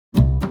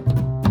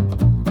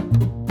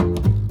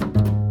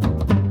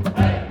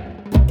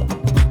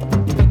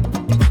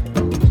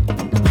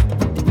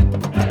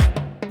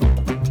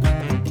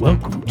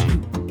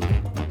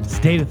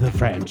State of the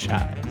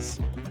Franchise,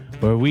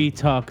 where we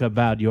talk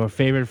about your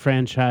favorite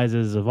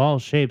franchises of all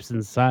shapes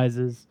and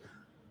sizes.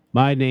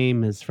 My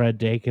name is Fred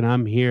Dake, and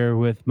I'm here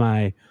with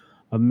my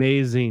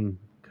amazing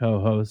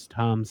co-host,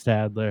 Tom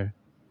Stadler.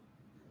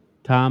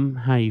 Tom,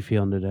 how you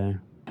feeling today?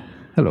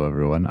 Hello,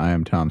 everyone. I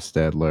am Tom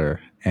Stadler,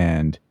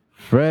 and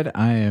Fred,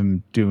 I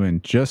am doing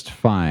just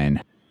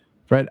fine.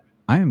 Fred,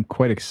 I am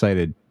quite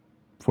excited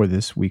for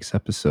this week's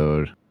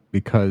episode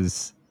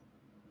because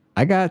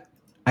I got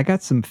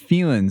some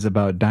feelings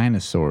about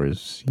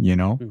dinosaurs, you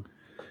know?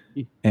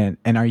 And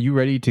are you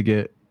ready to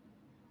get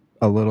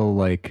a little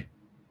like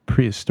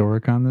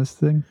prehistoric on this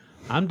thing?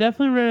 I'm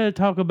definitely ready to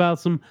talk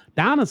about some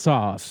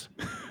dinosaurs.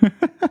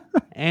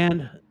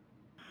 And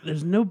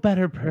there's no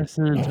better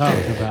person to talk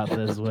about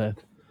this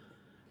with.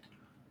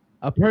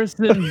 A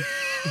person.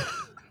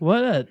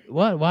 What?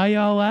 Why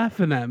y'all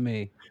laughing at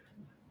me?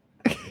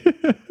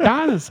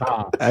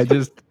 Dinosaurs.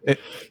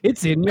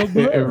 It's in your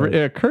blood.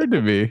 It occurred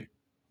to me.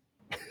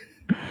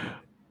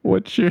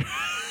 What's your?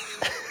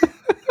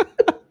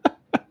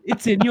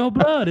 It's in your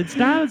blood. It's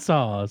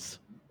dinosaurs.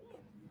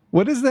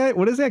 What is that?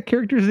 What is that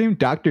character's name?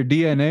 Dr.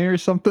 DNA or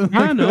something?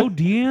 I know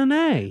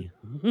DNA.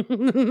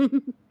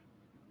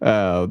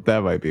 Oh,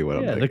 that might be what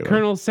I'm thinking. The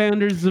Colonel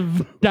Sanders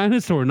of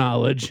dinosaur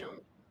knowledge.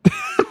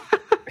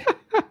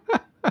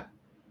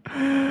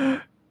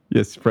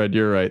 Yes, Fred,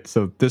 you're right.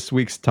 So this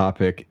week's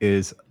topic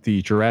is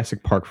the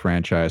Jurassic Park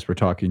franchise. We're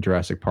talking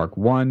Jurassic Park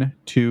 1,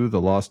 2, The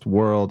Lost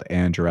World,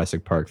 and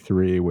Jurassic Park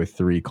 3 with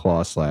 3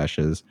 claw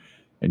slashes.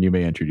 And you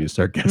may introduce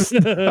our guest.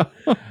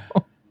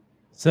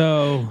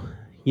 So,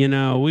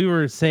 we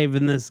were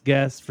saving this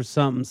guest for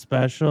something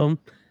special,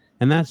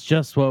 and that's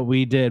just what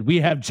we did. We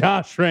have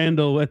Josh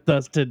Randall with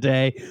us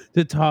today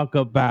to talk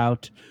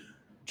about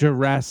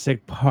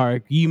Jurassic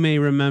Park. You may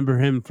remember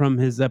him from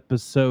his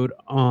episode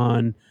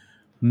on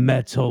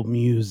metal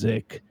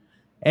music,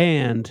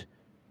 and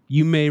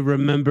you may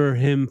remember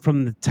him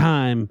from the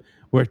time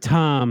where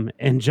Tom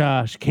and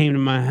Josh came to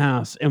my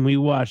house and we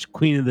watched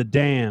Queen of the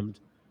Damned.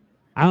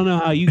 I don't know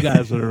how you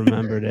guys would have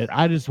remembered it.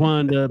 I just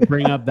wanted to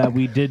bring up that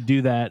we did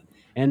do that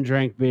and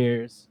drank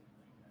beers.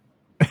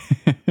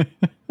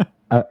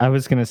 I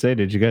was going to say,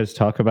 did you guys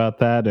talk about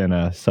that in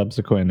a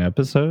subsequent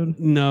episode?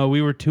 No,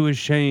 we were too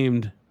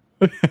ashamed.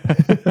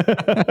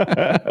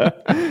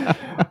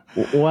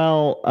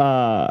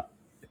 Well,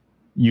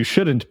 you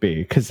shouldn't be,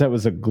 because that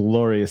was a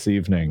glorious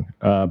evening.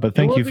 But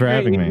thank you for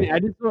having me.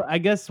 I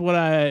guess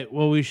what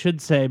we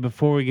should say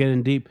before we get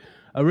in deep,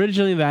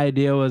 originally the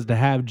idea was to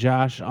have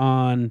Josh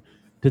on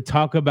to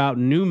talk about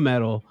new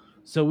metal.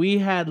 So we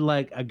had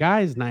like a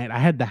guy's night. I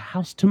had the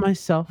house to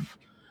myself.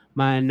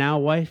 My now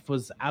wife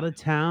was out of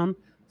town.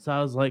 So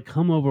I was like,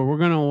 come over. We're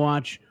going to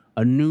watch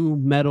a new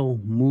metal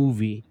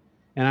movie.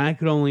 And I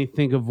could only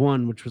think of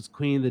one, which was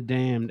Queen of the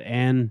Damned.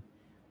 And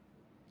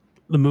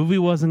the movie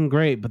wasn't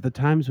great, but the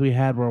times we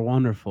had were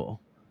wonderful.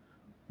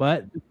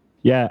 But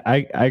yeah,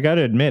 I got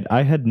to admit,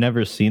 I had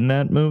never seen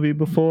that movie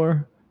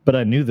before, but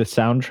I knew the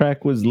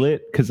soundtrack was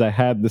lit because I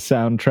had the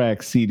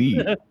soundtrack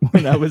CD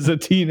when I was a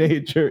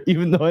teenager,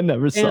 even though I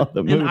never saw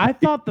the movie. And I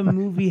thought the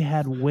movie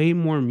had way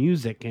more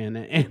music in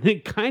it, and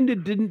it kind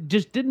of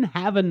didn't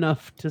have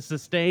enough to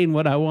sustain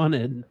what I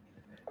wanted.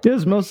 It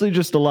was mostly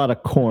just a lot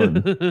of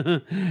corn.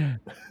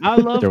 I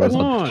love there was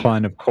corn. A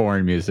ton of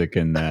corn music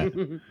in that.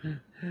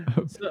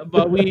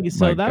 That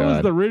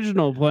was the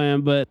original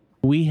plan, but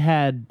we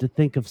had to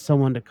think of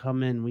someone to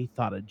come in. We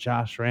thought of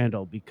Josh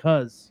Randall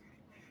because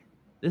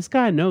this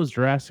guy knows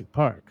Jurassic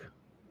Park.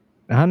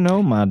 I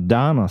know my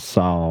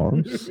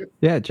dinosaurs.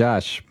 Yeah,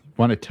 Josh,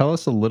 want to tell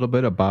us a little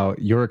bit about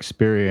your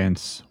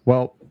experience?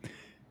 Well,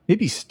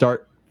 maybe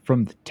start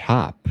from the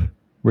top.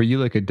 Were you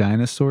like a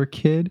dinosaur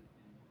kid?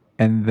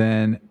 And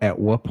then at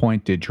what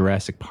point did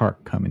Jurassic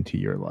Park come into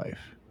your life?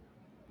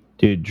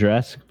 Dude,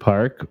 Jurassic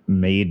Park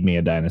made me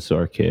a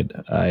dinosaur kid.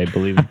 I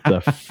believe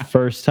the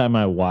first time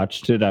I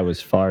watched it, I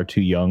was far too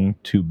young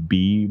to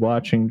be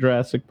watching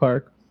Jurassic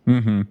Park.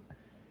 Mm-hmm.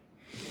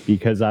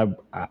 Because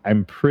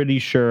I'm pretty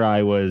sure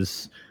I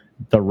was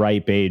the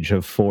ripe age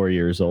of 4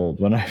 years old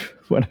when I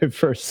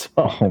first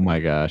saw it. Oh my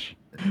gosh.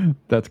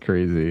 That's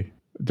crazy.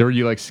 Were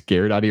you like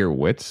scared out of your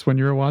wits when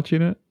you were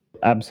watching it?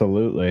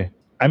 Absolutely.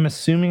 I'm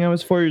assuming I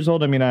was 4 years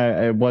old. I mean,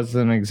 I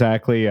wasn't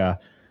exactly a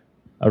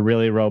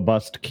really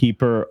robust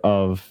keeper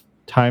of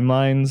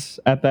timelines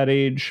at that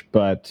age,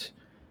 but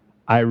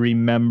I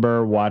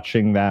remember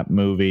watching that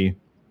movie,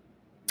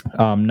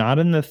 not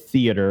in the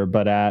theater,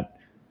 but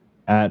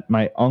at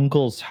my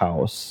uncle's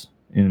house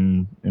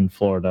in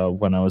Florida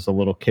when I was a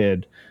little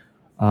kid,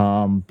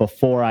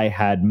 before I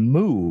had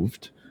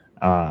moved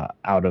out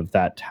of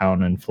that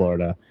town in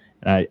Florida.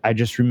 And I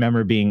just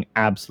remember being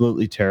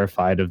absolutely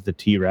terrified of the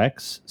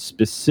T-Rex,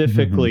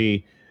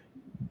 specifically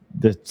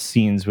the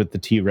scenes with the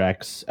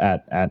T-Rex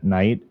at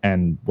night,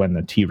 and when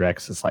the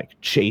T-Rex is like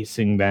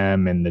chasing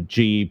them in the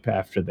Jeep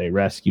after they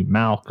rescue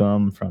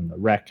Malcolm from the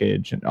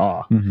wreckage,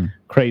 and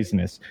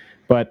craziness.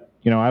 But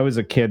I was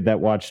a kid that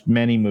watched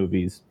many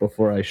movies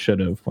before I should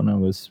have when I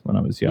was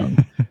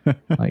young.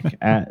 Like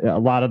a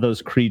lot of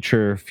those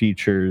creature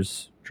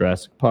features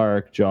Jurassic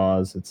Park,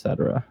 Jaws,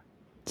 etc.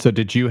 So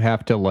did you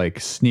have to like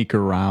sneak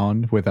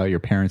around without your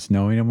parents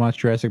knowing and watch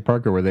Jurassic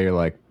Park, or were they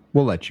like,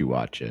 we'll let you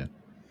watch it?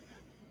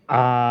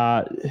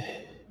 I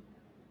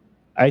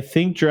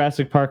think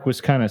Jurassic Park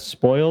was kind of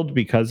spoiled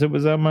because it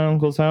was at my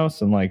uncle's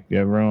house and like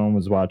everyone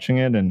was watching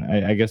it. And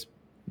I guess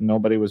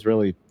nobody was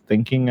really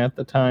thinking at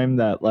the time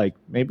that like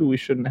maybe we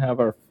shouldn't have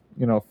our,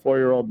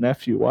 4-year-old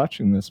nephew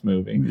watching this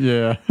movie.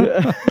 Yeah.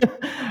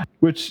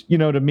 Which,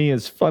 to me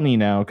is funny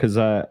now because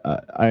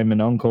I'm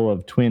an uncle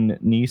of twin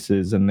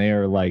nieces and they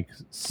are like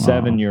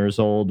 7 years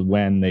old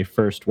when they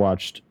first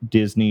watched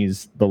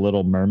Disney's The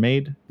Little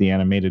Mermaid, the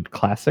animated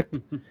classic.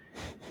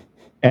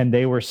 And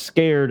they were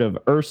scared of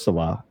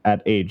Ursula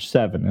at age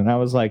 7. And I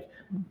was like,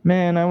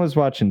 man, I was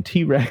watching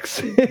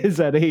T-Rexes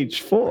at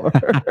age 4.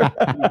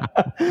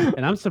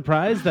 And I'm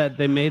surprised that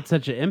they made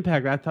such an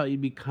impact. I thought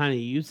you'd be kind of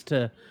used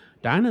to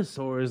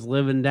dinosaurs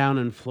living down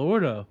in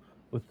Florida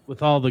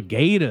with all the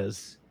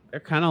gators. They're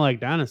kind of like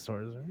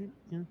dinosaurs,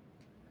 right?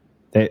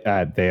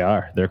 Yeah. They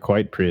are. They're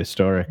quite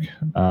prehistoric.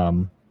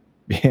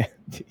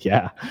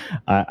 Yeah.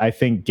 I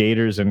think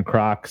gators and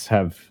crocs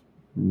have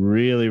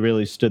really,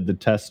 really stood the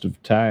test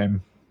of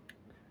time.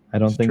 I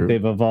don't think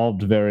they've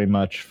evolved very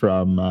much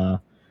from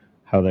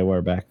how they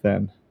were back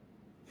then.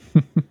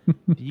 Do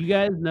you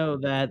guys know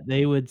that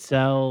they would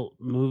sell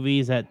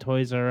movies at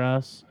Toys R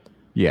Us?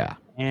 Yeah.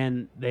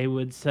 And they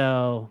would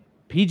sell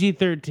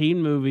PG-13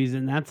 movies,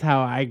 and that's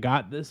how I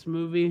got this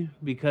movie,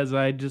 because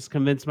I just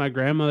convinced my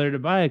grandmother to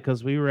buy it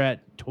because we were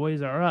at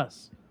Toys R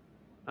Us.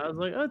 I was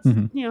like, oh,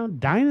 it's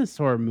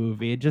dinosaur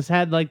movie. It just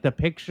had like the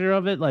picture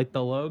of it, like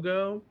the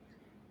logo.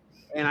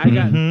 And I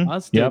got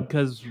busted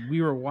because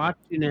we were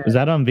watching it. Was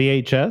that on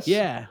VHS?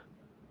 Yeah.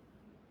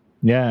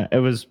 Yeah, it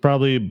was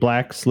probably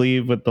black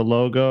sleeve with the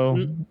logo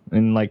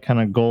in like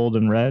kind of gold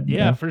and red.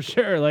 Yeah, for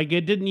sure. Like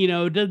it didn't,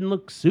 it didn't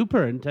look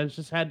super intense,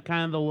 just had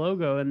kind of the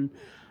logo. And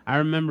I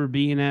remember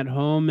being at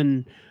home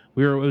and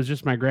it was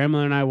just my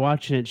grandmother and I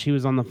watching it. She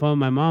was on the phone,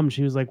 my mom,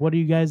 she was like, "What are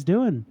you guys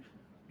doing?"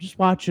 "Just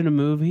watching a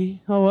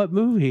movie." "Oh, what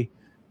movie?"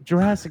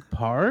 "Jurassic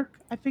Park,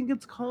 I think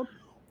it's called."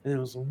 And it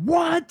was,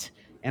 "What?"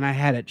 And I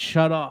had it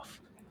shut off.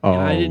 And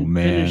I didn't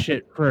finish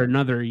it for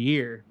another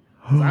year.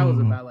 I was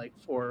about like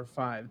 4 or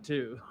 5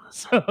 too.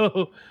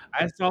 So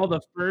I saw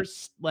the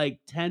first like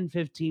 10,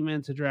 15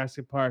 minutes of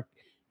Jurassic Park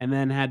and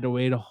then had to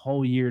wait a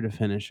whole year to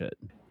finish it.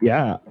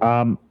 Yeah.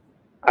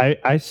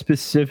 I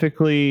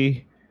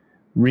specifically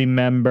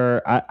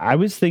remember I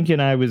was thinking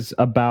I was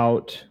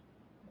about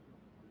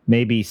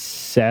maybe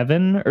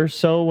 6 or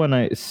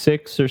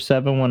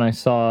 7 when I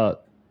saw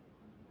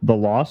The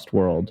Lost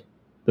World,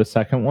 the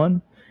second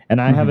one. And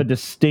I have a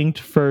distinct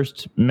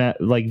first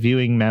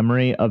viewing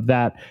memory of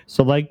that.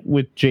 So like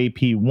with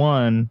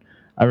JP1,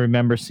 I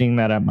remember seeing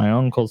that at my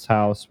uncle's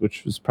house,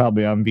 which was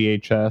probably on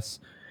VHS.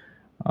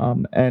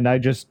 And I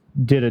just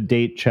did a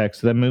date check.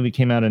 So that movie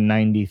came out in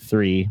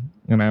 93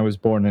 and I was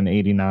born in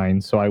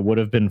 89. So I would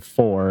have been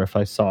 4 if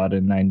I saw it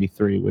in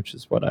 93, which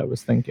is what I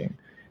was thinking.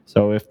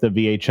 So if the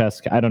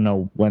VHS, I don't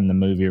know when the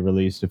movie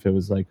released, if it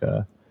was like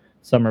a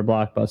summer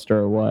blockbuster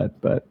or what,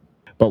 but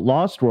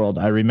Lost World,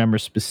 I remember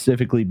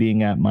specifically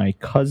being at my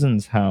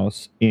cousin's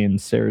house in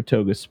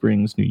Saratoga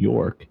Springs, New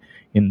York,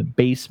 in the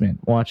basement,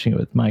 watching it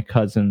with my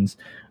cousins,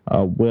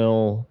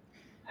 Will,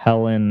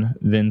 Helen,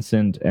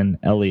 Vincent, and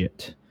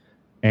Elliot.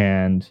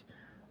 And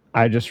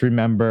I just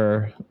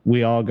remember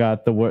we all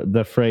got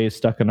the phrase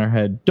stuck in our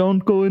head, "Don't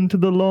go into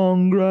the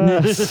long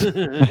grass."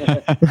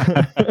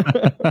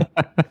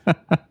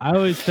 I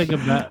always think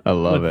about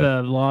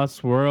the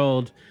Lost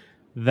World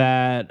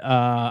that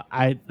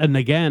I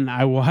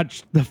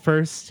watched the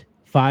first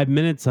 5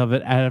 minutes of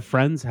it at a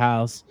friend's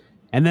house,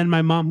 and then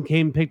my mom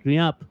came picked me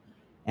up,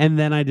 and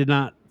then I did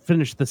not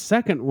finish the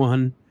second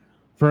one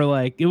for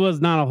like, it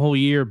was not a whole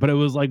year, but it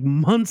was like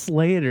months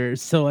later.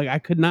 So like I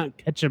could not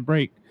catch a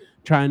break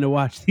trying to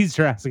watch these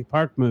Jurassic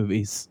Park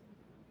movies.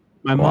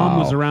 My mom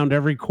was around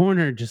every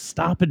corner just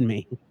stopping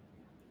me.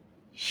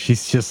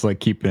 She's just like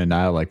keeping an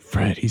eye, like,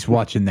 "Fred, he's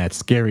watching that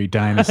scary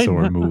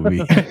dinosaur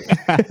movie."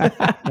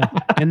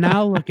 And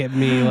now look at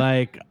me,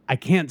 like I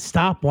can't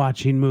stop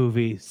watching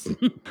movies.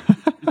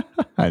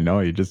 I know,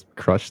 you just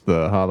crushed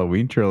the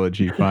Halloween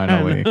trilogy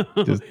finally.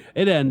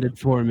 It ended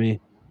for me.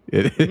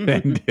 It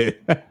ended.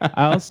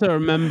 I also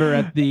remember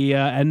at the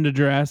end of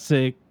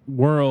Jurassic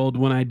World,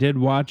 when I did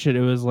watch it,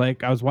 it was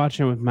like I was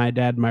watching it with my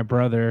dad and my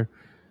brother.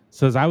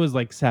 So I was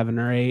like 7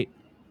 or 8.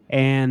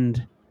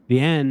 And the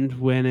end,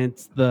 when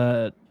it's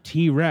the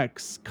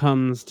T-Rex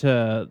comes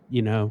to,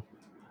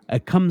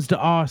 it comes to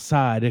our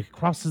side, it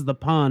crosses the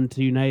pond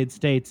to United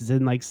States, it's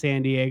in like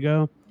San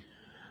Diego.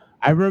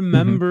 I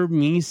remember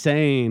me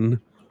saying,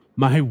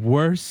 "My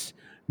worst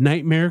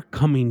nightmare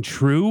coming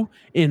true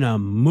in a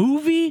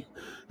movie."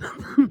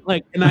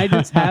 Like, and I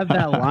just have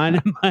that line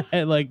in my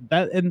head like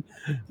that. And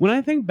when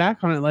I think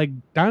back on it, like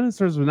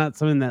dinosaurs were not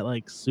something that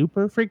like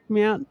super freaked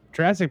me out.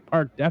 Jurassic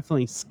Park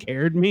definitely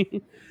scared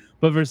me.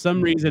 But for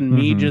some reason,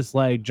 me just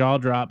like jaw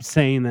drop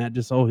saying that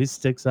just always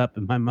sticks up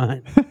in my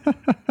mind.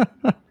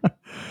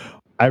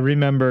 I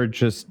remember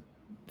just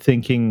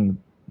thinking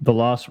The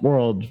Lost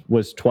World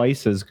was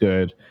twice as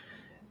good,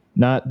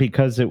 not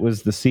because it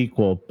was the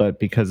sequel, but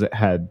because it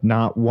had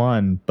not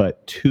one,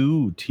 but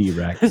 2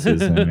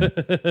 T-Rexes in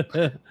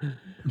it.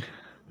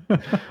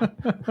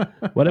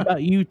 What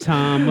about you,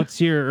 Tom? What's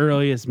your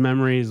earliest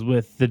memories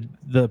with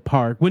the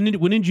park? When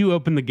did you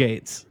open the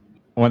gates?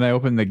 When I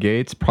opened the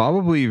gates,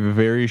 probably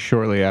very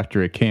shortly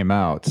after it came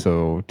out.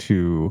 So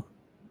to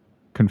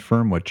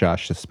confirm what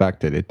Josh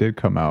suspected, it did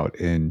come out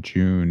in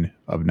June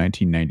of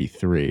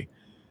 1993.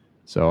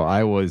 So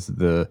I was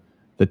the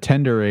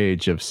tender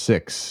age of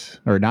 6,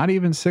 or not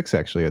even 6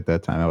 actually at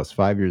that time. I was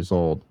 5 years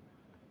old.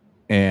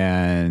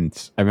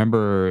 And I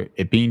remember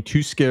it being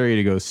too scary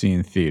to go see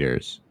in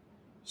theaters.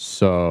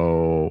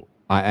 So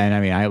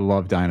I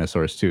love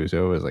dinosaurs too.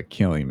 So it was like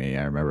killing me.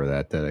 I remember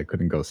that I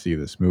couldn't go see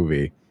this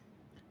movie.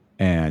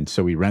 And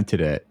so we rented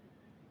it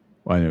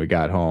when we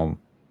got home,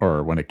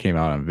 or when it came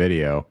out on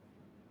video.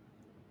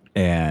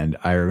 And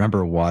I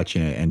remember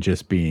watching it and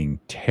just being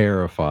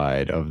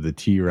terrified of the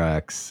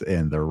T-Rex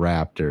and the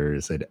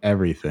raptors and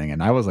everything.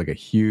 And I was like a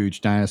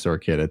huge dinosaur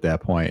kid at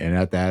that point. And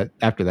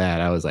after that,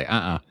 I was like,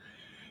 I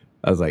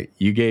was like,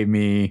 you gave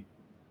me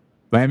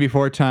Land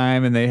Before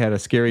Time and they had a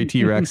scary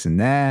T-Rex in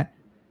that.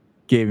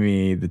 Gave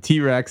me the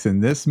T-Rex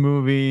in this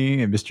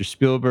movie, and Mr.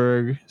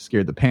 Spielberg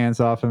scared the pants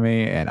off of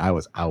me, and I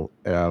was out.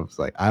 I was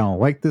like, I don't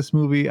like this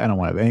movie. I don't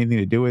want to have anything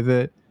to do with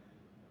it.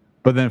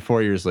 But then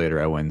 4 years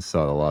later, I went and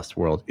saw The Lost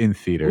World in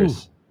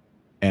theaters. Ooh.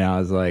 And I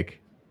was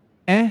like,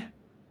 I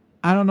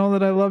don't know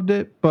that I loved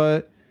it,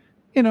 but,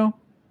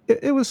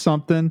 it was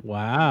something.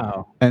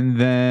 Wow. And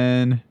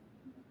then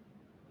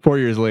 4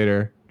 years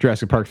later,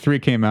 Jurassic Park 3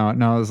 came out,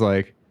 and I was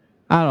like,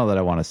 I don't know that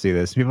I want to see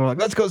this. People are like,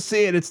 let's go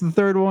see it. It's the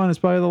third one. It's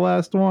probably the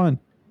last one.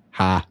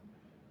 Went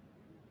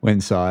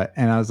and saw it.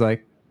 And I was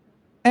like,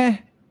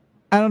 I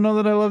don't know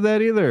that I love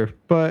that either.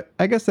 But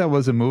I guess that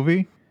was a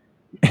movie.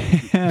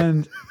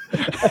 And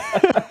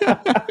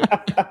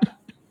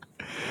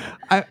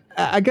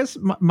I guess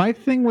my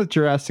thing with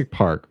Jurassic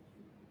Park,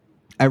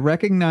 I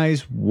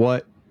recognize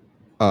what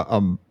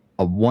a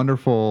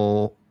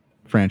wonderful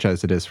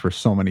franchise it is for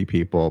so many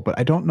people. But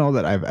I don't know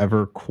that I've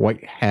ever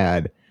quite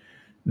had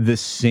the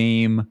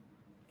same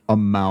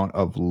amount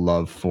of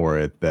love for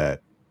it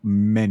that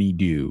many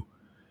do.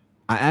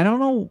 I don't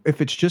know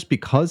if it's just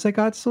because I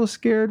got so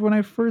scared when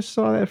I first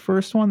saw that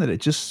first one that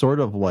it just sort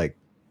of like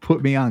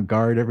put me on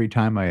guard every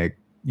time I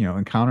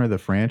encounter the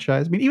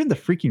franchise. I mean, even the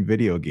freaking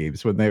video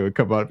games, when they would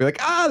come out and be like,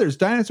 there's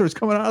dinosaurs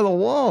coming out of the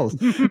walls.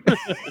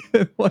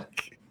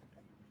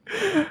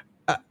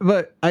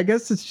 But I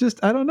guess it's just,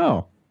 I don't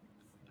know.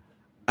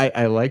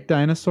 I like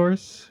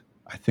dinosaurs.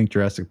 I think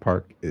Jurassic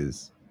Park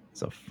is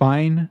a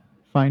fine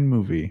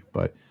movie,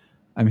 but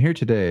I'm here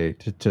today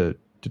to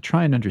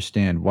try and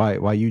understand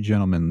why you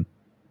gentlemen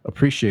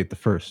appreciate the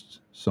first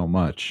so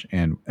much,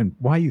 and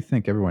why you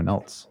think everyone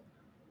else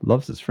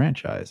loves this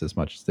franchise as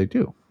much as they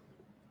do.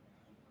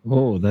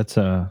 Oh, that's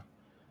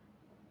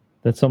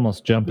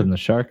almost jumping the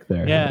shark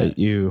there. Yeah.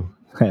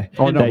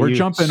 Oh no, we're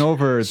jumping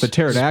over the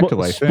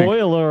pterodactyl. I think.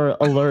 Spoiler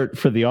alert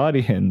for the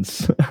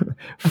audience.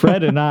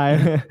 Fred and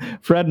I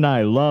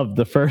love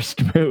the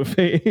first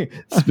movie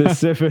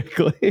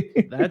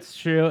specifically. That's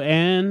true,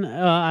 and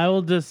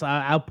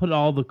I'll put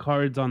all the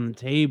cards on the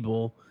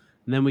table,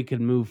 and then we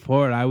can move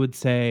forward. I would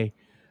say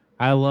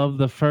I love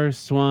the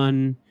first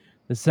one.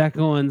 The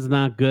second one's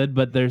not good,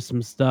 but there's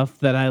some stuff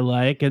that I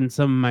like, and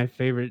some of my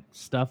favorite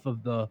stuff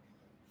of the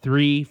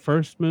 3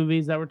 first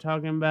movies that we're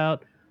talking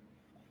about,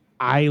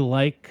 I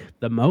like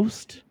the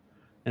most,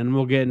 and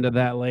we'll get into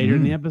that later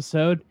in the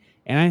episode.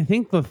 And I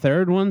think the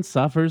third one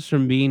suffers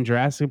from being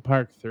Jurassic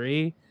Park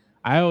 3.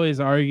 I always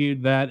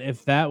argued that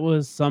if that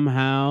was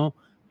somehow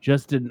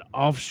just an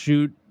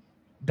offshoot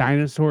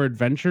dinosaur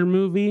adventure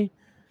movie,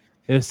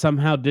 if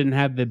somehow didn't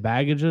have the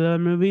baggage of the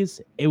movies,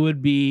 it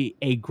would be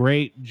a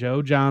great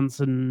Joe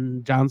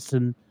Johnston,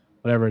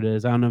 whatever it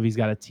is. I don't know if he's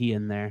got a T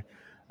in there.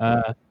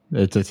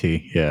 It's a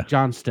T, yeah.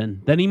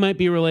 Johnston. Then he might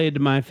be related to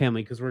my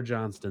family because we're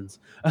Johnstons.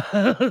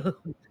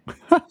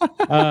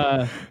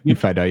 You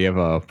find out you have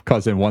a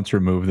cousin once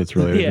removed that's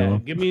related to him.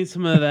 Give me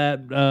some of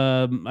that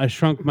I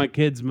Shrunk My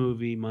Kids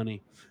movie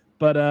money.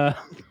 But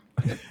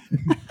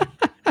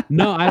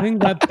no, I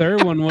think that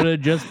third one would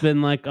have just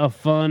been like a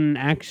fun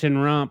action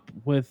romp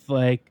with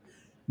like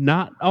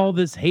not all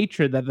this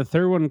hatred that the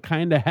third one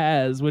kind of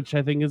has, which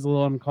I think is a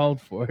little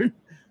uncalled for.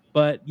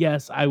 But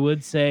yes, I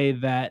would say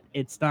that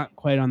it's not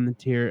quite on the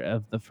tier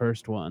of the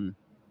first one.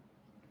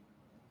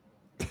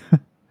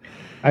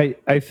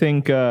 I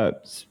think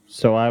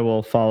so. I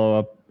will follow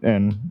up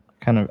and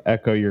kind of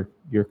echo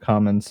your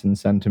comments and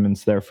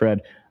sentiments there,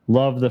 Fred.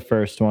 Love the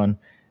first one.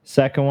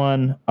 Second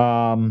one,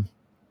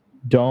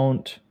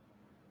 don't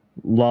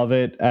love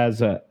it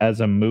as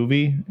a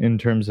movie in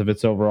terms of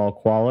its overall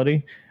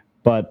quality,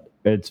 but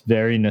it's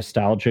very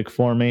nostalgic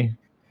for me.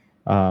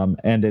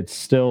 And it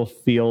still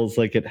feels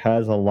like it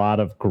has a lot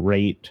of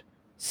great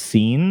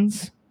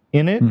scenes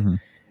in it,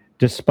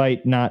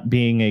 despite not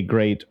being a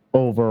great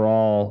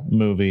overall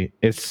movie,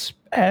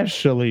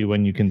 especially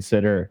when you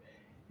consider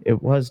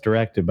it was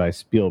directed by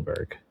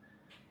Spielberg.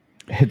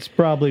 It's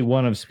probably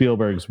one of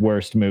Spielberg's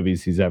worst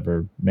movies he's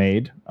ever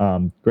made.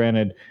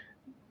 Granted,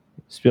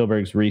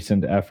 Spielberg's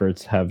recent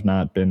efforts have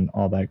not been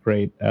all that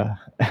great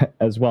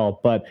as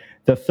well. But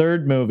the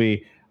third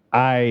movie,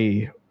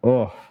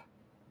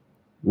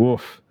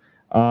 woof.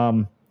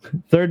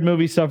 Third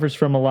movie suffers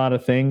from a lot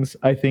of things.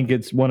 I think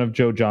it's one of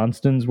Joe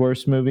Johnston's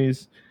worst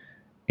movies.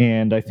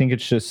 And I think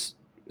it's just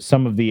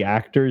some of the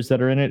actors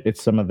that are in it,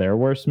 it's some of their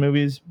worst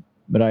movies.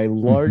 But I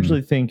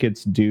largely think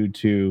it's due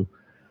to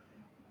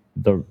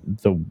the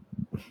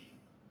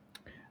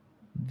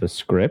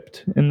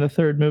script in the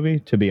third movie,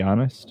 to be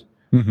honest.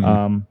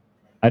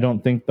 I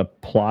don't think the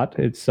plot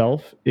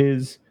itself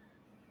is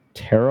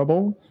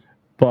terrible,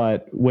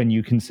 but when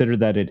you consider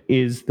that it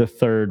is the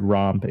third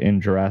romp in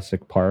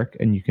Jurassic Park,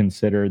 and you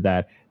consider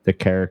that the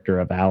character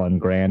of Alan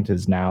Grant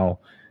is now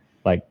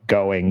like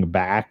going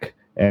back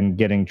and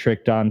getting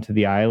tricked onto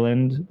the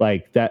island,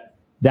 like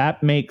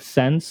that makes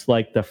sense.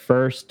 Like the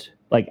first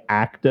like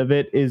act of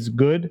it is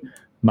good,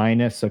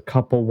 minus a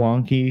couple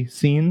wonky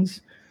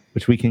scenes,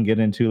 which we can get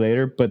into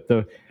later. But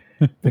the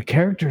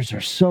characters are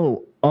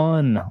so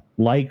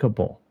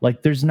unlikable.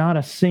 Like there's not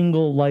a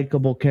single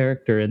likable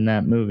character in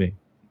that movie,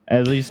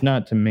 at least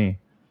not to me.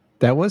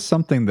 That was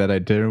something that I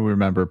did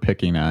remember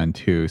picking on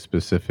too,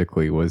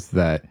 specifically, was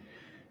that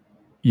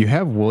you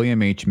have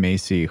William H.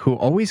 Macy, who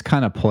always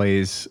kind of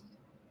plays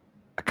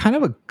kind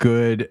of a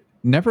good,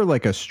 never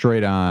like a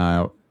straight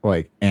on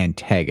like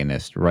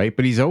antagonist, right?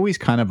 But he's always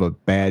kind of a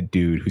bad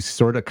dude who's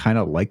sort of kind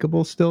of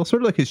likable still,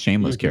 sort of like his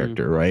Shameless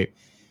character, right?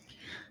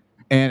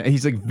 And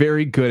he's like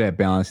very good at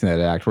balancing that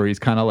act where he's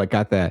kind of like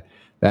got that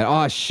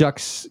oh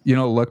shucks,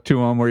 look to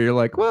him where you're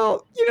like,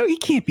 well, he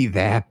can't be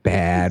that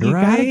bad, you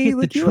right? Gotta get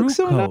like the true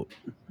coat.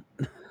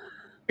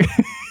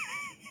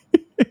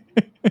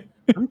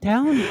 I'm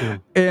telling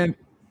you. And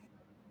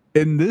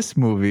in this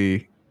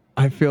movie,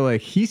 I feel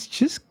like he's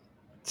just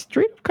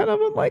straight up kind of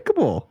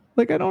unlikable.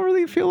 Like I don't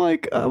really feel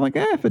like very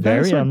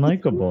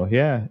unlikable.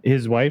 Yeah,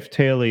 his wife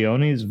Téa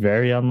Leoni is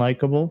very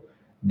unlikable.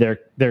 Their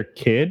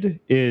kid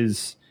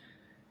is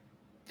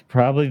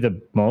probably the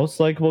most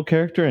likable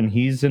character, and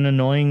he's an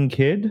annoying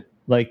kid.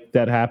 Like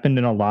that happened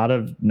in a lot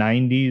of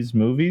 90s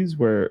movies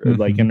where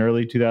like in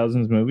early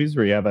 2000s movies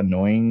where you have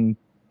annoying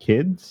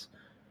kids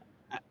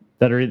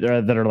that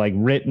are like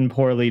written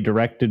poorly,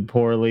 directed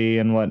poorly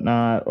and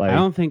whatnot. Like I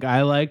don't think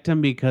I liked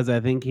him because I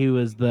think he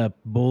was the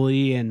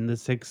bully in The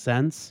Sixth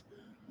Sense.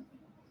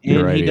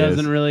 And right, he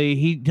doesn't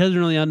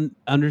really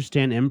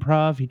understand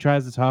improv. He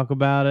tries to talk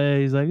about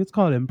it. He's like, it's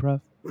called improv.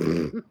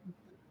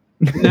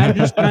 And that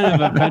just kind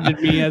of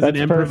offended me as an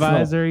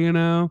improviser,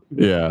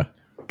 Yeah.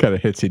 Kind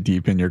of hits you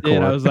deep in your core.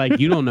 And I was like,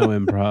 you don't know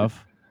improv.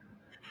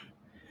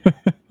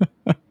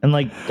 And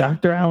like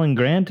Dr. Alan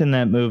Grant in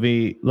that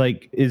movie,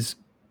 like is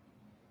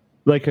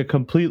like a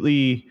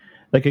completely,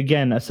 like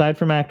again, aside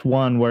from Act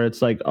 1 where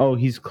it's like, oh,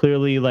 he's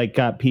clearly like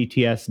got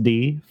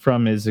PTSD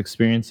from his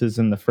experiences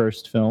in the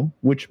first film,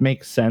 which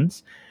makes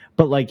sense.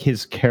 But like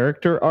his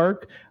character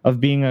arc of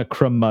being a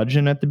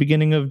curmudgeon at the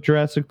beginning of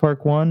Jurassic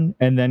Park 1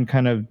 and then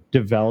kind of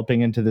developing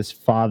into this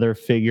father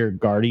figure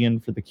guardian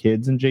for the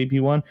kids in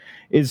JP1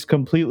 is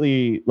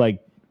completely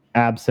like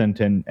absent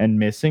and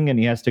missing. And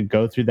he has to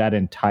go through that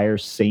entire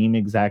same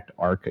exact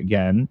arc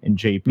again in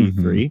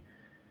JP3.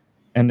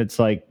 And it's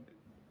like,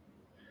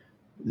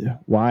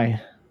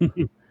 why?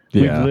 We've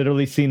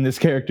literally seen this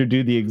character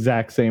do the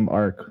exact same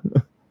arc.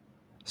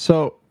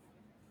 So,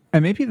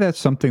 and maybe that's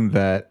something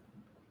that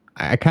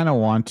I kind of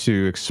want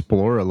to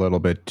explore a little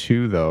bit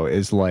too, though,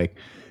 is like,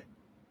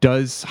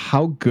 does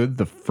how good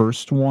the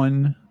first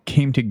one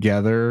came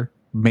together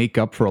make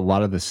up for a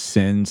lot of the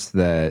sins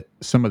that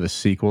some of the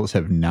sequels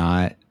have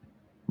not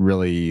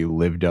really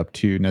lived up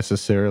to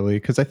necessarily?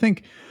 Because I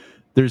think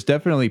there's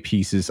definitely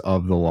pieces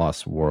of The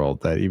Lost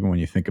World that even when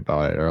you think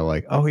about it are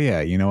like, oh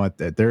yeah, you know what?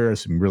 There are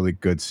some really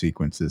good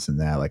sequences in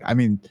that. Like, I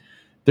mean,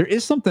 there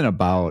is something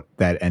about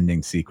that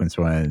ending sequence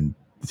when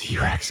the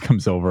T-Rex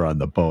comes over on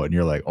the boat and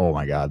you're like, oh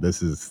my God,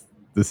 this is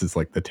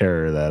like the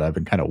terror that I've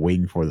been kind of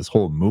waiting for this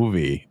whole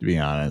movie, to be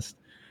honest.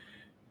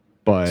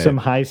 But some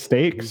high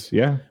stakes,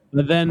 yeah.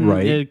 But then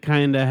it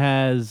kind of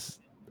has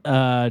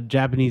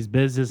Japanese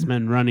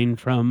businessmen running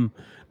from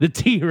the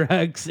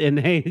T-Rex in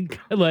a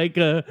like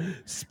a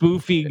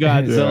spoofy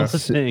Godzilla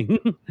thing.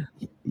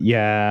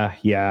 Yeah,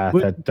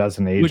 that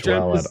doesn't age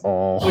well at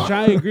all. Which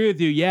I agree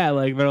with you. Yeah,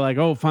 like they're like,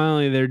 oh,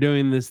 finally they're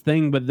doing this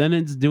thing, but then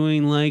it's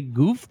doing like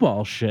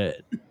goofball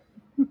shit.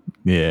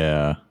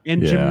 Yeah.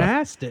 And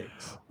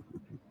gymnastics.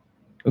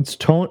 It's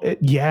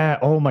yeah.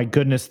 Oh my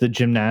goodness, the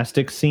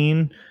gymnastics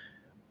scene.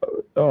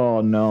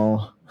 Oh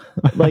no.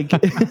 Like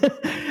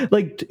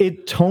like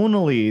it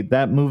tonally,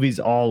 that movie's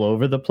all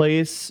over the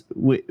place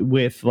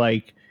with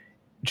like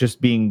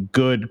just being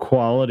good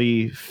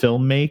quality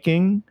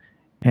filmmaking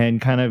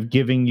and kind of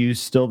giving you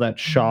still that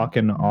shock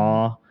and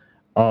awe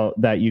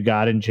that you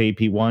got in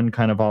JP1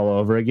 kind of all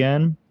over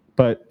again.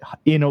 But,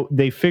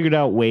 they figured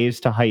out ways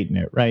to heighten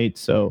it, right?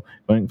 So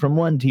going from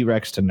one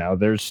T-Rex to now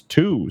there's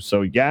two.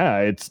 So, yeah,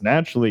 it's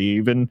naturally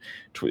even,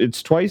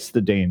 it's twice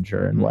the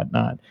danger and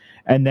whatnot.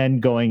 And then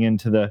going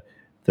into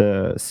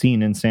the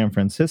scene in San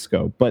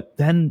Francisco. But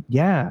then,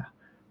 yeah,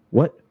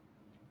 what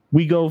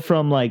we go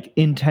from like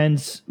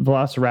intense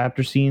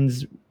Velociraptor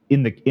scenes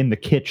in the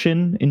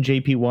kitchen in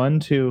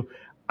JP1 to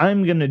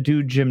I'm gonna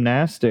do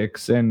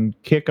gymnastics and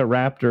kick a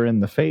raptor in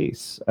the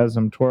face as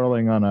I'm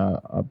twirling on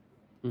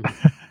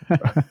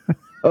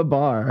a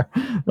bar.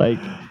 Like,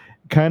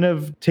 kind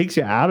of takes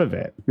you out of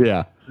it.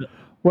 Yeah.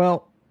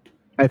 Well,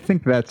 I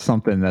think that's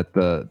something that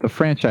the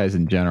franchise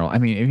in general, I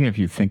mean, even if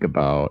you think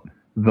about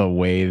the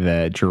way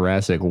that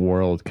Jurassic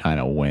World kind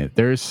of went,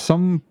 there's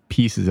some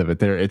pieces of it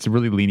there. It's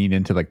really leaning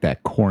into like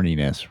that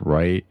corniness,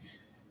 right?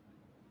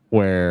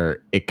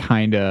 Where it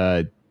kind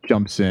of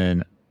jumps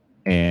in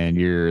and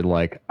you're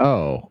like,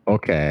 oh,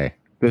 okay,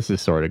 this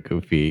is sort of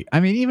goofy. I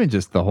mean, even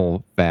just the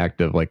whole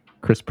fact of like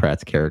Chris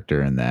Pratt's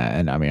character in that.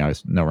 And I mean,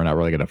 no, we're not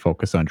really going to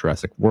focus on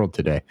Jurassic World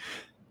today.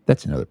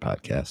 That's another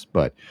podcast.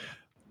 But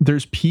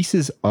there's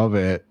pieces of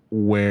it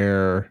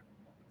where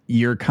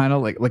you're kind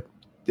of like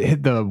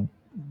the,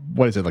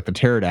 what is it, like the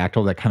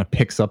pterodactyl that kind of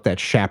picks up that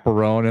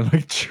chaperone and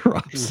like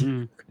drops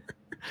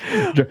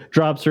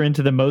drops her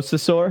into the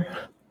mosasaur.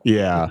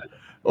 Yeah.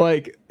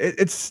 Like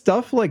it's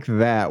stuff like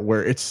that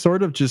where it's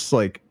sort of just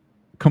like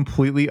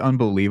completely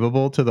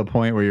unbelievable to the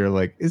point where you're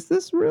like, is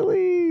this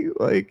really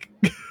like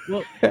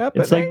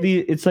happening?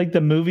 It's like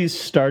the movies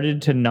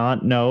started to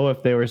not know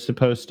if they were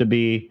supposed to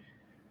be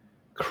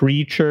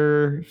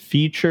creature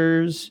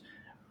features,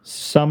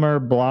 summer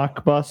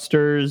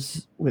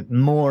blockbusters with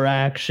more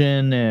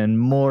action and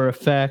more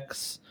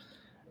effects,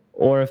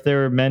 or if they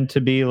were meant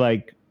to be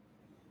like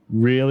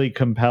really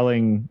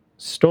compelling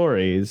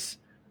stories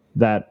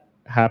that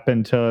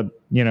happen to,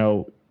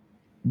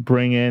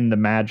 bring in the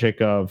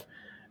magic of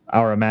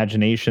our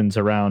imaginations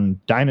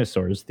around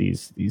dinosaurs,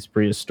 these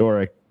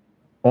prehistoric,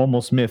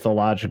 almost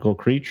mythological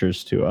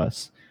creatures to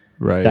us,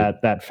 right?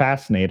 That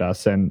fascinate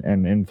us and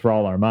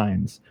enthrall our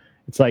minds.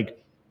 It's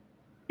like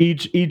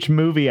each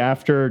movie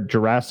after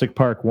Jurassic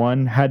Park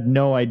 1 had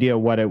no idea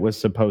what it was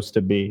supposed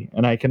to be,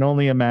 and I can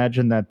only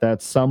imagine that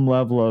that's some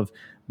level of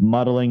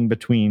muddling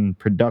between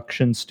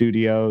production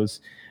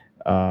studios,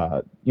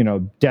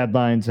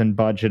 deadlines and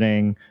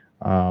budgeting,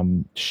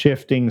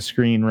 shifting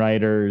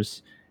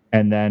screenwriters,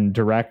 and then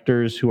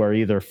directors who are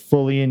either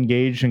fully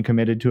engaged and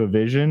committed to a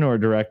vision, or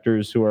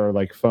directors who are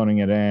like phoning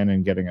it in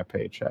and getting a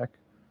paycheck.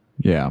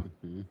 Yeah.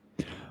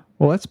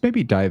 Well, let's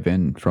maybe dive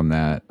in from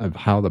that of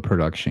how the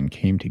production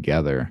came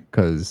together,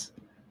 because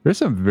there's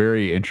some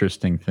very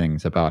interesting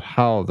things about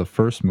how the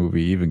first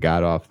movie even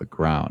got off the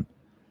ground.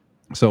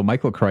 So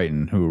Michael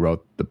Crichton, who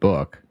wrote the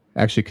book,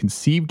 actually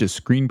conceived a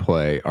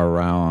screenplay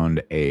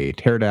around a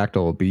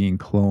pterodactyl being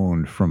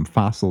cloned from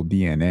fossil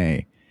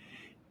DNA.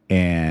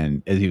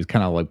 And as he was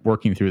kind of like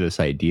working through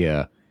this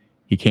idea,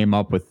 he came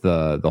up with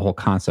the whole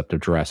concept of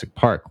Jurassic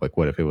Park. Like,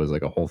 what if it was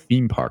like a whole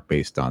theme park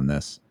based on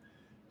this?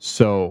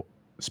 So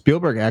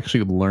Spielberg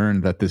actually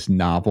learned that this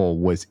novel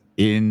was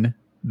in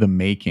the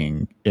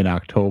making in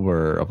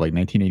October of like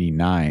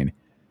 1989.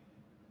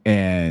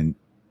 And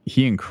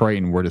he and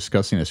Crichton were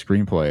discussing a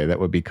screenplay that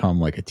would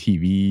become like a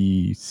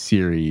TV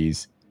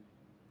series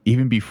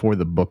even before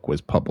the book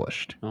was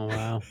published. Oh,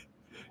 wow.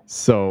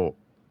 So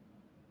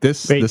the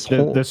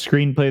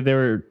screenplay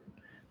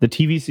the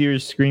TV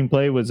series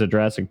screenplay was a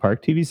Jurassic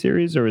Park TV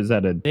series, or is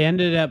that They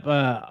ended up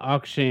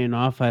auctioning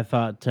off, I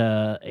thought,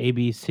 to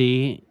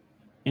ABC,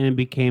 and it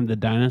became the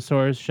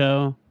Dinosaurs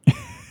show.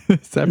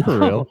 Is that for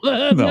real?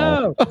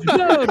 No,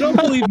 don't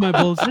believe my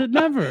bullshit.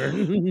 Never.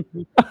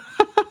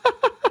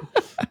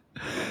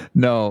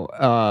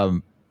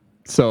 No.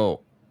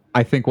 So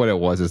I think what it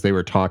was is they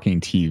were talking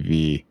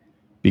TV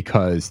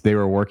because they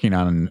were working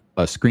on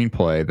a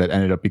screenplay that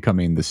ended up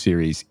becoming the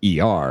series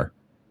ER,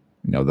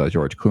 the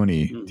George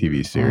Clooney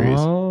TV series.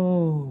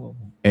 Oh.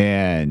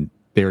 And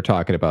they were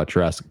talking about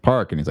Jurassic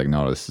Park, and he's like,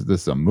 no, this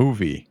is a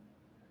movie.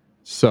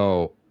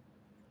 So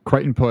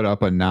Crichton put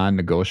up a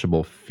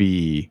non-negotiable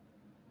fee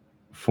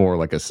for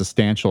like a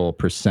substantial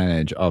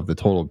percentage of the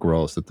total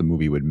gross that the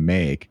movie would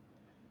make.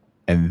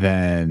 And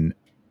then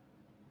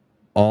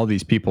all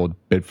these people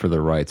bid for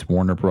the rights.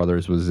 Warner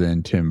Brothers was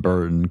in, Tim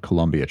Burton,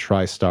 Columbia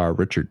TriStar,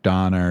 Richard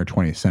Donner,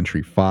 20th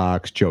Century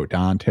Fox, Joe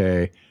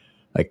Dante.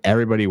 Like,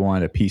 everybody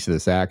wanted a piece of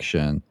this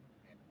action.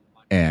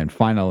 And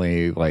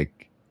finally,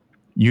 like,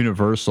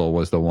 Universal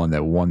was the one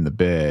that won the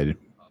bid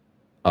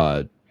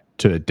to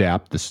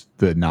adapt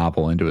the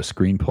novel into a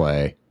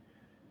screenplay.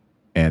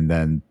 And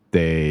then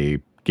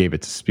they gave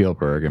it to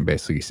Spielberg and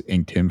basically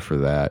inked him for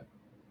that.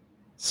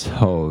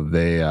 So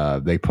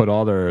they put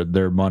all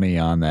their money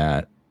on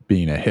that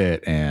being a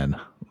hit, and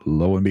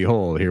lo and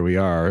behold, here we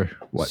are.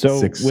 So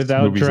 6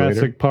 without movies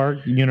Jurassic later? Park,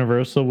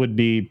 Universal would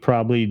be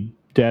probably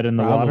dead in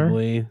the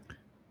water.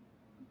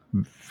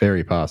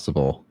 Very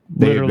possible.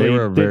 They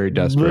were very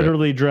desperate.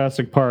 Literally,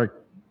 Jurassic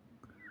Park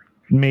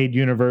made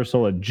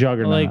Universal a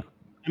juggernaut.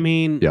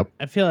 Yep.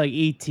 I feel like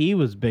E.T.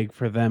 was big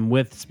for them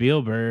with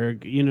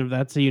Spielberg.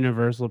 That's a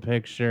Universal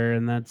picture,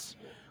 and that's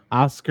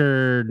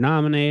Oscar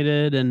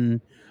nominated.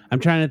 And I'm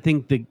trying to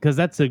think because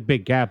that's a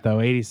big gap, though,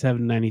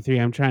 87, 93.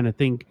 I'm trying to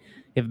think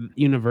if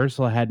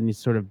Universal had any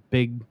sort of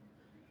big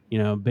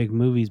big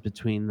movies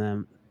between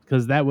them,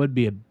 because that would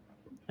be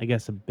I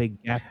guess a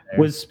big gap there.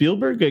 Was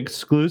Spielberg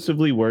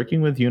exclusively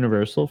working with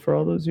Universal for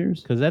all those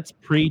years? Because that's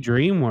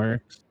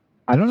pre-DreamWorks.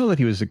 I don't know that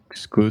he was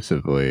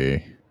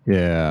exclusively.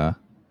 Yeah.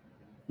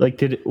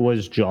 Like,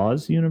 was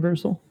Jaws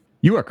Universal?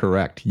 You are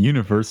correct.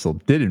 Universal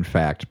did, in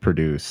fact,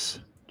 produce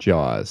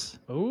Jaws.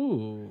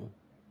 Ooh.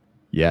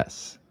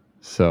 Yes.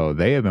 So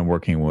they have been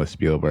working with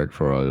Spielberg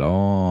for a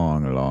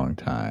long, long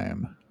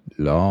time.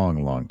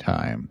 Long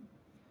time.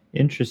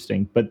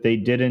 Interesting. But they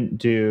didn't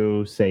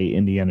do, say,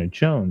 Indiana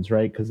Jones,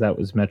 right? Because that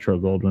was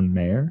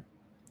Metro-Goldwyn-Mayer.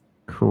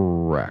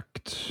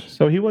 Correct.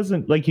 So he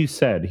wasn't, like you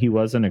said, he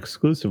wasn't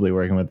exclusively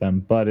working with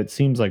them, but it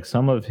seems like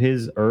some of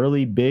his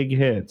early big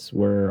hits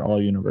were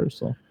all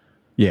Universal.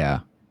 Yeah.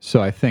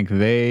 So I think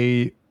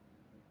they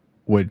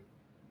would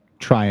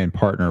try and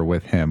partner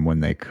with him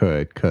when they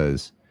could,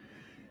 because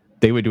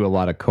they would do a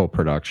lot of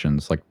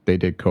co-productions. Like they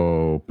did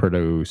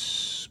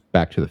co-produce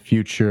Back to the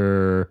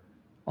Future,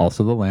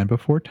 also The Land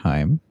Before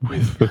Time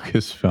with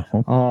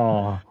Lucasfilm.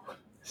 Oh,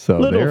 so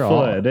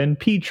Littlefoot and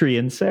Petrie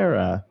and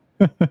Sarah.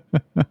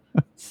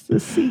 It's the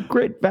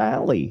Secret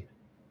Valley.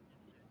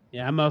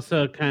 Yeah, I'm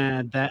also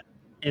kind of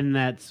in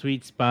that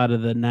sweet spot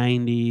of the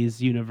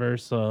 90s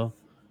Universal.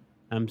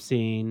 I'm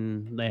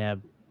seeing they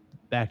have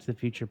Back to the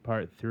Future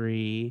Part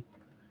 3.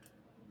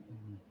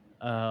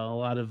 A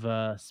lot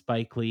of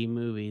Spike Lee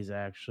movies,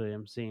 actually.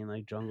 I'm seeing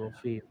like Jungle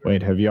Fever.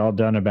 Wait, have you all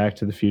done a Back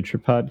to the Future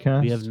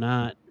podcast? We have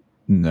not.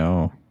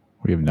 No,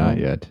 we have not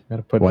yet. Got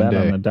to put One that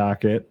day. on the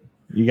docket.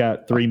 You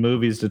got 3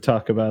 movies to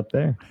talk about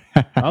there.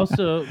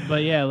 Also,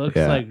 but yeah, it looks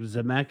like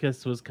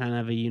Zemeckis was kind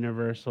of a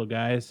Universal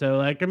guy. So,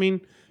 like, I mean,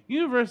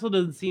 Universal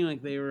doesn't seem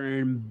like they were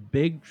in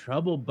big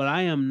trouble, but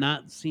I am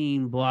not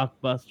seeing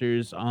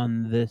blockbusters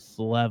on this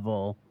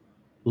level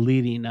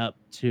leading up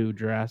to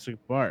Jurassic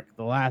Park.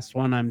 The last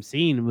one I'm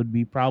seeing would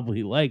be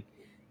probably like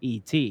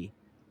E.T.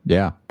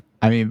 Yeah.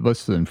 I mean,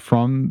 listen,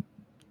 from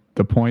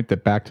the point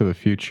that Back to the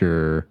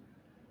Future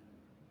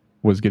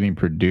was getting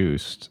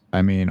produced,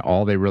 I mean,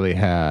 all they really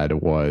had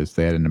was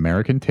they had An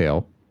American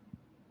Tail,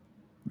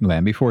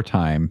 Land Before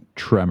Time,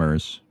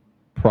 Tremors,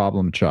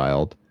 Problem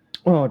Child.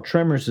 Oh,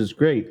 Tremors is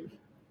great.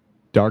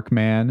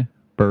 Darkman,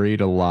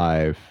 Buried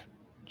Alive,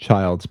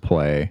 Child's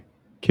Play,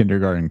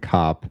 Kindergarten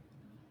Cop,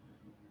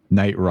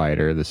 Knight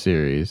Rider, the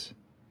series,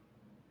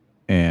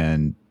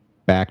 and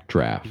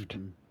Backdraft,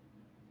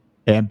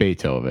 and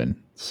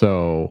Beethoven.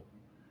 So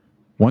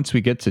once we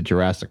get to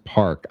Jurassic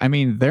Park, I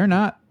mean, they're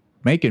not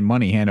making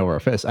money hand over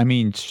fist. I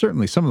mean,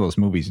 certainly some of those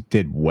movies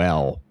did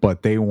well,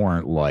 but they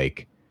weren't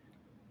like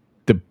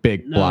the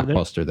big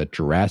blockbuster that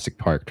Jurassic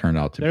Park turned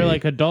out to be. They're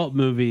like adult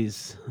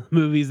movies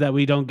that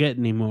we don't get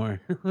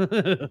anymore.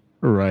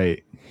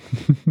 Right.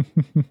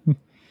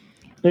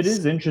 It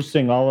is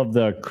interesting, all of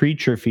the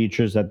creature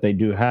features that they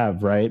do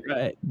have, right?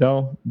 Right.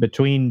 Though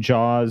between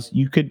Jaws,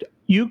 you could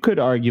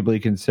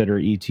arguably consider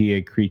E.T.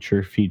 a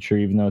creature feature,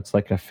 even though it's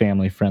like a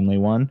family friendly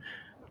one.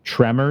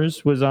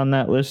 Tremors was on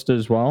that list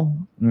as well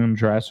in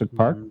Jurassic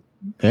Park.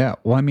 Yeah,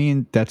 well, I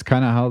mean, that's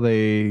kind of how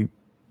they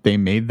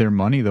made their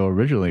money, though,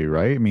 originally,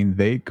 right? I mean,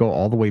 they go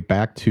all the way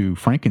back to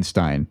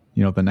Frankenstein,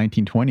 the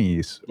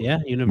 1920s. Yeah,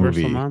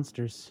 Universal movie.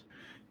 Monsters.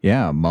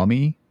 Yeah,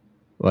 Mummy.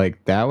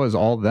 Like, that was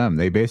all them.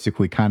 They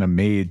basically kind of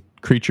made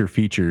creature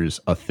features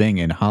a thing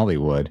in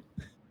Hollywood.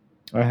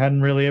 I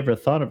hadn't really ever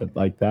thought of it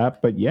like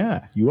that, but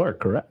yeah, you are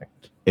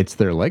correct. It's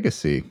their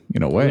legacy,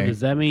 in a way. Does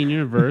that mean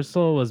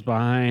Universal was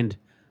behind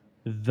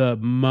the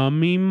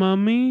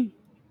Mummy?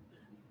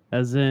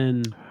 As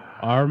in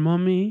our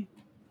mummy?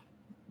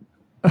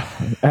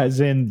 As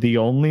in the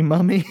only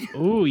mummy?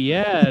 Oh,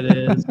 yeah, it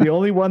is. The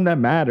only one that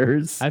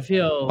matters. I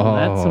feel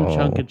that's some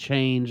chunk of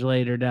change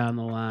later down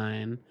the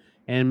line.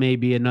 And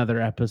maybe another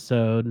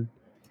episode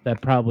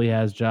that probably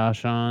has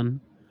Josh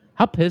on.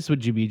 How pissed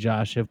would you be,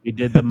 Josh, if we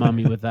did the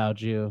Mummy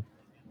without you?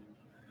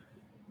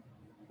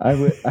 I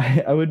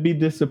would be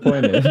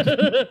disappointed.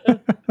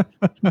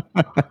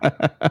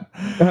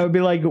 I would be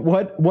like,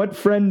 what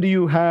friend do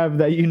you have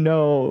that you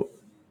know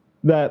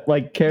that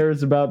like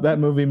cares about that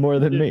movie more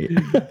than me?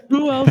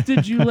 Who else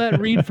did you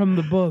let read from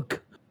the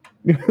book?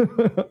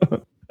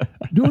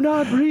 Do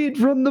not read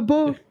from the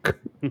book.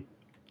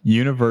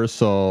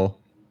 Universal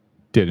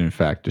did in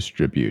fact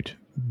distribute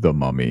The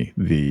Mummy,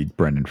 the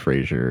Brendan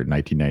Fraser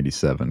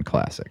 1997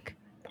 classic.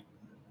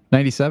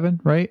 97,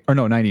 right? Or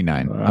no,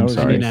 99. I'm sorry. I was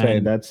going to say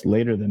that's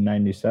later than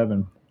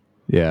 97.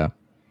 Yeah.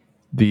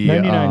 The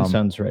 99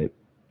 sounds right.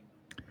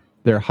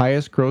 Their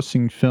highest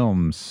grossing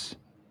films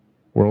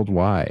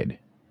worldwide,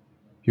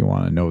 if you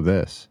want to know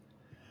this.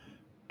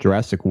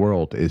 Jurassic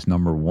World is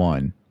number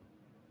 1.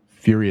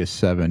 Furious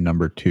 7,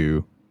 number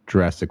 2.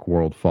 Jurassic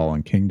World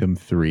Fallen Kingdom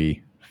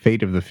 3.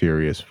 Fate of the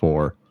Furious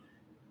 4.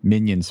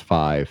 Minions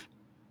 5.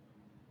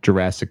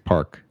 Jurassic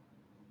Park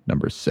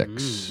number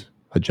 6.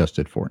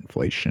 Adjusted for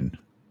inflation.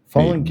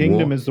 Fallen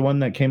Kingdom is the one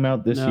that came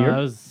out this year? That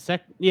was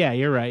yeah,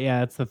 you're right. Yeah,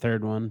 that's the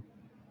third one.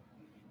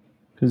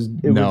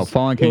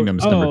 Fallen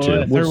Kingdom's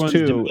number 2. Was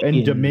 2.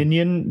 And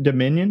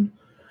Dominion?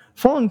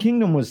 Fallen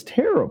Kingdom was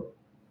terrible.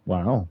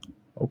 Wow.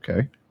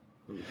 Okay.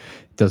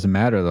 Doesn't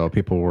matter though.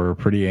 People were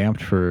pretty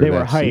amped for They that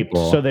were hyped,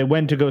 sequel. so they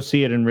went to go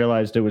see it and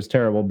realized it was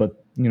terrible.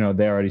 But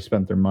they already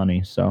spent their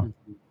money. So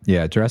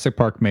Yeah, Jurassic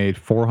Park made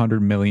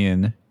 $400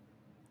 million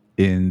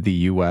in the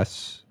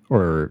U.S.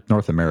 or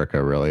North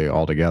America, really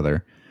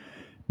altogether.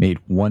 Made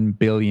 $1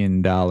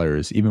 billion,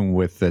 even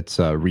with its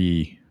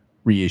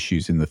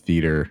reissues in the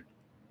theater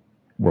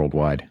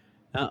worldwide.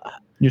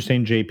 you're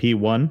saying JP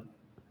won?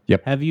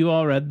 Yep. Have you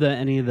all read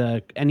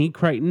any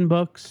Crichton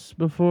books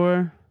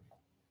before?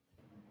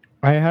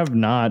 I have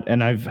not,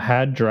 and I've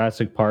had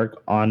Jurassic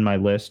Park on my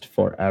list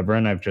forever,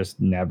 and I've just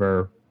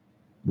never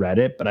read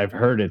it. But I've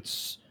heard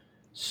it's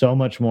so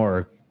much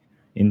more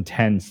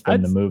intense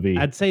than the movie.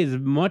 I'd say it's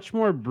much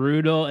more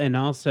brutal and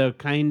also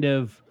kind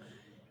of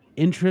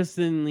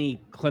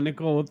interestingly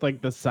clinical with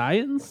like the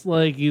science.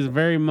 Like he's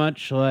very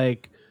much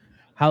like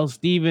how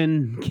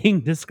Stephen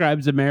King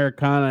describes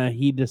Americana,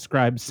 he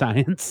describes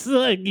science.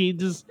 Like he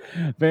just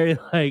very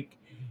like,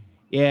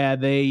 yeah,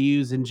 they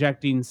use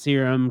injecting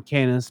serum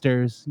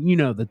canisters. You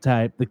know the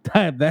type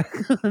that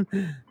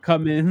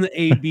come in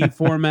the AB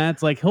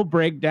formats. Like he'll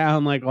break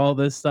down like all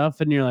this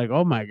stuff, and you're like,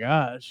 oh my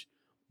gosh.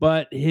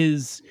 But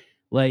his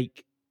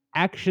like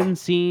action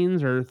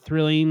scenes or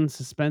thrilling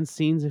suspense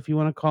scenes, if you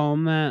want to call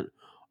them that,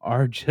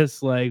 are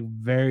just like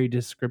very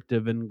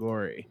descriptive and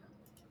gory.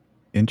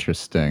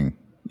 Interesting.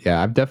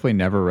 Yeah, I've definitely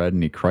never read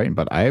any Crichton,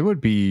 but I would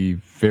be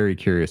very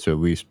curious to at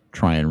least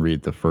try and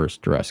read the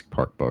first Jurassic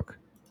Park book.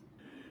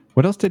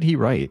 What else did he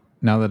write?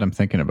 Now that I'm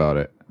thinking about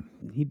it.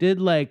 He did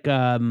like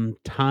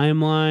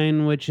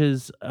Timeline, which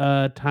is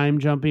a time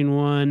jumping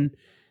one.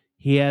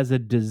 He has a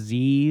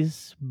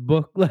disease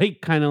book,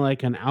 like kind of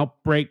like an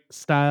outbreak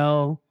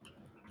style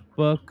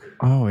book.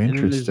 Oh, And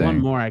then there's one interesting.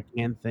 more I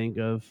can't think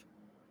of.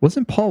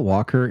 Wasn't Paul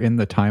Walker in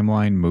the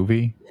Timeline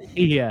movie?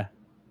 Yeah.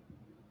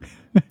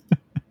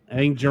 I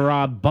think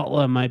Gerard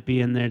Butler might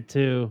be in there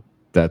too.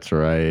 That's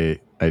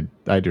right.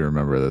 I do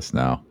remember this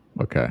now.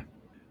 Okay.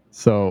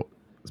 So,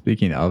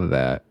 speaking of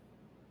that,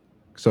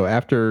 so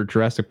after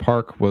Jurassic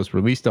Park was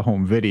released to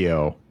home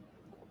video,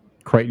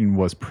 Crichton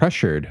was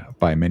pressured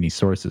by many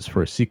sources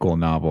for a sequel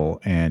novel,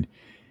 and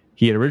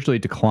he had originally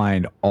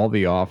declined all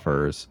the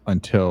offers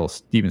until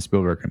Steven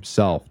Spielberg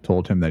himself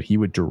told him that he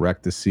would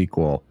direct the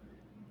sequel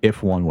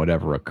if one would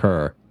ever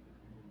occur.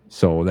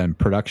 So then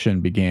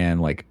production began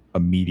like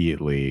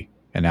immediately,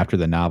 and after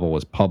the novel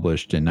was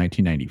published in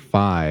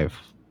 1995,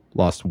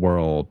 Lost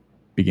World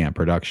began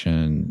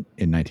production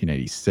in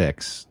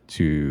 1996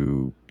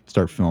 to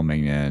start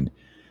filming and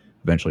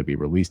eventually be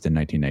released in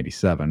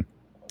 1997.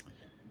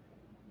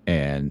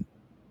 And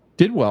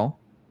did well.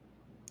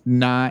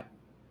 Not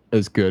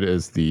as good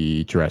as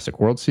the Jurassic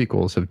World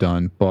sequels have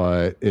done,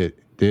 but it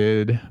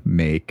did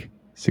make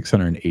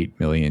 $608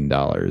 million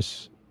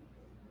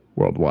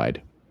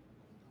worldwide.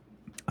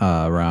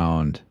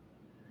 Around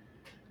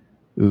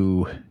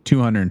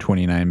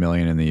 229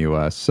 million in the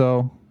US.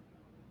 So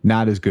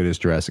not as good as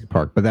Jurassic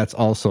Park, but that's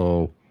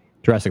also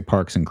Jurassic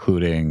Park's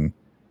including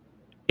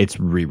its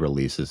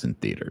re-releases in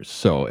theaters.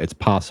 So it's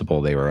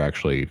possible they were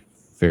actually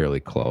fairly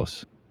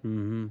close.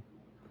 Mm-hmm.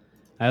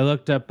 I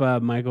looked up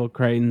Michael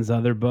Crichton's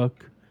other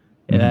book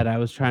that I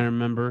was trying to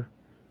remember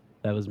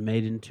that was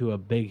made into a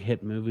big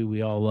hit movie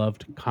we all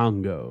loved,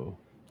 Congo.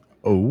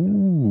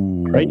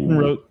 Oh. Crichton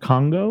wrote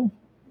Congo?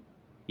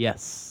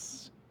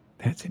 Yes.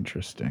 That's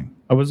interesting.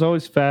 I was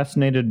always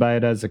fascinated by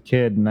it as a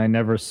kid, and I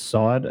never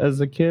saw it as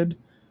a kid.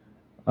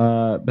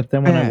 But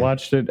then when I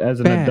watched it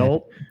as an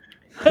adult,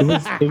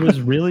 it was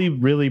really,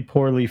 really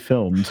poorly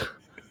filmed.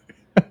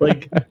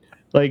 like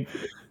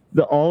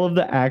all of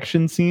the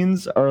action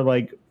scenes are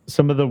like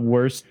some of the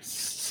worst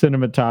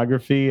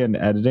cinematography and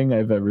editing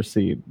I've ever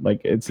seen. Like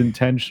it's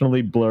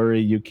intentionally blurry.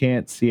 You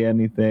can't see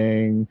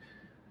anything.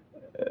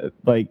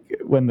 Like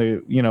when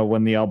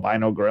the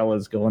albino gorilla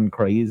is going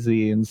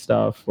crazy and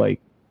stuff.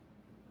 Like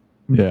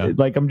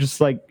I'm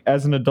just like,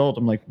 as an adult,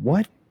 I'm like,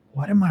 what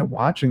am I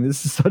watching?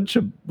 This is such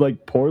a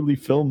like poorly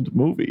filmed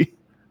movie.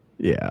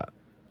 Yeah.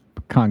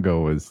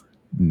 Congo was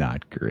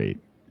not great.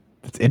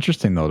 It's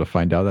interesting though to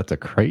find out that's a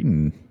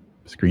Crichton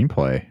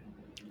screenplay,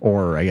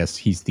 or I guess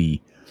he's the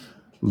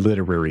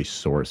literary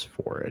source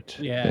for it.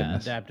 Yeah,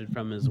 adapted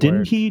from his Didn't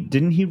work.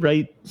 he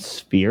write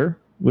Sphere,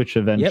 which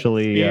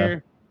eventually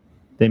Sphere.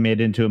 They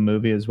made into a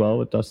movie as well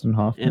with Dustin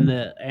Hoffman? And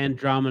the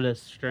Andromeda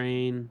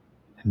Strain.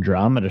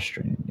 Andromeda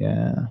Strain,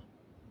 yeah.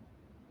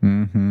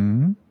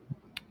 Mm-hmm.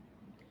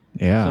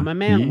 Yeah. So my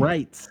man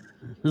writes.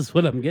 This is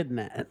what I'm getting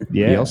at.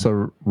 Yeah. He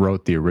also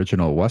wrote the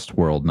original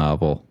Westworld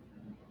novel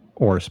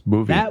or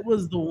movie. That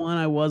was the one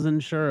I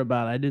wasn't sure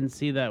about. I didn't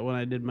see that when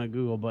I did my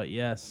Google, but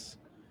yes.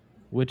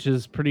 Which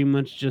is pretty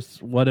much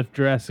just what if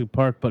Jurassic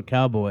Park but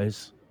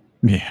cowboys.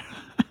 Yeah.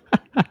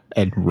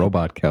 And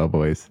robot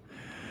cowboys.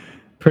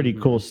 Pretty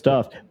cool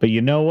stuff. But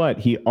you know what?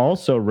 He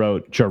also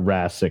wrote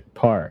Jurassic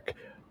Park.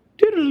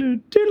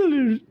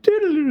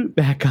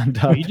 Back on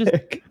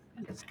topic.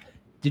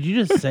 Did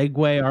you just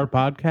segue our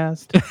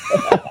podcast?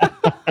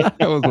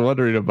 I was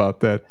wondering about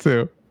that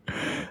too.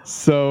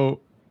 So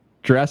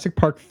Jurassic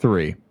Park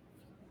 3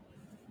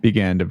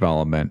 began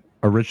development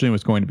originally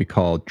was going to be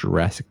called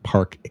Jurassic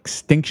Park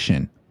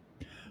Extinction,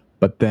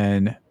 but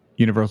then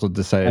Universal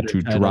decided Better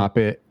to title. drop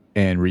it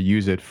and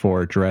reuse it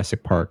for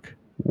Jurassic Park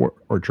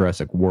or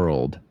Jurassic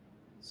World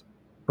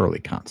early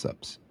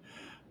concepts.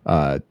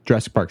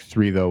 Jurassic Park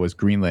 3, though, was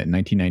greenlit in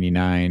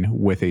 1999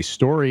 with a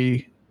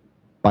story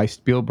by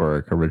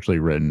Spielberg, originally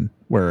written,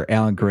 where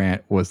Alan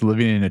Grant was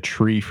living in a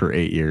tree for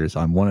 8 years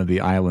on one of the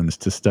islands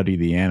to study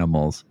the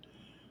animals.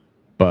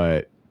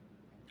 But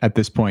at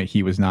this point,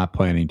 he was not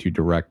planning to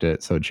direct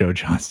it, so Joe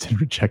Johnston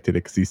rejected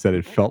it because he said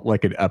it felt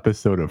like an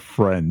episode of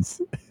Friends.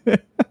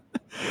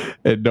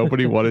 And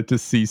nobody wanted to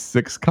see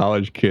 6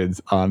 college kids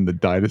on the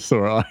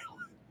dinosaur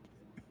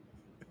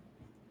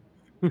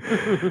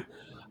island.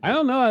 I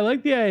don't know. I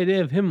like the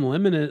idea of him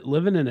living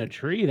in a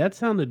tree. That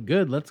sounded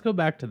good. Let's go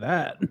back to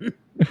that.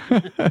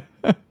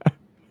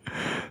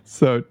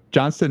 So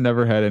Johnston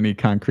never had any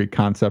concrete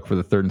concept for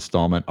the third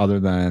installment other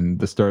than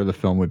the start of the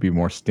film would be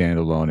more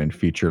standalone and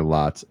feature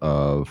lots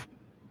of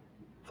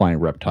flying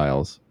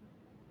reptiles.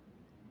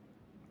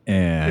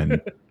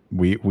 And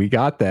we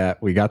got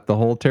that. We got the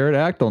whole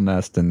pterodactyl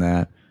nest in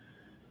that.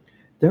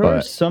 There are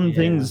But- some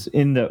things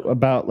in the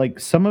about like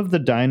some of the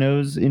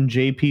dinos in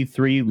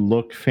JP3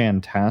 look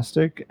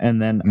fantastic,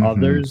 and then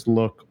others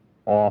look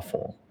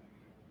awful.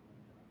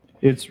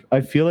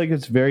 I feel like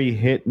it's very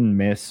hit and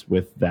miss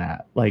with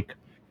that. Like,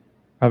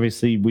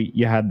 obviously,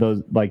 you had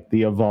those like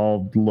the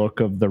evolved look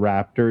of the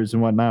raptors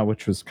and whatnot,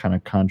 which was kind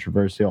of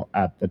controversial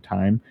at the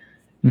time.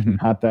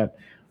 Not that,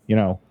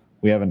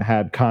 we haven't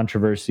had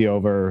controversy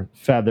over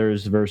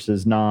feathers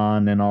versus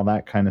non and all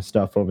that kind of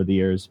stuff over the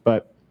years,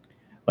 but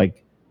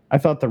like, I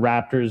thought the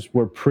raptors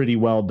were pretty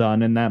well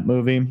done in that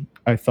movie.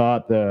 I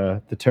thought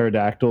the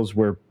pterodactyls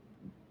were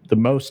the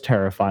most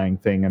terrifying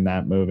thing in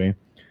that movie.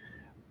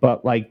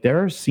 But like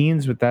there are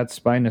scenes with that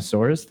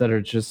Spinosaurus that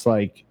are just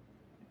like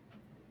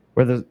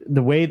where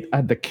the way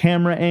the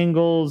camera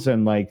angles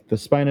and like the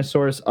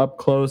Spinosaurus up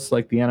close,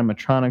 like the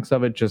animatronics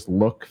of it just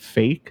look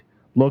fake.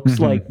 Looks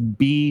like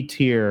B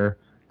tier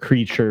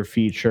creature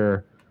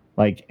feature,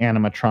 like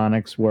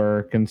animatronics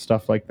work and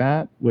stuff like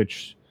that,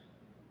 which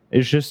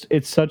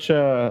it's such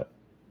a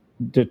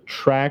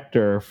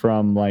detractor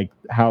from like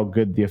how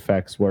good the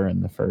effects were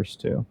in the first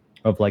two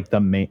of like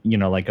the main,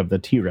 like of the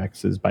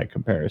T-Rexes by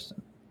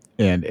comparison.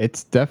 And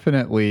it's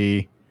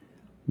definitely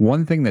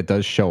one thing that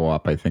does show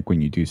up, I think,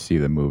 when you do see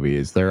the movie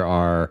is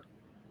it's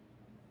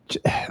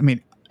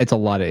a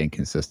lot of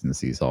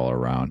inconsistencies all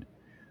around,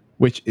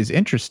 which is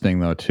interesting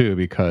though too,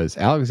 because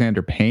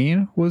Alexander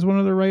Payne was one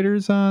of the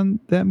writers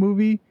on that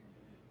movie.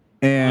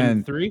 And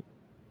On 3?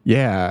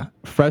 yeah,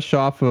 fresh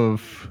off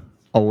of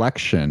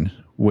Election,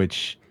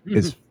 which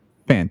is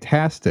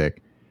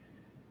fantastic.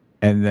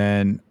 And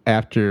then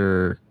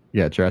after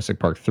Jurassic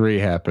Park 3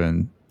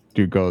 happened,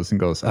 dude goes, I'm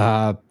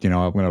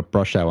going to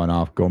brush that one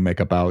off, go make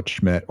About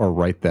Schmidt or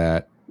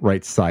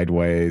write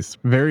Sideways.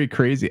 Very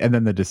crazy. And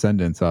then The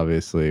Descendants,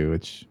 obviously,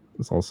 which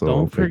was also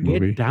Don't a big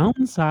forget movie.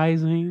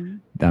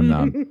 Downsizing.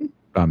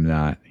 I'm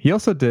not. He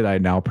also did I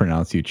Now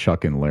Pronounce You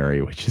Chuck and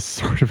Larry, which is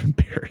sort of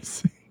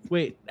embarrassing.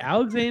 Wait,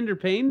 Alexander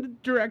Payne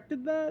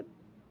directed that?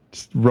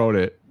 Just wrote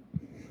it.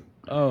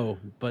 Oh,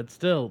 but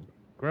still,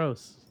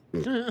 gross.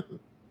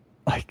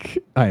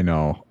 Like, I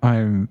know.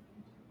 I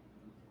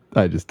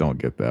just don't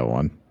get that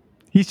one.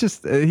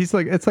 He's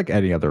like, it's like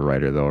any other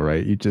writer though,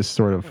 right? You just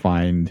sort of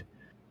find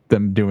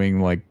them doing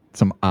like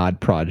some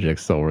odd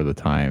projects over the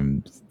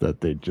times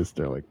that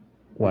they're like,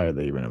 why are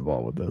they even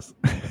involved with this?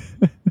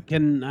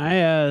 Can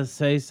I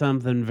say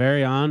something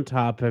very on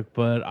topic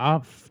but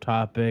off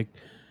topic?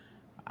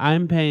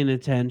 I'm paying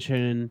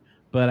attention,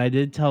 but I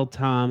did tell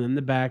Tom in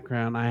the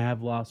background I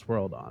have Lost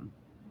World on.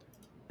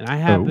 And I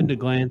happened to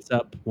glance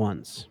up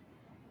once.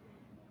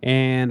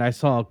 And I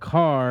saw a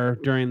car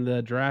during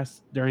the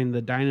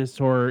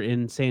dinosaur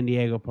in San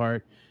Diego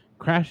Park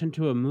crash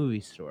into a movie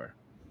store.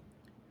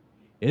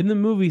 In the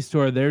movie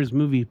store, there's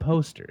movie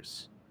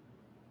posters.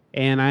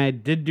 And I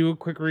did do a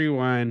quick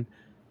rewind.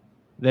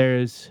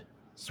 There's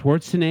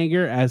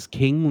Schwarzenegger as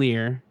King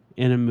Lear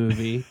in a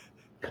movie.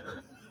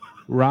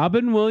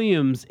 Robin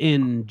Williams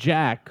in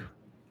Jack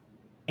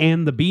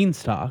and the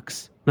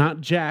Beanstalks.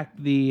 Not Jack,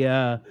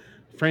 the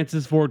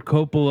Francis Ford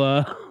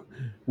Coppola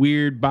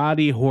weird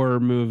body horror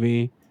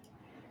movie.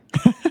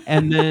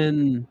 And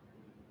then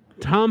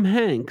Tom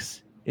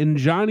Hanks in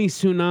Johnny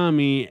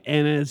Tsunami,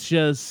 and it's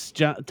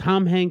just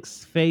Tom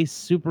Hanks' face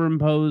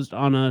superimposed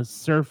on a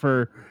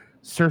surfer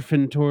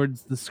surfing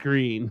towards the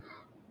screen.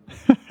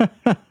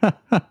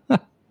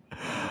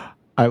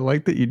 I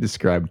like that you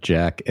described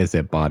Jack as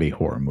a body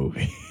horror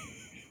movie.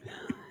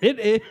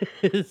 It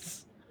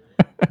is.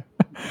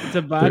 It's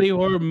a body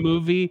horror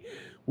movie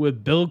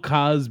with Bill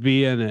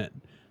Cosby in it.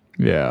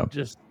 Yeah.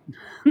 Just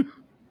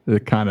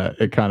It kind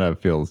of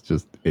feels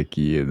just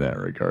icky in that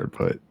regard,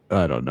 but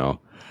I don't know.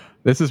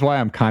 This is why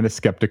I'm kind of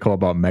skeptical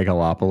about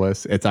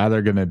Megalopolis. It's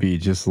either going to be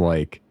just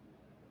like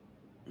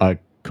a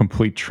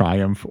complete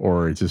triumph,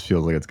 or it just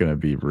feels like it's going to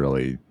be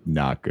really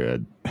not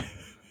good.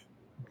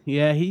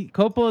 Yeah,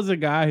 Coppola's a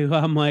guy who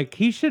I'm like,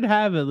 he should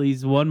have at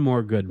least one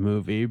more good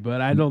movie,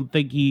 but I don't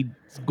think he's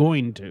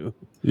going to.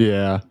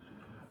 Yeah.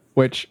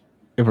 Which,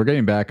 if we're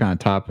getting back on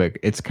topic,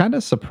 it's kind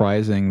of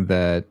surprising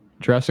that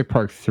Jurassic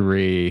Park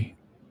 3,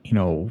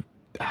 it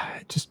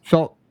just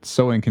felt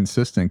so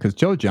inconsistent because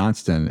Joe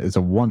Johnston is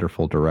a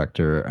wonderful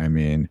director. I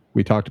mean,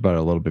 we talked about it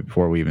a little bit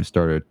before we even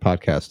started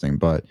podcasting,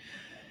 but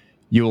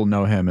you will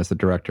know him as the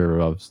director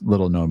of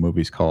little known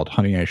movies called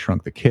Honey, I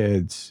Shrunk the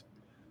Kids,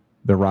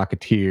 The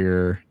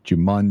Rocketeer,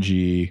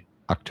 Jumanji,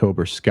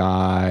 October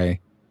Sky,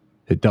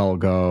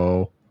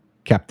 Hidalgo,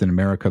 Captain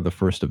America, The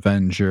First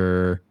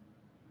Avenger.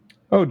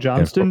 Oh,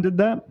 Johnston did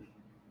that?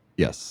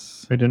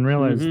 Yes. I didn't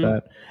realize Mhm.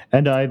 that.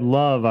 And I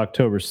love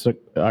October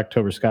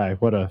Sky.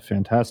 What a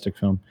fantastic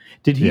film.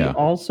 Did he Yeah.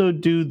 also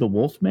do The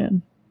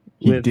Wolfman?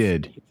 He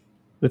did.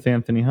 With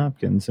Anthony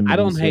Hopkins and I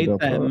don't Benicio hate del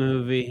that Toro.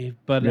 movie,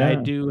 but I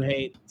do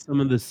hate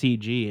some of the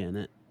CG in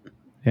it.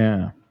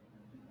 Yeah.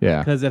 Yeah.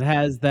 Because it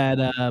has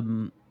that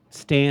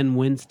Stan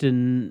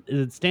Winston.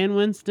 Is it Stan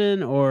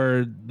Winston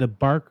or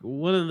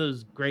one of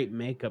those great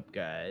makeup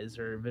guys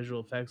or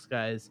visual effects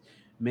guys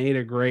made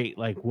a great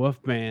like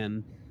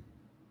Wolfman,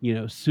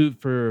 suit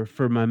for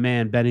my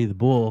man Benny the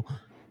Bull.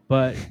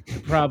 But the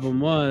problem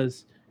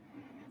was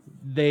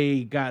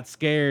they got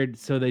scared,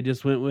 so they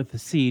just went with the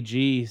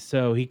CG.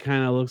 So he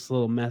kind of looks a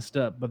little messed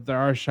up. But there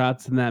are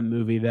shots in that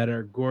movie that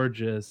are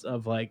gorgeous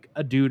of like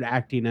a dude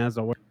acting as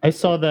a. I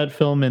saw that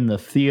film in the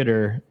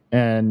theater,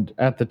 and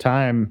at the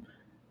time,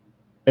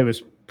 it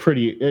was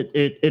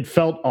it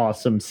felt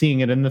awesome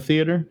seeing it in the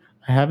theater.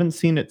 I haven't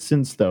seen it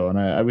since, though, and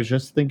I was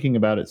just thinking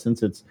about it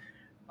since it's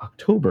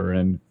October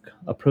and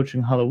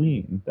approaching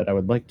Halloween that I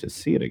would like to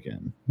see it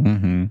again.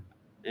 Mm-hmm.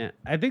 Yeah,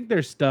 I think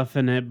there's stuff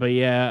in it, but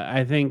yeah,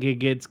 I think it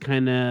gets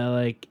kind of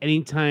like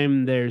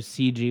anytime there's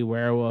CG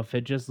werewolf,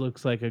 it just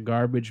looks like a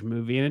garbage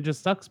movie, and it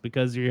just sucks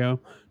because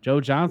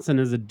Joe Johnson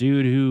is a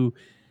dude who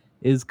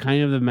is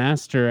kind of the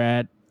master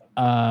at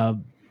uh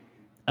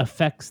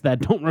effects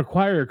that don't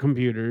require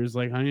computers.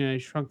 Like Honey, I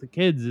Shrunk the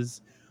Kids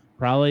is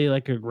probably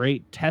like a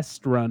great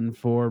test run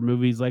for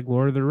movies like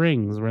Lord of the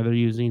Rings, where they're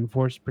using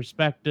forced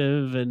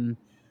perspective and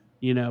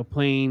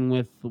playing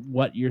with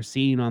what you're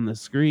seeing on the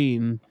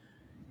screen.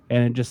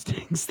 And it just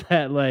stinks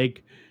that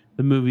like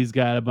the movie's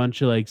got a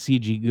bunch of like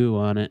CG goo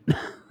on it.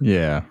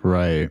 Yeah,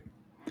 right.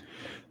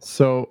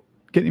 So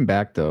getting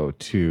back though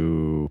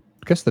to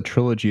I guess the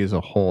trilogy as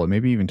a whole, and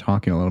maybe even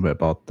talking a little bit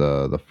about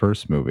the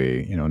first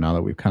movie, now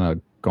that we've kind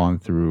of gone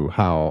through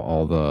how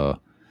all the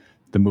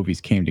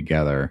movies came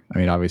together. I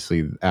mean,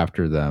 obviously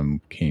after them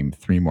came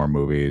 3 more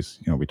movies.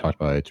 We talked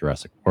about it,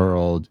 Jurassic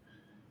World,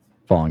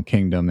 Fallen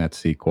Kingdom, that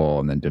sequel,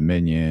 and then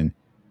Dominion.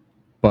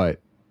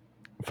 But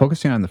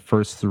focusing on the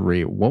first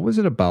 3, what was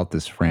it about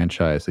this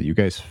franchise that you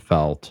guys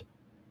felt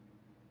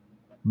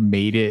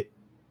made it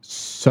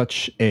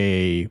such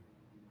a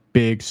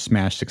big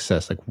smash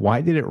success? Like,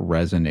 why did it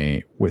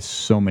resonate with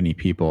so many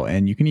people?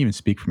 And you can even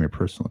speak from your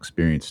personal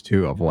experience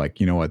too, of like,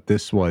 you know what,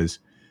 this was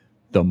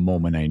the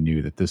moment I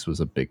knew that this was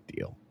a big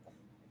deal.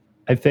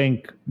 I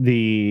think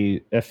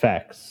the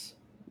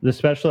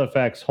special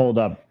effects hold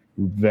up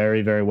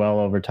very, very well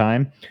over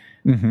time.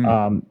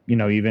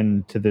 Mm-hmm.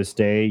 Even to this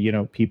day,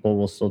 people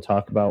will still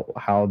talk about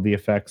how the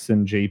effects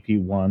in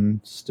JP1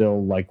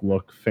 still like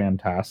look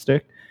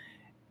fantastic.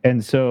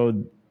 And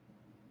so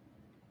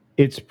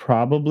it's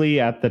probably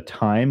at the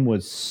time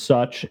was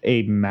such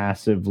a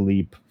massive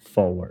leap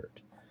forward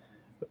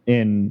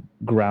in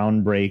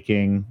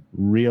groundbreaking,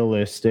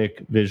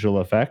 realistic visual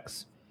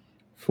effects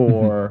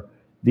for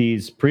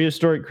these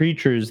prehistoric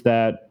creatures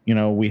that,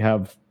 we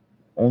have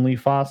only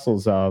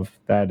fossils of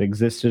that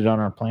existed on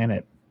our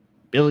planet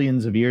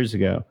billions of years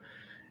ago.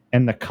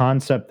 And the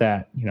concept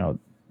that,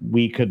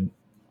 we could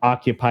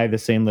occupy the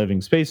same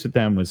living space with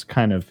them was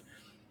kind of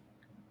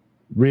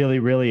really,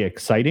 really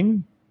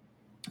exciting.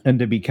 And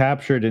to be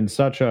captured in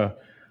such a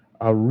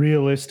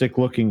realistic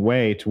looking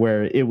way to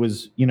where it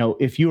was,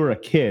 if you were a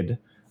kid,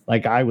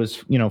 like I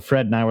was,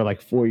 Fred and I were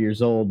like 4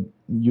 years old,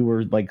 you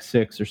were like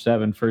 6 or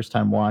 7, first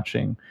time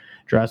watching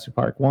Jurassic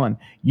Park 1,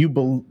 you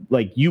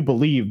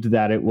believed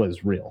that it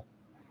was real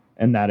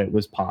and that it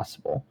was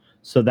possible.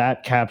 So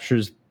that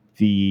captures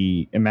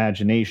the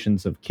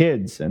imaginations of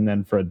kids. And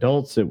then for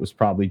adults, it was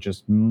probably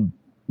just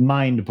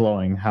mind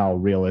blowing how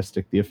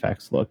realistic the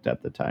effects looked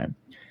at the time.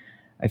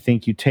 I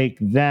think you take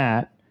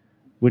that,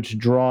 which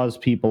draws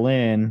people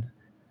in,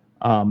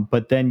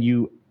 but then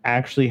you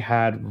actually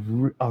had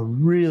a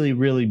really,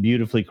 really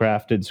beautifully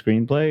crafted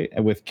screenplay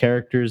with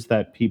characters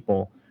that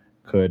people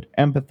could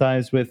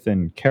empathize with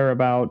and care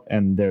about,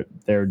 and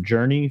their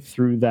journey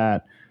through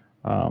that,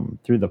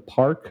 through the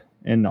park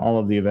and all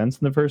of the events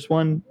in the first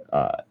one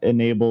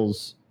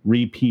enables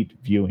repeat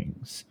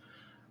viewings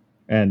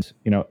and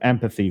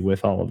empathy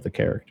with all of the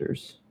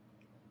characters.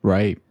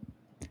 Right.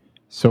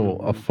 So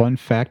a fun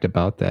fact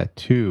about that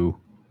too,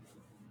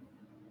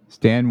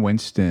 Stan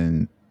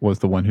Winston was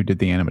the one who did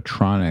the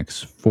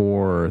animatronics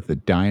for the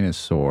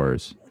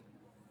dinosaurs.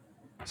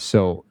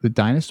 So the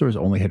dinosaurs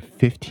only had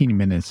 15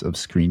 minutes of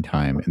screen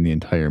time in the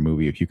entire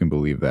movie, if you can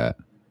believe that.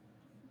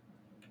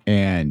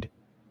 And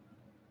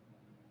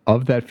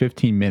of that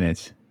 15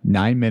 minutes,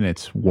 9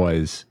 minutes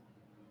was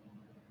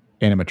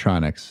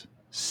animatronics,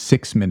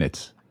 6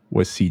 minutes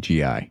was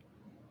CGI.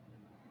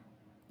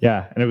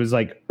 Yeah, and it was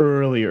like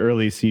early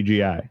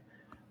CGI,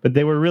 but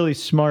they were really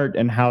smart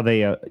in how they,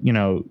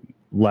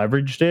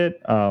 leveraged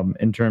it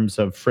in terms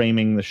of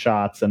framing the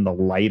shots and the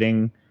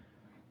lighting,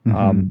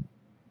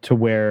 to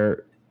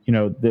where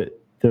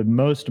the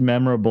most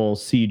memorable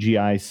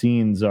CGI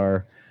scenes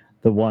are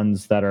the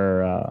ones that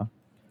are.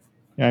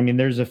 I mean,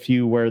 there's a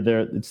few where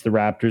it's the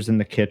raptors in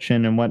the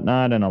kitchen and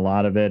whatnot, and a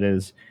lot of it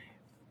is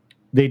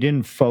they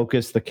didn't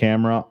focus the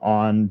camera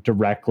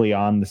directly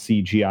on the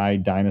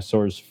CGI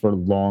dinosaurs for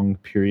long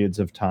periods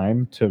of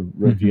time to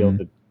reveal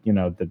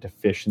the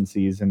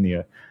deficiencies in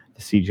the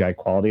CGI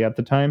quality at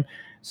the time.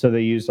 So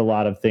they used a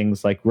lot of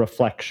things like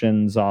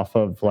reflections off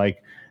of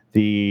like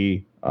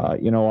the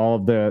all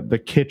of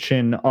the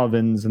kitchen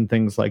ovens and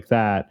things like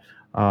that.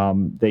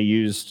 They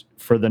used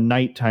for the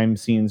nighttime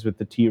scenes with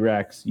the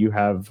T-Rex. You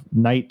have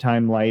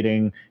nighttime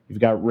lighting. You've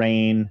got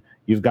rain.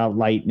 You've got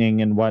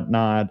lightning and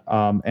whatnot,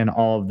 and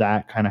all of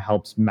that kind of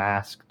helps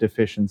mask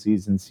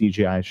deficiencies in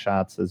CGI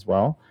shots as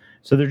well.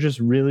 So they're just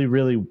really,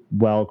 really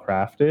well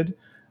crafted,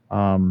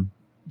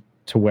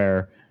 to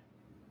where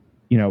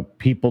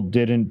people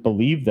didn't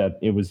believe that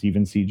it was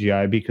even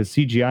CGI, because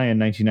CGI in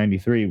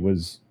 1993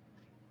 was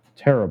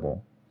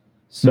terrible.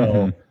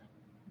 So,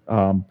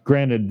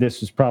 granted,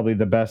 this was probably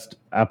the best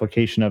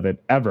application of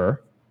it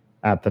ever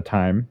at the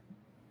time.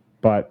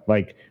 But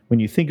like when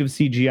you think of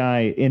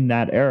CGI in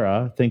that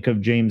era, think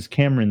of James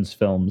Cameron's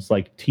films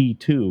like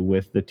T2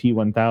 with the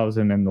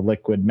T1000 and the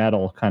liquid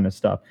metal kind of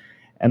stuff.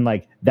 And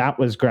like that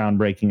was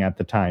groundbreaking at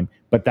the time,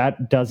 but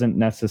that doesn't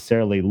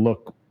necessarily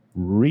look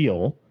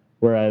real.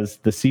 Whereas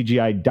the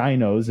CGI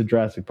dinos at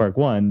Jurassic Park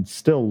 1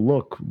 still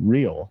look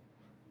real,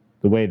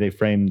 the way they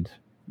framed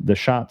the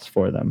shots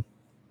for them.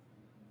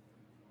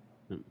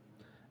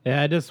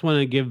 Yeah, I just want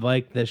to give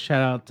like the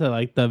shout out to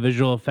like the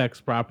visual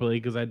effects properly,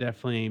 because I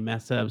definitely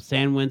messed up.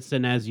 Stan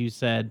Winston, as you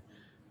said,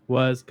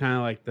 was kind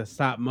of like the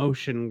stop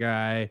motion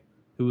guy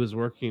who was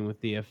working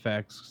with the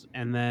effects,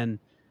 and then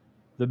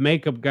the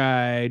makeup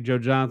guy, Joe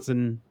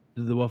Johnson,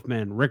 the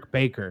Wolfman, Rick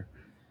Baker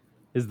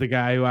is the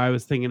guy who I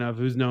was thinking of,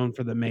 who's known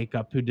for the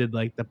makeup, who did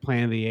like the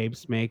Planet of the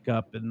Apes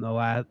makeup and the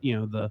last,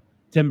 the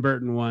Tim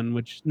Burton one,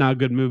 which not a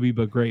good movie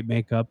but great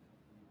makeup.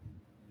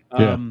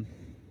 Yeah.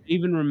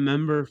 Even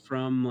remember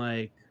from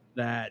like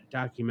that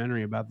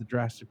documentary about the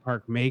Jurassic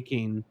Park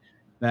making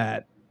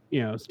that,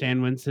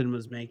 Stan Winston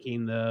was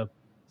making the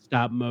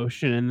stop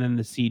motion, and then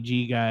the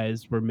CG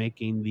guys were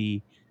making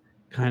the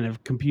kind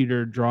of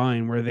computer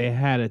drawing where they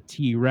had a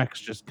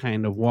T-Rex just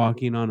kind of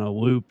walking on a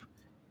loop.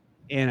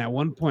 And at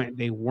one point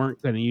they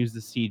weren't going to use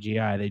the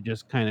CGI. They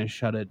just kind of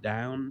shut it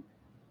down.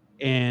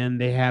 And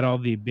they had all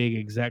the big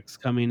execs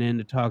coming in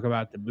to talk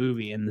about the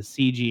movie, and the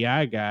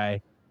CGI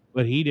guy,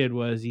 what he did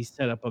was he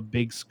set up a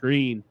big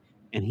screen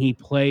and he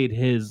played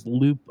his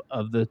loop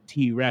of the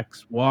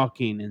T-Rex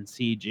walking in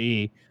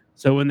CG.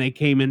 So when they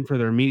came in for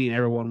their meeting,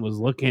 everyone was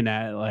looking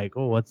at it like,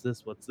 oh, what's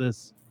this? What's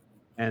this?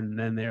 And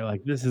then they're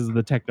like, this is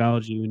the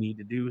technology we need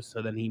to do.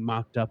 So then he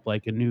mocked up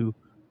like a new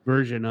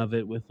version of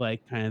it with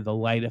like kind of the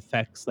light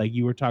effects, like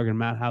you were talking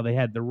about, how they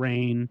had the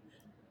rain,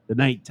 the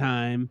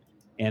nighttime,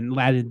 and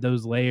added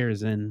those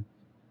layers. And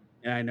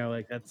yeah, I know,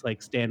 like that's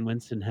like Stan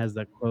Winston has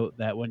that quote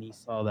that when he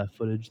saw that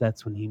footage,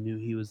 that's when he knew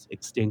he was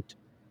extinct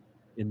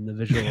in the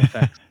visual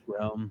effects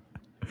realm.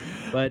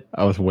 But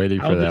I was waiting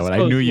for I'll that one. I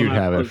knew disclose when you'd I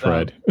have it, close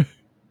out.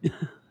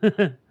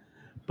 Fred.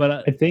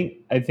 But I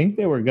think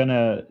they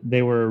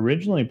were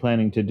originally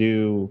planning to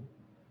do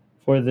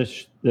for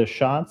the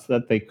shots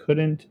that they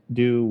couldn't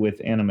do with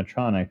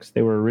animatronics.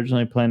 They were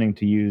originally planning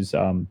to use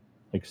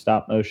like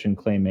stop motion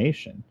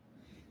claymation,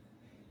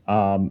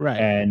 right.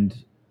 and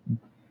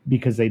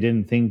because they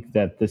didn't think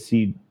that the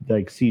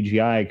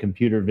CGI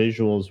computer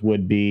visuals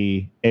would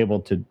be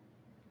able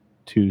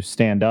to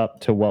stand up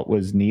to what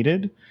was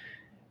needed.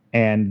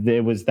 And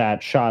there was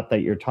that shot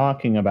that you're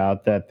talking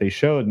about that they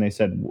showed, and they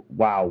said,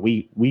 wow,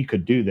 we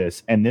could do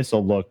this, and this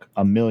will look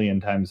a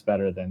million times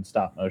better than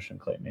stop motion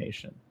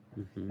claymation.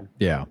 Mm-hmm.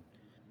 Yeah.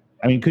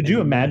 I mean, could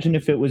you imagine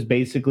if it was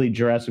basically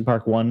Jurassic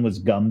Park 1 was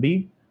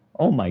Gumby?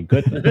 Oh my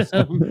goodness.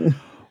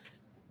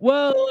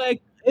 Well,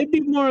 like it'd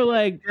be more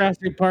like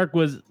Jurassic Park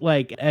was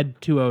like Ed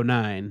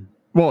 209.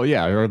 Well,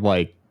 yeah, or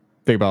like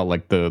think about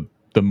like the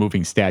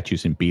moving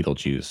statues in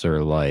Beetlejuice,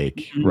 or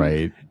like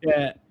right.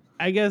 Yeah,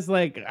 I guess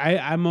like I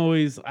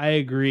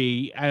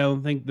agree. I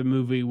don't think the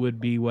movie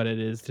would be what it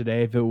is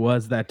today if it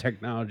was that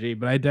technology,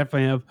 but I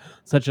definitely have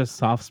such a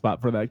soft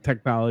spot for that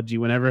technology.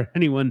 Whenever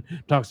anyone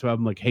talks about it,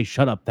 I'm like, hey,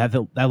 shut up. That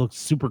looks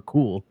super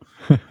cool.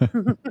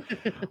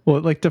 Well,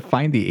 it like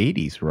defined the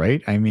 80s,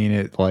 right? I mean,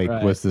 it like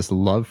Right. was this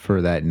love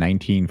for that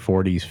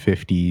 1940s,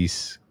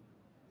 50s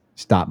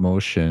stop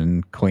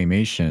motion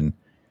claymation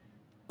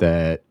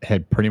that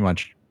had pretty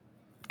much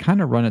kind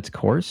of run its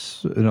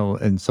course,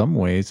 in some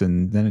ways,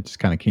 and then it just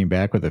kind of came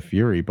back with a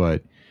fury.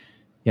 But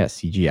yeah,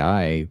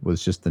 CGI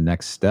was just the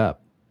next step.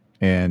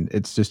 and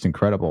it's just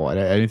incredible. And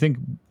I think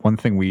one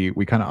thing we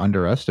kind of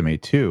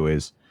underestimate too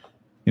is,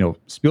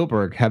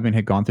 Spielberg, having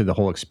had gone through the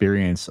whole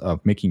experience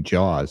of making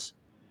Jaws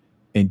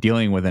and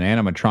dealing with an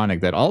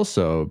animatronic that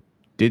also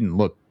didn't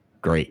look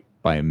great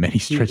by many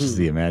stretches of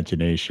the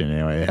imagination.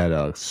 It had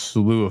a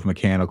slew of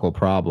mechanical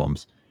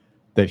problems,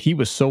 that he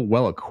was so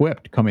well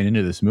equipped coming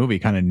into this movie,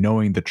 kind of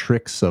knowing the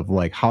tricks of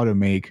like how to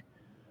make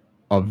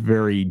a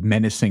very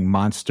menacing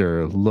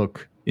monster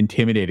look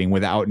intimidating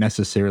without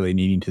necessarily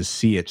needing to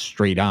see it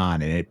straight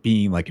on and it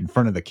being like in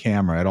front of the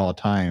camera at all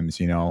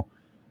times,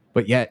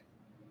 But yet,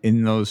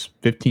 in those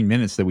 15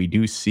 minutes that we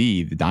do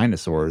see the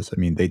dinosaurs, I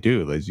mean, they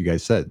do, as you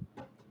guys said,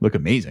 look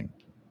amazing.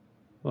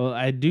 Well,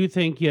 I do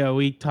think,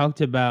 we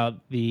talked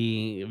about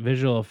the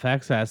visual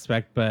effects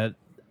aspect, but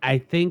I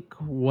think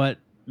what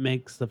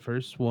makes the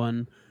first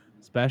one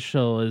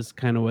special is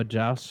kind of what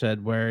Josh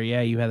said, where,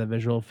 yeah, you had the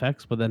visual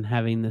effects, but then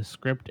having the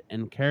script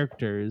and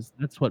characters,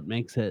 that's what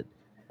makes it,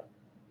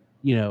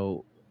 you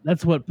know,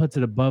 that's what puts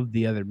it above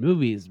the other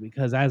movies,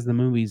 because as the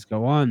movies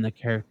go on, the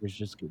characters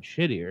just get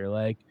shittier.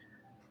 Like,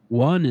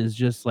 one is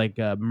just like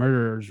a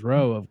murderer's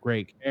row of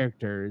great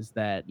characters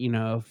that,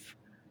 if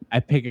I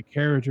pick a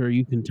character,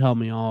 you can tell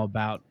me all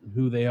about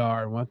who they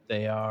are and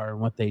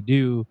what they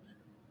do.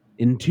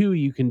 In two,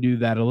 you can do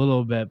that a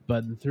little bit,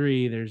 but in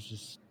three, there's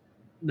just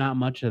not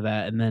much of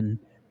that. And then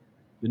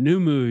the new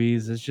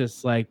movies, it's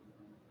just like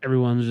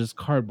everyone's just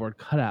cardboard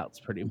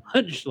cutouts pretty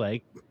much.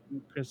 Like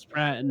Chris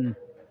Pratt and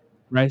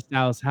Bryce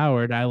Dallas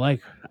Howard. I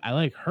like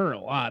her a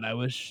lot. I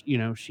wish,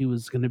 she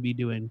was gonna be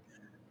doing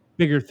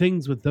bigger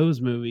things with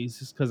those movies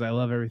just because I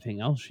love everything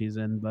else she's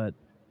in, but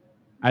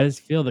I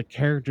just feel the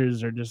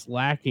characters are just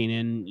lacking,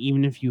 and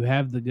even if you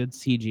have the good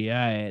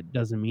CGI, it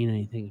doesn't mean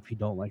anything if you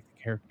don't like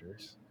the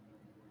characters.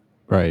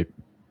 Right.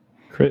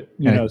 You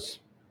know,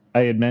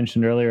 I had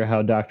mentioned earlier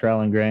how Dr.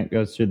 Alan Grant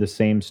goes through the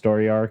same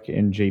story arc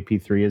in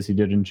JP3 as he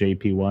did in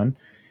JP1.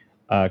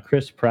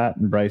 Chris Pratt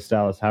and Bryce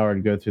Dallas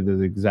Howard go through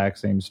the exact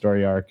same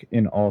story arc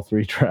in all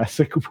three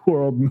Jurassic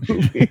World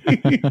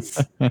movies.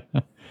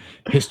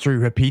 History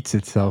repeats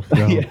itself,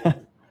 though. Yeah.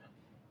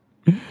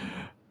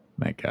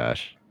 My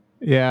gosh.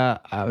 Yeah,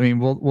 I mean,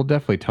 we'll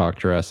definitely talk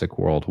Jurassic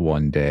World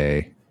one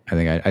day. I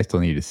think I still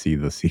need to see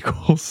the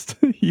sequels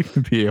to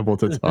even be able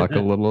to talk a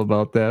little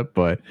about that,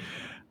 but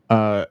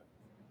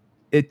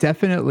it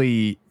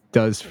definitely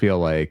does feel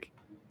like,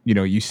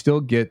 you still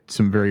get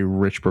some very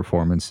rich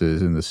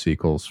performances in the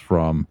sequels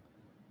from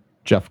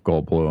Jeff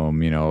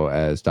Goldblum,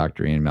 as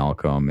Dr. Ian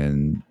Malcolm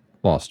in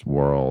Lost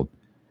World.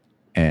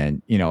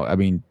 And, I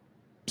mean,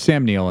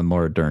 Sam Neill and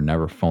Laura Dern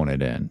never phone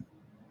it in,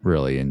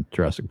 really, in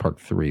Jurassic Park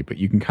 3, but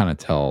you can kind of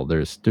tell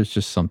there's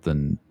just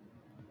something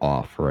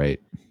off, right?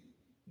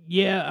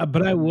 Yeah,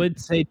 but I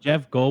would say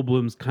Jeff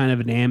Goldblum's kind of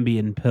an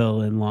Ambien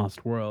pill in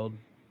Lost World.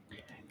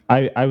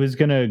 I was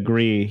gonna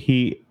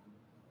agree.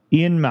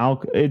 Ian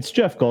Malcolm, it's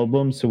Jeff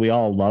Goldblum, so we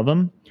all love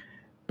him.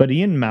 But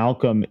Ian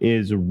Malcolm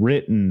is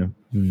written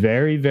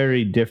very,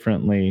 very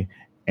differently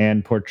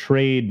and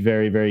portrayed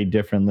very, very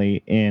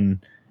differently in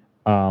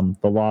The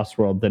Lost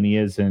World than he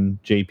is in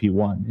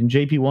JP1. In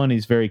JP1,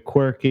 he's very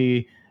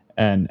quirky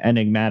and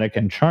enigmatic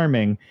and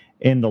charming.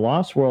 In The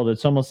Lost World,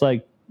 it's almost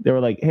like they were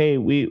like, hey,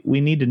 we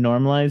need to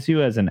normalize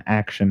you as an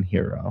action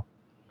hero.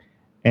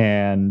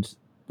 And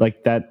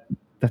like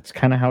that's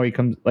kind of how he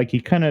comes, like he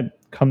kind of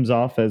comes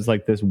off as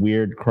like this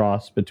weird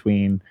cross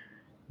between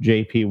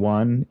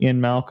JP1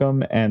 in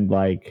Malcolm and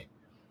like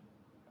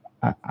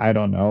I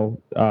don't know,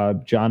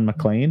 John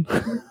McClane.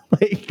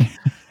 like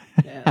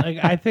Yeah, like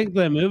I think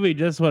the movie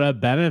just would have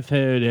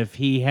benefited if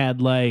he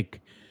had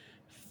like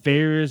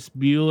Ferris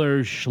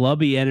Bueller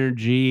schlubby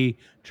energy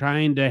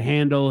trying to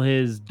handle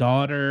his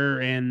daughter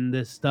and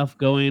this stuff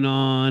going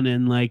on,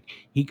 and like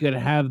he could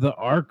have the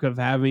arc of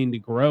having to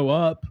grow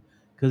up,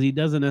 because he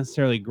doesn't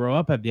necessarily grow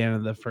up at the end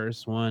of the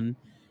first one.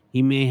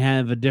 He may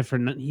have a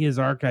different, his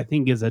arc I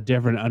think is a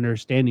different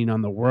understanding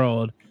on the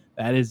world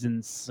that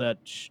isn't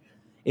such,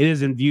 it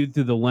isn't viewed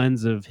through the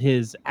lens of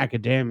his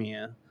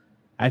academia.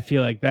 I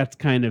feel like that's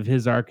kind of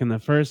his arc in the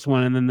first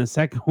one, and then the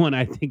second one,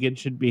 I think it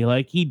should be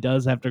like he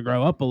does have to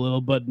grow up a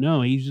little, but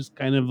no, he's just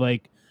kind of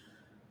like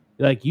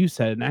you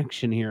said, an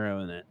action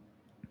hero in it.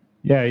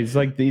 Yeah, he's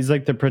like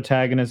the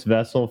protagonist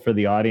vessel for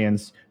the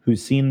audience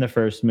who's seen the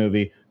first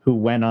movie, who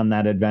went on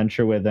that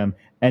adventure with him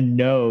and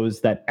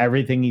knows that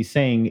everything he's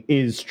saying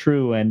is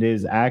true and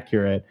is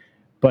accurate,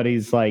 but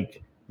he's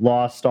like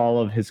lost all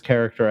of his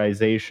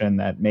characterization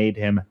that made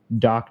him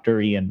Dr.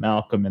 Ian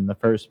Malcolm in the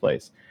first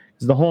place.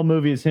 Because the whole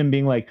movie is him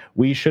being like,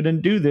 we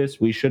shouldn't do this,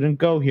 we shouldn't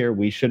go here,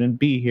 we shouldn't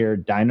be here,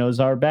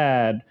 dinos are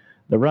bad,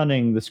 the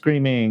running, the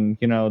screaming,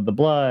 the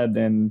blood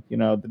and,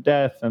 the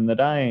death and the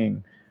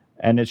dying.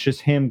 And it's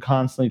just him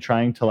constantly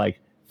trying to like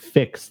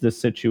fix the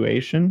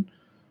situation,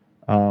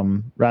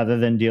 rather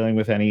than dealing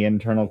with any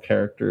internal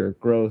character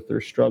growth or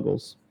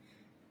struggles.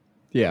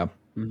 Yeah.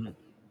 Mm-hmm.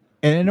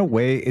 And in a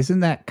way,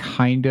 isn't that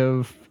kind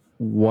of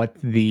what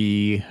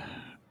the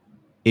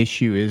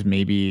issue is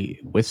maybe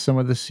with some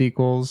of the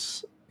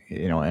sequels?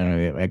 And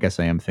I guess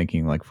I am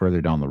thinking like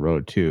further down the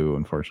road too.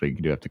 Unfortunately,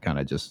 you do have to kind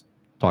of just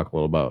talk a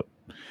little about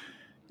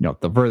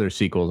the further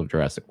sequels of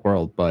Jurassic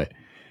World, but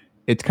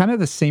it's kind of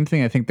the same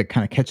thing I think that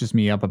kind of catches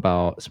me up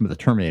about some of the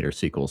Terminator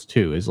sequels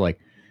too, is like,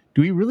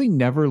 do we really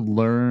never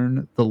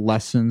learn the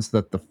lessons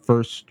that the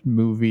first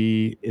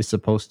movie is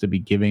supposed to be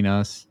giving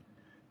us?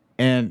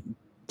 And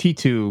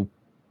T2,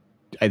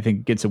 I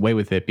think, gets away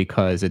with it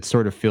because it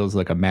sort of feels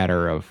like a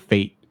matter of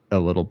fate a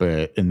little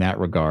bit in that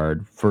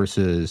regard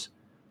versus,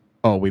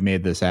 oh, we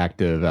made this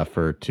active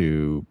effort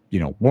to,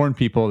 warn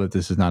people that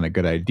this is not a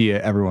good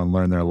idea. Everyone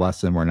learned their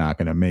lesson. We're not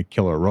going to make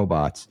killer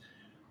robots.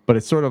 But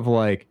it's sort of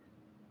like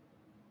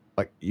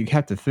you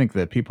have to think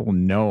that people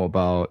know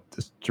about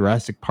this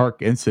Jurassic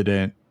Park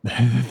incident.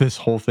 This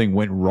whole thing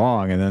went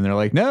wrong. And then they're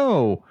like,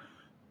 no,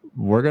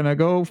 we're going to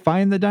go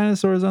find the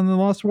dinosaurs on the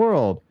Lost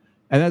World.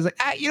 And I was like,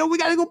 we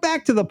got to go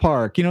back to the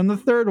park, in the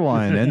third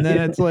one. And then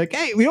it's like,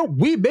 hey,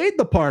 we made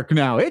the park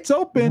now. It's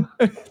open.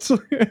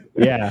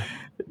 Yeah.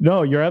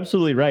 No, you're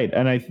absolutely right.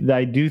 And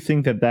I do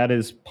think that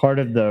is part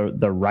of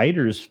the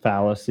writer's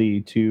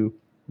fallacy to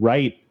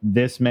write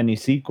this many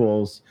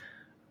sequels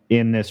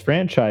in this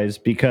franchise,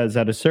 because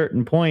at a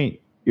certain point,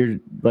 you're,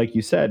 like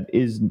you said,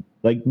 is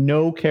like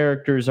no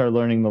characters are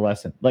learning the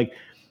lesson. Like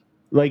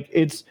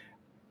it's,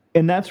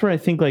 and that's where I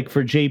think, like,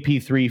 for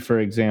JP3, for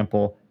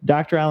example,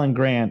 Dr. Alan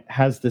Grant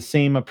has the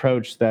same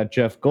approach that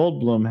Jeff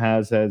Goldblum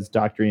has as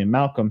Dr. Ian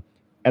Malcolm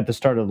at the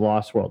start of The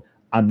Lost World.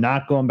 I'm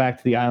not going back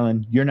to the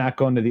island. You're not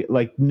going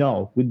to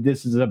no,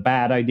 this is a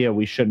bad idea.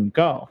 We shouldn't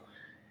go.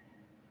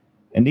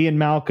 And Ian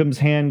Malcolm's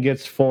hand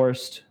gets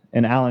forced,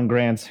 and Alan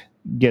Grant's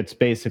gets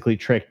basically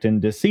tricked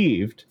and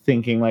deceived,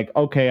 thinking like,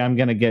 okay, I'm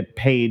going to get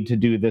paid to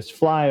do this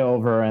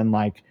flyover and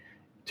like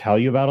tell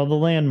you about all the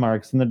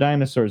landmarks and the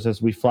dinosaurs as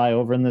we fly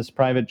over in this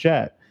private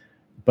jet.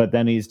 But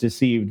then he's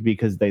deceived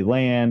because they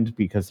land,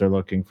 because they're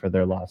looking for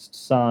their lost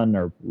son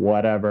or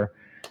whatever.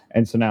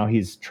 And so now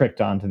he's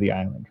tricked onto the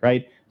island,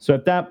 right? So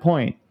at that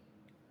point,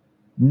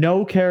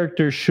 no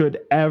character should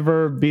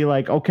ever be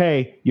like,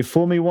 okay, you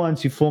fool me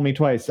once, you fool me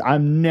twice.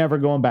 I'm never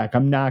going back.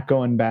 I'm not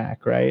going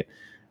back, right?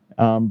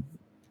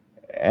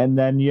 And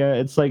then,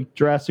 it's like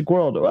Jurassic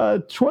World.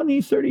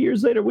 20, 30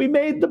 years later, we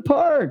made the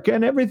park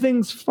and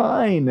everything's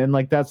fine. And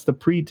like, that's the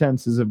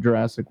pretenses of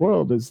Jurassic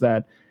World, is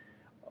that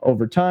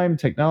over time,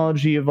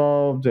 technology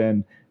evolved.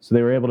 And so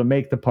they were able to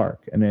make the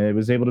park, and it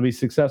was able to be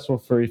successful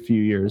for a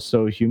few years.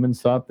 So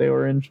humans thought they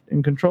were in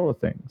control of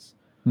things.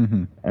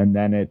 Mm-hmm. And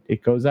then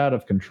it goes out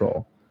of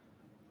control.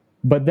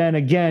 But then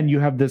again, you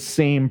have the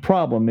same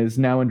problem is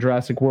now in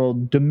Jurassic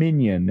World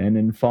Dominion and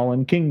in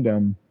Fallen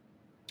Kingdom.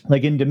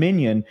 Like in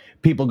Dominion,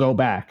 people go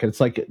back. It's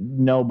like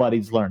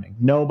nobody's learning.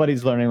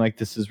 Nobody's learning, like,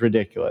 this is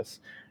ridiculous.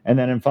 And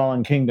then in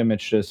Fallen Kingdom,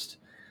 it's just,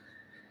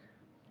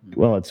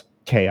 well, it's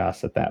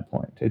chaos at that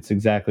point. It's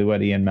exactly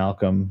what Ian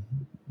Malcolm,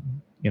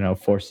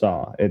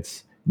 foresaw.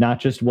 It's not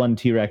just one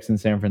T-Rex in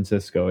San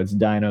Francisco. It's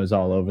dinos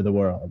all over the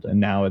world.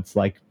 And now it's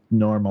like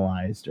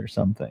normalized or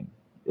something.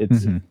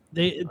 It's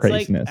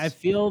craziness. Like, I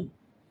feel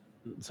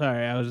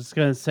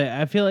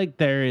like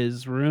there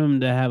is room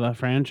to have a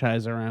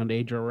franchise around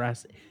a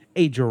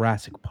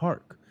Jurassic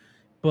Park,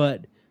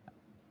 but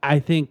I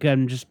think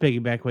I'm just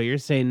piggyback what you're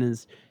saying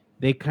is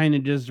they kind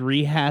of just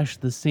rehash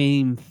the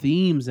same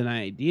themes and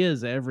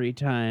ideas every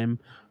time.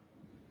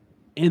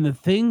 And the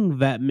thing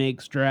that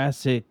makes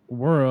Jurassic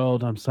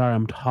World, I'm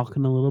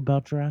talking a little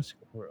about Jurassic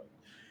World,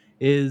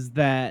 is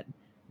that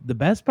the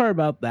best part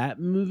about that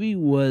movie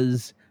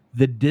was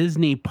the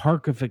Disney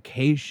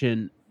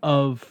parkification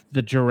of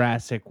the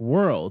Jurassic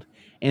World.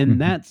 And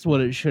that's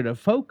what it should have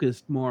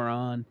focused more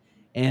on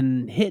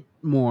and hit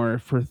more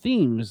for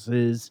themes,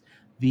 is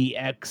the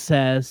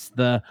excess,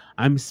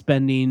 I'm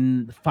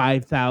spending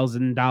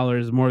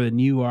 $5,000 more than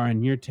you are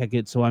on your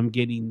ticket, so I'm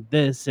getting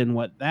this, and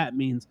what that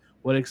means,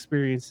 what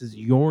experiences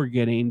you're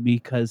getting,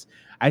 because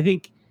I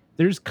think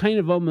there's kind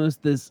of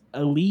almost this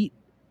elite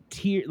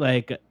tier,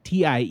 like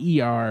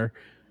TIER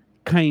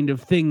kind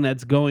of thing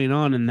that's going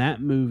on in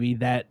that movie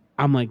that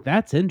I'm like,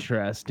 that's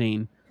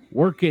interesting.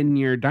 Working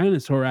your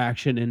dinosaur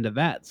action into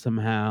that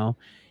somehow.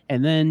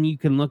 And then you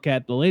can look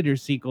at the later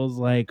sequels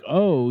like,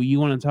 oh,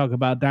 you want to talk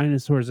about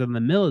dinosaurs in the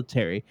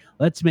military?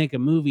 Let's make a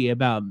movie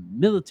about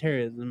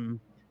militarism.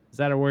 Is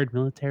that a word?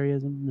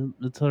 Militarism?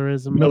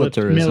 Militarism.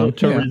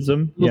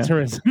 Yeah.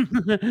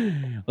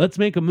 Militarism. Let's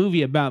make a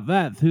movie about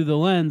that through the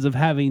lens of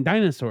having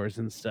dinosaurs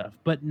and stuff.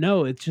 But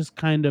no, it's just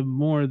kind of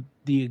more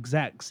the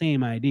exact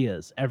same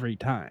ideas every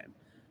time.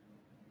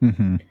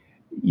 Mm-hmm.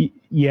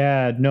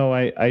 Yeah, no,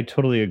 I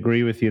totally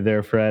agree with you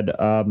there, Fred.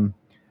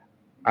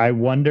 I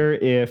wonder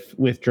if,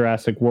 with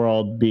Jurassic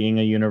World being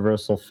a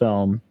Universal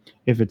film,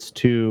 if it's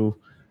too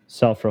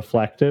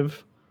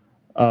self-reflective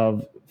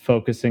of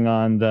focusing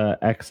on the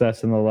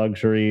excess and the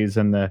luxuries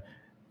and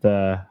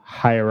the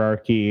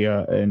hierarchy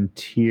and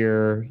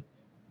tier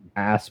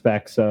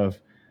aspects of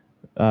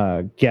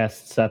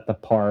guests at the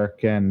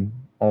park and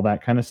all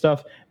that kind of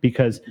stuff.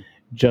 Because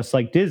just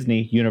like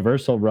Disney,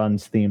 Universal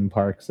runs theme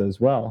parks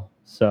as well.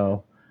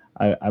 So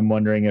I'm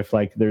wondering if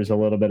like there's a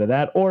little bit of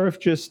that, or if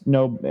just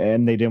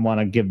and they didn't want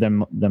to give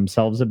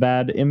themselves a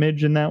bad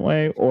image in that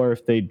way, or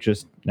if they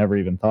just never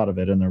even thought of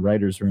it in their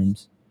writers'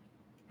 rooms.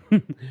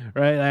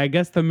 Right? I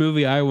guess the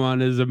movie I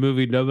want is a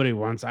movie nobody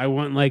wants. I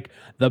want like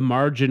the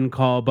margin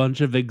call, a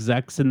bunch of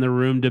execs in the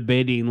room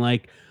debating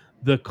like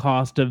the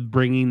cost of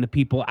bringing the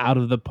people out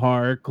of the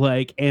park,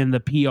 like and the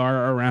PR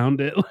around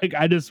it. Like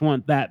I just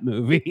want that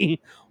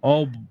movie.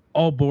 All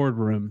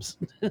boardrooms.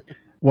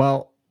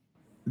 Well,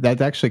 that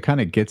actually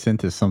kind of gets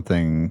into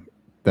something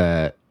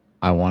that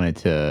I wanted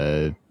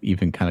to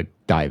even kind of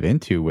dive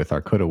into with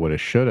our coulda, woulda,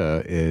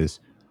 shoulda is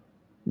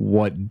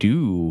what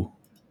do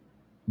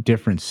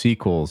different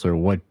sequels or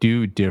what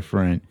do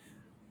different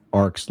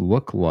arcs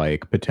look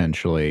like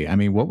potentially? I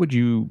mean, what would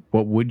you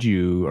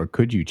or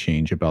could you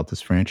change about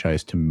this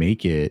franchise to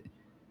make it,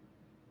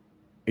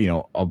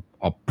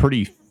 a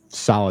pretty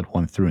solid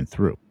one through and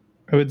through?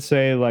 I would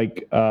say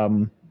like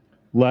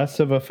less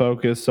of a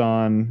focus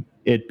on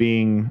it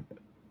being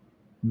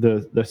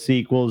the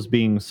sequels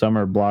being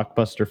summer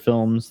blockbuster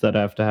films that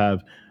have to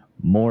have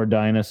more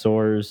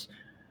dinosaurs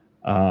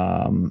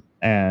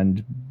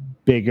and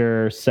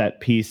bigger set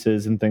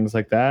pieces and things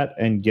like that,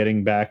 and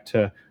getting back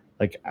to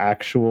like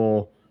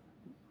actual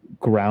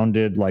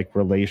grounded, like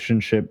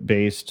relationship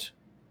based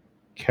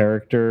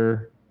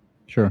character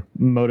Sure.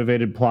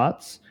 motivated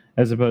plots,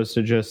 as opposed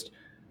to just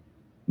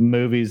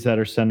movies that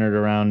are centered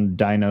around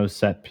dino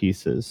set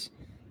pieces.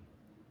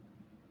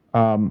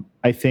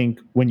 I think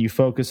when you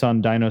focus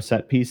on dino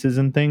set pieces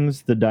and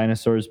things, the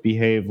dinosaurs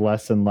behave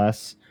less and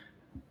less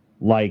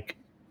like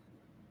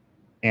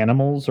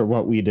animals or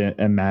what we'd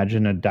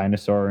imagine a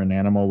dinosaur or an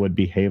animal would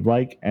behave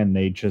like, and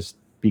they just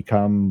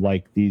become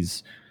like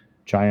these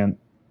giant,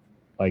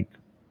 like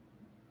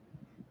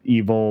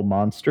evil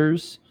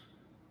monsters.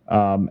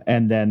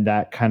 And then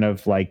that kind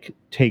of like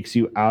takes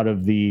you out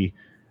of the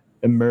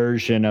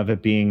immersion of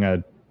it being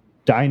a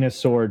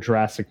dinosaur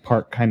Jurassic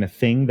Park kind of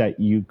thing that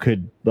you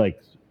could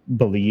like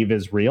believe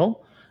is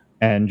real,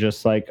 and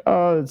just like,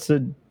 oh, it's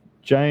a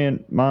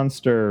giant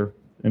monster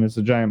and it's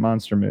a giant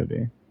monster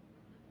movie.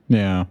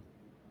 Yeah.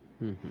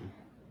 Mm-hmm.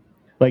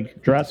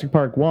 Like Jurassic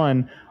Park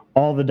 1,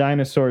 all the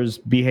dinosaurs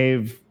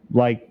behave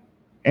like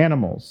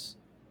animals,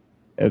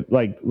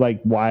 like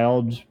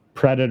wild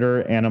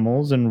predator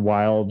animals and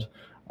wild,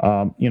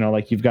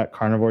 like you've got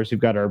carnivores,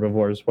 you've got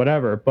herbivores,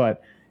 whatever.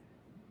 But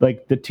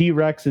like the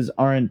T-Rexes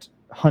aren't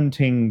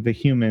hunting the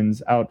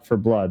humans out for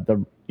blood.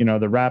 The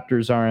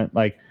raptors aren't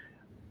like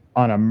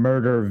on a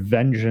murder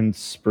vengeance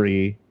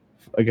spree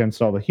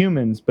against all the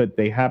humans, but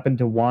they happen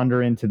to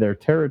wander into their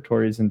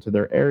territories, into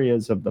their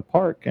areas of the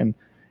park, and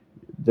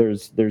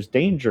there's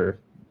danger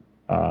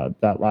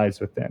that lies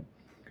within.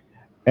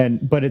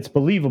 But it's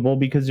believable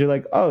because you're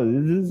like, oh,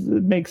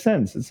 it makes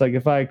sense. It's like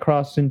if I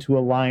crossed into a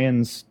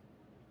lion's,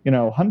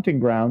 hunting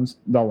grounds,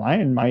 the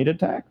lion might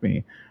attack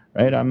me,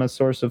 right? I'm a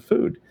source of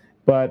food,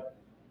 but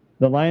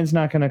the lion's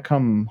not going to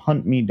come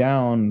hunt me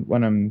down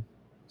when I'm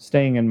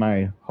staying in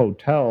my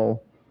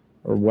hotel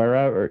or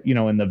wherever,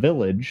 in the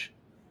village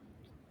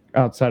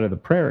outside of the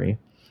prairie.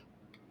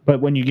 But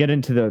when you get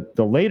into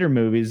the later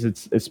movies,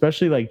 it's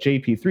especially like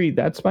JP3,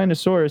 that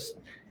Spinosaurus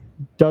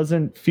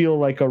doesn't feel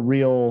like a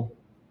real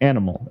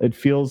animal. It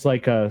feels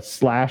like a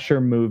slasher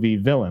movie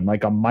villain,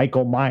 like a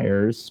Michael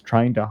Myers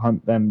trying to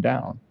hunt them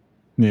down.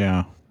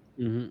 Yeah.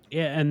 Mm-hmm.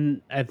 Yeah,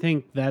 and I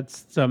think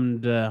that's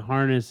some to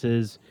harness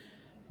is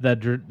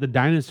that the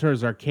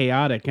dinosaurs are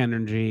chaotic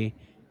energy,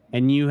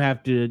 and you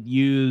have to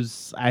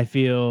use. I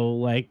feel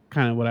like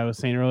kind of what I was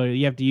saying earlier.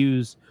 You have to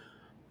use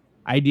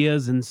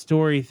ideas and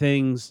story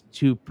things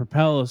to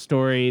propel a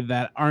story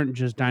that aren't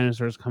just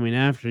dinosaurs coming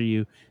after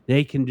you.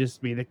 They can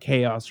just be the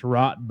chaos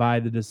wrought by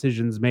the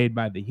decisions made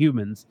by the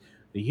humans.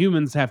 The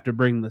humans have to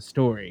bring the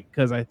story,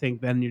 because I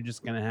think then you're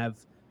just going to have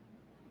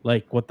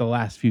like what the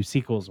last few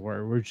sequels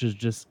were, which is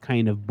just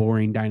kind of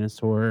boring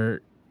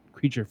dinosaur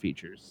creature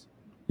features.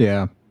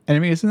 Yeah. And I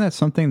mean, isn't that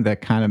something that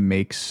kind of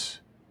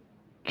makes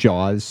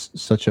Jaws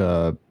such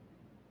a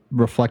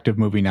reflective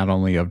movie, not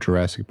only of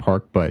Jurassic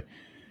Park, but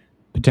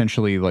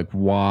potentially like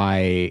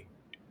why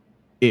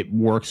it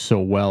works so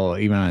well,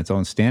 even on its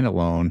own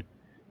standalone,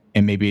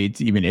 and maybe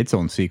it's even its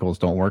own sequels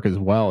don't work as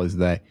well, is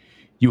that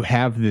you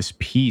have this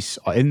piece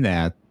in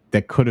that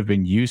could have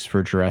been used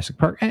for Jurassic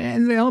Park.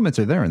 And the elements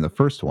are there in the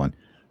first one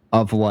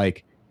of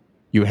like,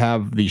 you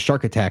have the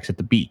shark attacks at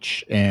the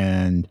beach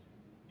and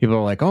people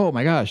are like, oh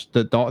my gosh,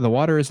 the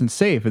water isn't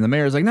safe. And the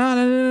mayor's like,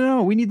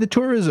 no. We need the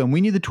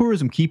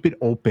tourism. Keep it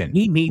open.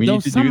 We need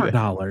those to summer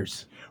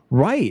dollars.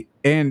 Right.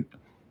 And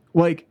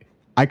like,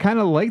 I kind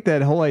of like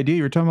that whole idea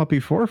you were talking about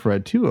before,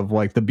 Fred, too, of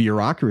like the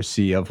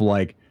bureaucracy of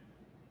like,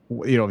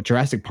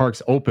 Jurassic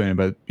Park's open,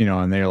 but,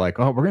 and they're like,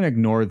 oh, we're going to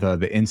ignore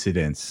the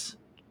incidents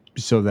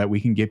so that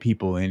we can get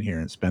people in here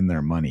and spend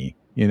their money,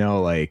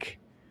 like,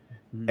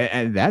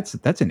 and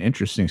that's an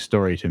interesting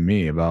story to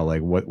me about like,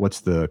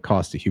 what's the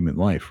cost of human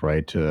life,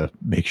 right? To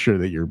make sure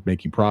that you're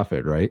making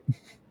profit, right?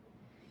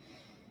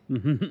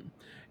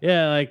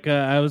 Yeah, like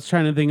I was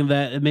trying to think of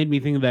that. It made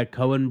me think of that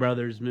Coen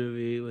Brothers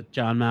movie with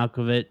John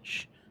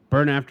Malkovich,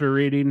 Burn After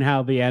Reading,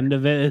 how the end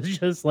of it is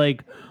just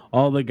like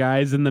all the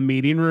guys in the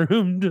meeting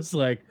room just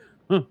like,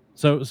 huh,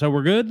 so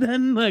we're good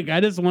then? Like I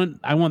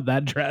want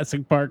that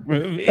Jurassic Park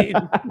movie.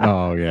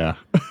 Oh yeah.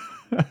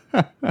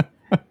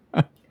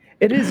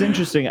 It is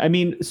interesting. I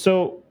mean,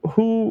 so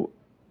who,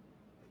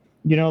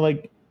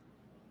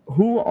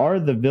 who are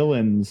the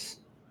villains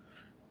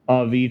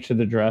of each of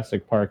the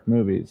Jurassic Park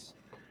movies?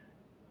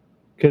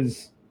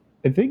 Because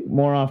I think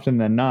more often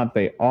than not,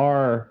 they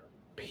are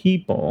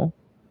people.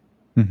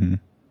 Mm-hmm.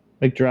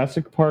 Like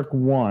Jurassic Park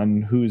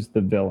 1, who's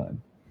the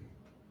villain?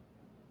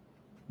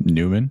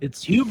 Newman.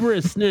 It's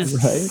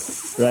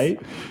hubrisness.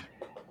 Right?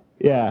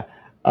 Yeah.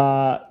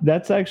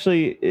 That's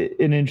actually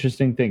an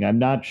interesting thing. I'm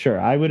not sure.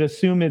 I would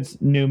assume it's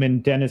Newman,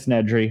 Dennis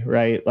Nedry,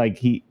 right? Like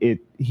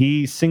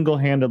he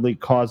single-handedly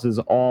causes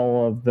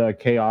all of the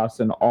chaos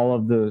and all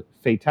of the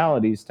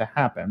fatalities to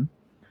happen.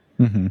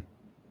 Mm-hmm.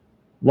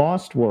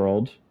 Lost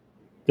World,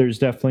 there's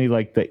definitely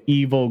like the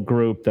evil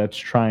group that's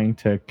trying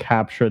to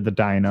capture the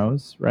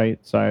dinos, right?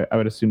 So I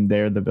would assume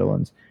they're the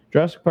villains.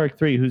 Jurassic Park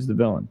 3, who's the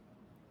villain?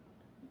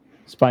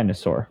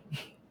 Spinosaur.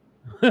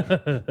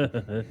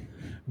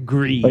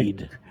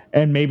 Greed.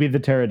 And maybe the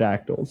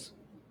pterodactyls.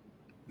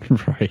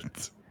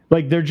 Right.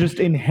 Like they're just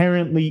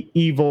inherently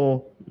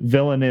evil,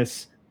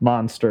 villainous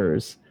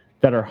monsters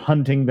that are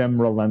hunting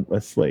them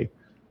relentlessly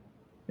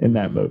in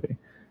that movie.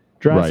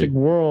 Jurassic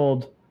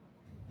World,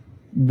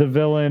 the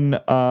villain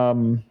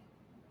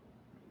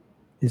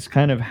is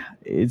kind of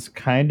half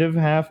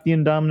the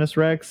Indominus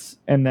Rex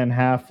and then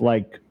half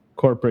like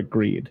corporate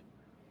greed.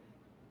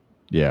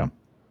 Yeah.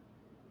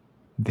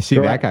 See,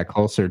 that got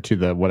closer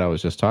to what I was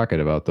just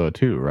talking about, though,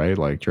 too, right?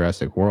 Like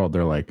Jurassic World,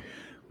 they're like,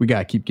 we got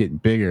to keep getting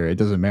bigger. It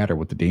doesn't matter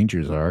what the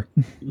dangers are.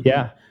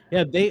 Yeah.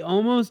 Yeah, they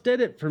almost did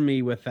it for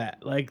me with that.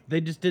 Like, they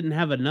just didn't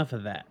have enough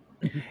of that.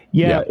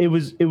 Yeah, it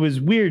was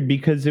weird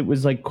because it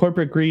was like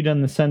corporate greed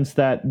in the sense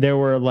that there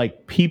were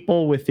like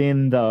people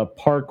within the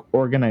park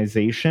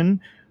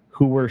organization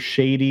who were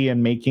shady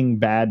and making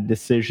bad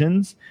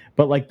decisions.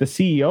 But like the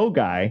CEO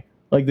guy,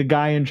 like the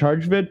guy in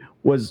charge of it,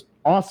 was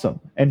awesome.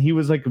 And he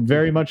was like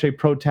very much a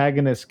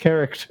protagonist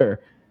character.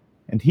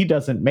 And he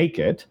doesn't make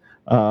it.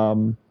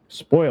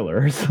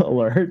 Spoilers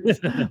alert.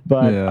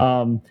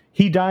 But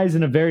he dies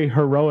in a very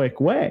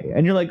heroic way.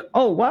 And you're like,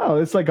 oh, wow,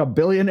 it's like a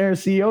billionaire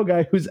CEO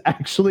guy who's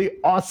actually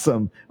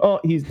awesome. Oh,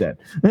 he's dead.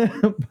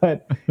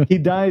 But he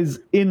dies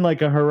in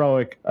like a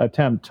heroic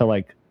attempt to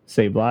like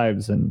save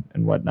lives and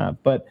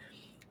whatnot. But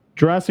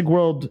Jurassic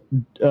World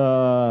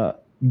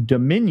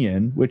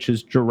Dominion, which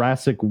is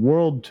Jurassic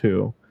World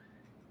 2,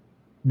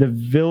 the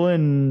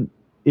villain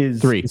is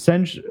 3.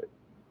 Essentially...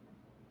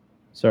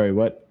 Sorry,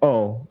 what?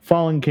 Oh,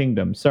 Fallen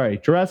Kingdom. Sorry,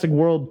 Jurassic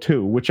World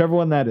 2, whichever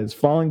one that is.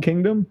 Fallen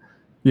Kingdom?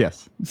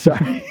 Yes.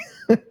 Sorry.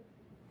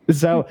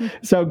 So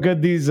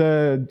good these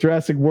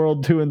Jurassic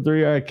World 2 and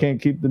 3 are. I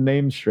can't keep the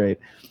names straight.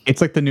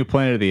 It's like the new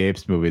Planet of the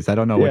Apes movies. I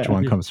don't know which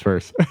one comes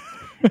first.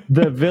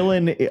 The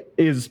villain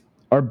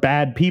are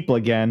bad people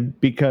again,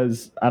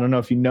 because I don't know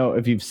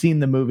if you've seen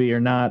the movie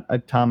or not.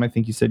 Tom, I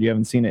think you said you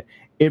haven't seen it.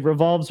 It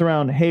revolves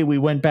around, hey, we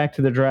went back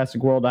to the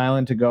Jurassic World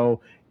Island to go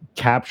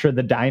capture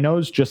the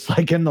dinos, just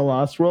like in the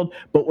Lost World,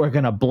 but we're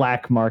going to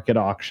black market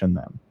auction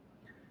them.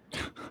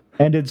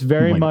 And it's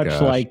very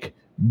much like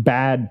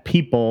bad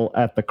people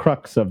at the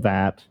crux of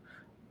that.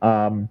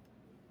 And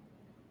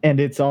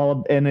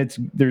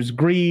there's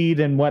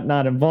greed and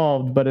whatnot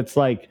involved, but it's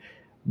like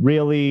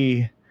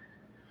really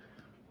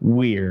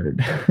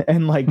weird.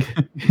 And like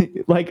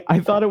I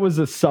thought it was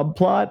a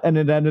subplot and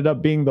it ended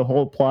up being the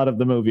whole plot of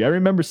the movie. I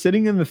remember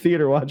sitting in the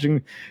theater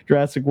watching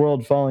Jurassic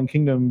World Fallen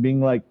Kingdom and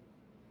being like,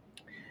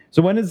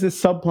 so when is this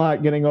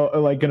subplot going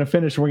to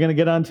finish? We're going to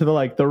get on to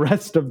the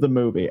rest of the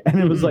movie. And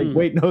it was like,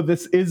 wait, no,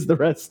 this is the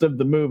rest of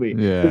the movie.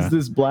 Yeah. It's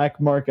this black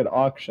market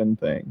auction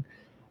thing.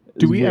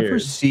 Do we ever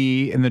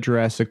see in the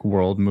Jurassic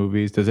World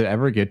movies, does it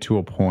ever get to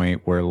a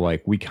point where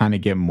like we kind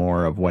of get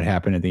more of what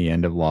happened at the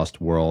end of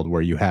Lost World,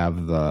 where you have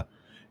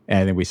and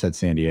I think we said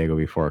San Diego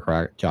before,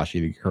 correct? Josh,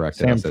 you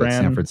corrected us.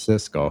 San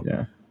Francisco.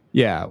 Yeah.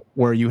 Yeah,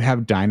 where you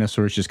have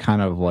dinosaurs just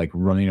kind of like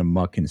running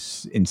amok in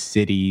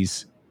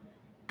cities.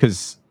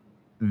 Because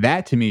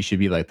that to me should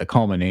be like the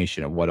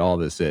culmination of what all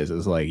this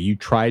is like you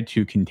tried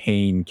to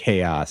contain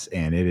chaos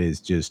and it is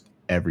just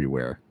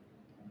everywhere.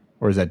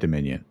 Or is that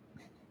Dominion?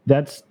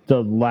 That's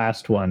the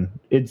last one.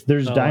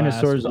 There's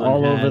dinosaurs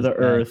all over the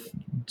earth.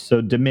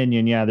 So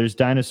Dominion, yeah, there's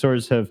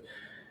dinosaurs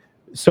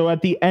so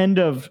at the end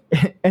of,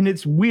 and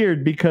it's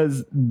weird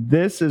because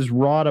this is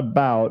wrought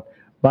about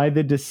by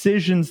the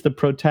decisions the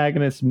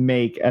protagonists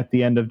make at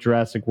the end of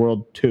Jurassic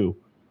World 2,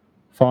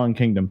 Fallen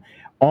Kingdom.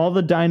 All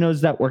the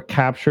dinos that were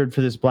captured for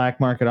this black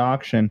market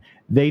auction,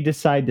 they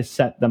decide to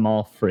set them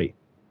all free.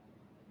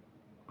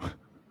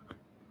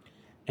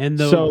 And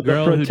the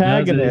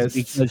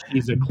protagonists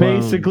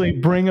basically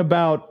bring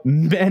about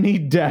many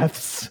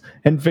deaths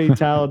and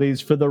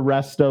fatalities for the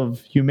rest of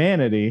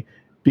humanity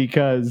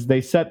because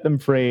they set them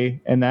free,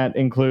 and that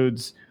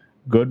includes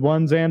good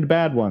ones and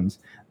bad ones.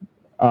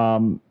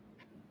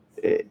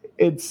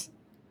 It's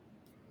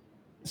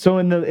so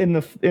in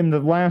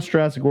the last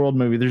Jurassic World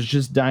movie, there's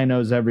just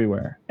dinos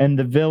everywhere, and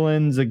the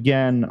villains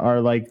again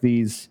are like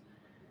these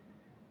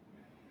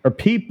are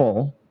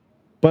people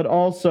but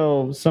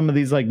also some of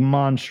these like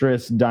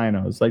monstrous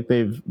dinos. Like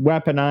they've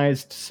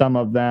weaponized some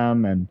of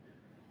them, and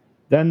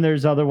then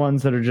there's other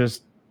ones that are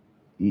just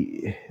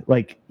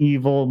like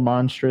evil,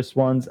 monstrous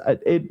ones.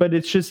 But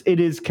it's just, it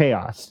is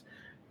chaos.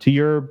 To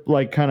your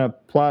like kind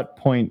of plot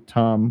point,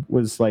 Tom,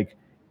 was like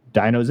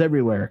dinos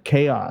everywhere,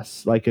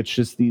 chaos. Like it's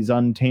just these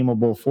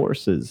untamable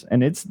forces,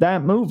 and it's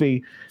that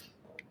movie.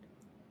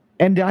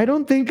 And I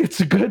don't think it's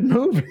a good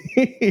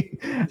movie.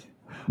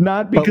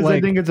 Not because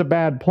I think it's a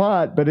bad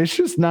plot, but it's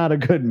just not a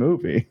good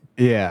movie.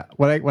 Yeah.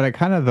 What I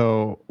kind of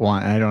though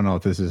want, and I don't know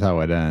if this is how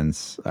it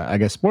ends. I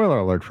guess spoiler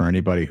alert for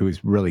anybody who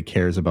really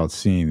cares about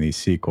seeing these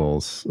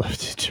sequels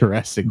to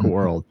Jurassic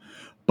World.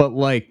 But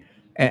like,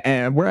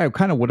 and where I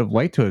kind of would have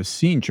liked to have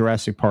seen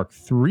Jurassic Park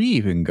 3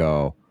 even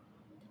go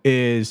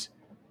is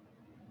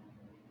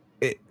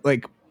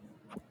like,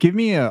 give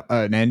me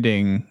an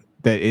ending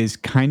that is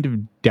kind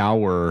of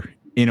dour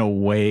in a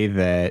way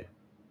that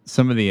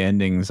some of the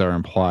endings are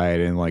implied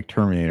in like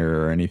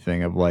Terminator or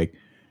anything of like,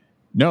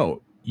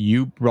 no,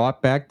 you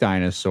brought back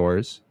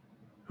dinosaurs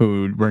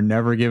who were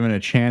never given a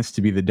chance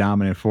to be the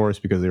dominant force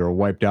because they were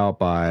wiped out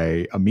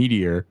by a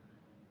meteor.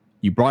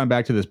 You brought them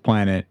back to this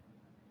planet.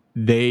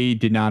 They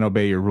did not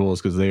obey your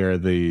rules because they are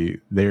the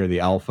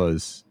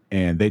alphas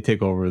and they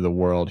take over the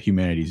world.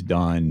 Humanity's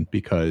done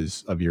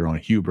because of your own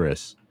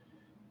hubris.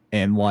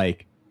 And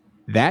like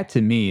that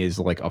to me is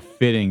like a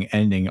fitting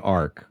ending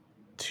arc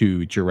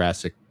to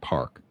Jurassic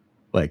Park.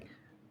 Like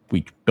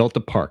we built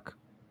a park.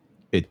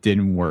 It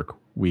didn't work.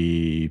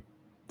 The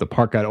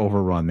park got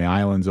overrun. The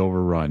island's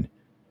overrun.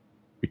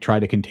 We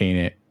tried to contain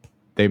it.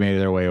 They made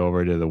their way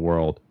over to the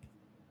world.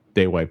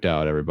 They wiped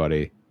out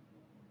everybody.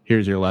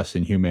 Here's your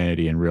lesson,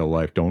 humanity in real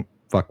life. Don't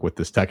fuck with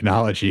this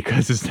technology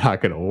because it's not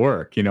going to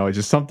work. You know, it's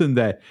just something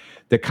that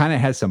kind of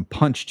has some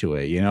punch to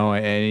it, you know,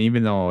 and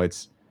even though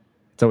it's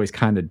always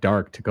kind of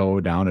dark to go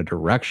down a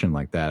direction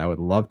like that, I would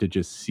love to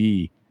just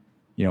see,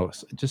 you know,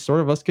 just sort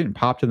of us getting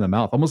popped in the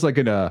mouth, almost like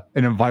an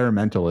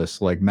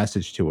environmentalist like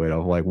message to it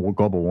of like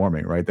global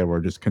warming, right? That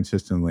we're just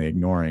consistently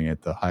ignoring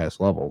at the highest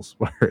levels,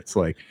 where it's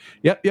like,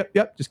 yep,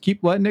 just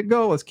keep letting it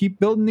go. Let's keep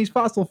building these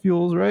fossil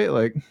fuels, right?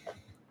 Like,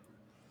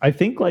 I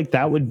think like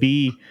that would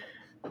be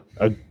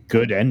a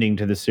good ending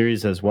to the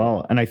series as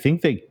well. And I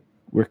think they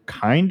were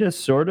kind of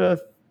sort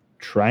of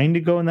trying to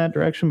go in that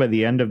direction by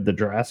the end of the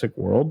Jurassic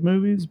World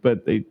movies,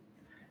 but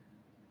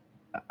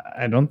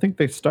I don't think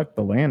they stuck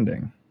the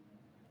landing.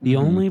 The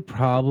only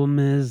problem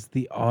is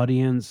the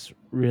audience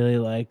really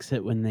likes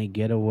it when they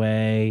get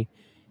away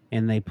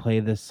and they play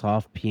the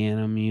soft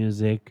piano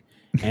music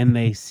and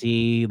they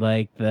see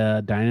like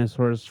the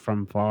dinosaurs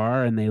from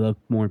far and they look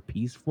more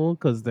peaceful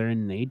because they're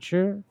in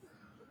nature.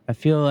 I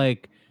feel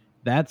like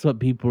that's what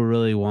people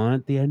really want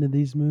at the end of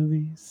these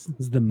movies,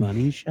 is the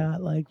money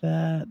shot like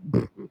that.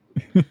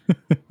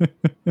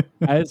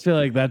 I just feel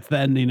like that's the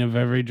ending of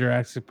every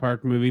Jurassic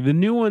Park movie. The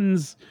new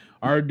ones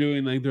are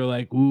doing like, they're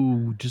like,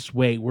 ooh, just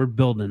wait, we're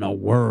building a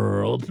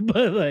world.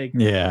 But like,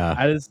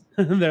 yeah,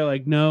 they're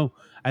like, no,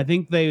 I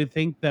think they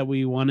think that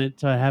we want it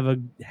to have a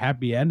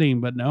happy ending,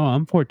 but no,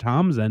 I'm for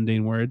Tom's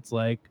ending where it's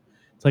like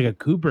a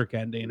Kubrick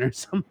ending or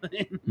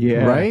something.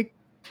 Yeah. right.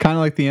 Kind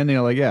of like the ending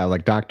of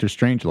like Doctor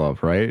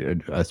Strangelove,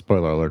 right? A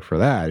spoiler alert for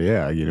that.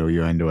 Yeah, you know,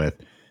 you end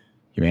with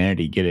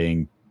humanity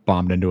getting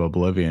bombed into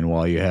oblivion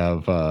while you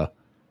have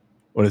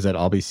what is that?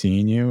 I'll Be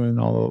Seeing You in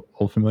all the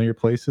old familiar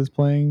places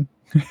playing.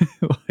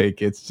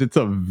 Like it's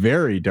a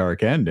very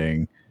dark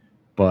ending,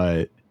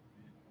 but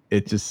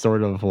it just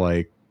sort of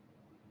like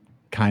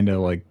kind of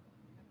like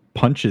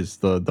punches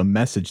the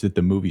message that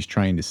the movie's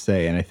trying to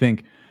say. And I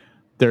think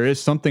there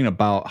is something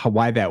about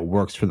why that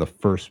works for the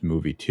first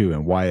movie too,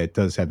 and why it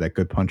does have that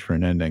good punch for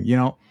an ending. You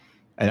know,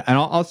 and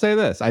I'll say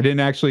this: I didn't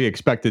actually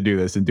expect to do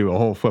this and do a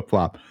whole flip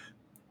flop.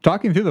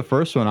 Talking through the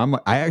first one,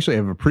 I actually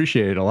have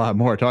appreciated a lot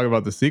more talking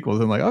about the sequels.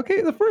 I'm like,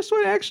 okay, the first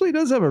one actually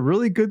does have a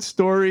really good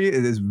story.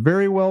 It is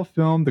very well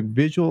filmed. The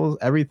visuals,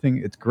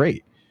 everything, it's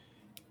great.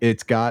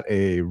 It's got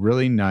a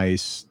really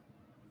nice,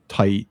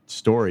 tight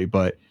story.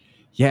 But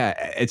yeah,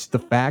 it's the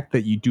fact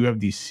that you do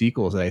have these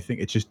sequels that I think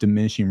it's just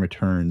diminishing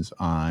returns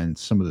on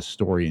some of the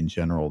story in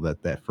general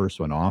that first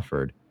one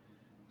offered.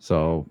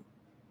 So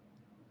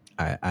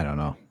I don't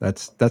know.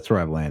 That's where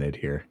I've landed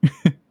here.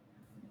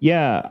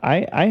 Yeah,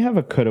 I have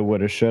a coulda,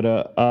 woulda,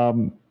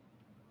 shoulda.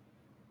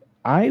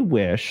 I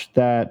wish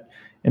that,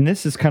 and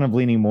this is kind of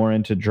leaning more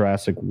into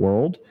Jurassic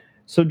World.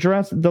 So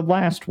the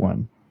last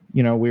one,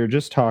 you know, we were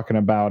just talking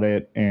about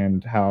it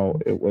and how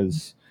it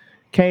was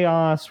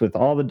chaos with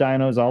all the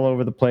dinos all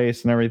over the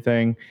place and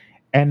everything,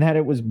 and that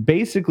it was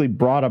basically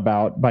brought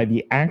about by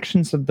the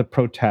actions of the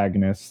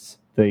protagonists,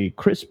 the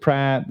Chris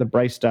Pratt, the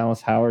Bryce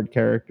Dallas Howard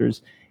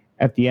characters,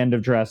 at the end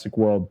of Jurassic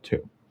World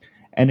 2.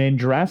 And in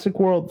Jurassic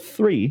World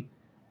 3,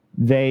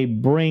 they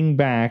bring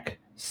back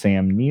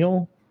Sam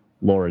Neill,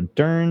 Laura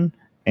Dern,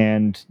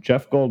 and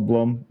Jeff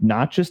Goldblum,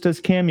 not just as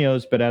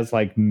cameos, but as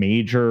like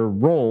major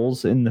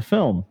roles in the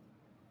film.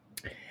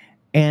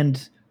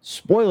 And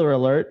spoiler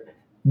alert,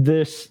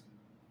 it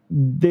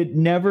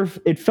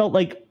felt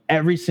like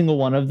every single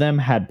one of them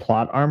had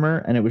plot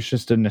armor, and it was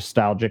just a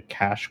nostalgic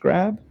cash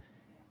grab.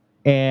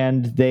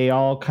 And they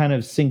all kind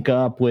of sync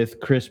up with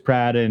Chris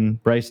Pratt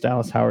and Bryce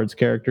Dallas Howard's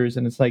characters.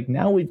 And it's like,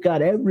 now we've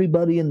got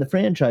everybody in the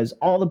franchise,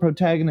 all the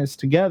protagonists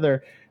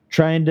together,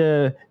 trying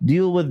to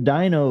deal with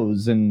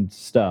dinos and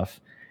stuff.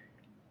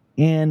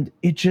 And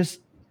it just,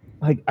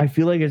 like, I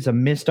feel like it's a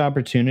missed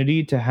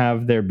opportunity to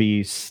have there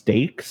be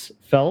stakes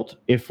felt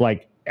if,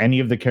 like, any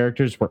of the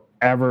characters were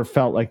ever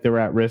felt like they were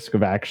at risk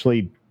of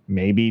actually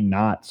maybe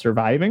not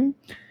surviving.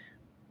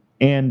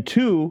 And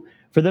two,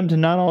 for them to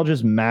not all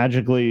just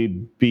magically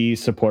be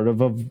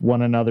supportive of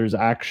one another's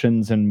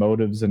actions and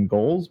motives and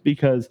goals,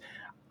 because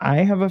I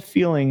have a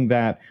feeling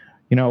that,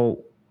 you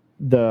know,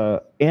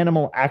 the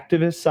animal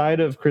activist side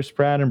of Chris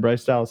Pratt and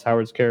Bryce Dallas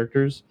Howard's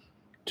characters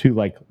to,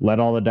 like, let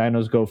all the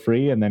dinos go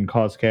free and then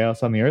cause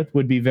chaos on the earth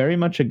would be very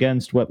much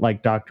against what,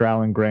 like, Dr.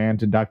 Alan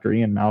Grant and Dr.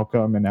 Ian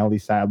Malcolm and Ellie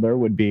Sadler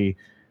would be,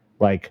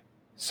 like,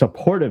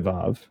 supportive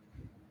of.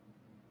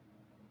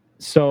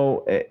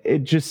 So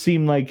it just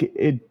seemed like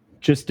it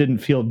just didn't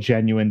feel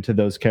genuine to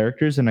those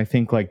characters. And I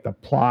think, like, the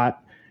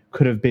plot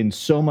could have been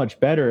so much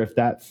better if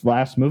that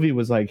last movie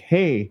was like,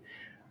 hey,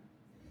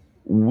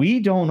 we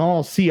don't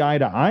all see eye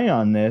to eye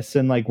on this,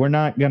 and, like, we're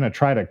not going to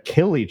try to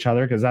kill each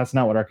other because that's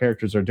not what our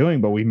characters are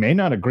doing, but we may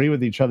not agree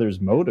with each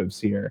other's motives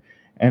here,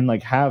 and,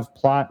 like, have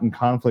plot and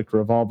conflict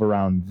revolve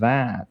around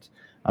that.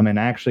 And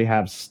actually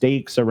have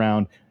stakes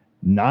around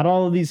not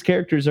all of these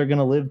characters are going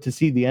to live to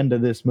see the end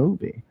of this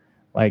movie.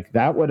 Like,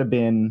 that would have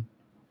been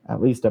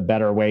at least a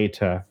better way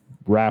to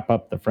wrap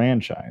up the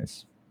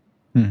franchise.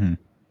 Mm-hmm.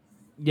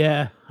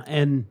 Yeah,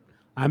 and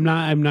I'm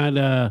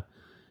not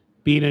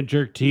being a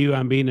jerk to you.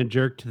 I'm being a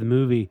jerk to the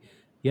movie.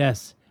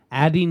 Yes,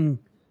 adding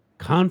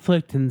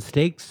conflict and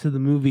stakes to the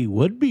movie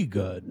would be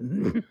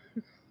good.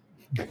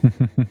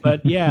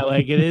 But yeah,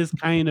 like, it is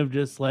kind of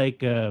just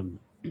like,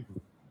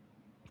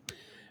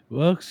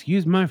 well,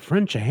 excuse my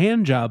French, a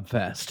hand job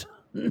fest.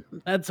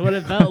 That's what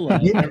it felt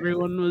like. Yeah.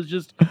 Everyone was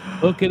just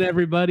hooking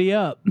everybody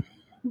up.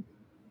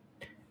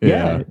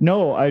 Yeah,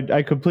 no,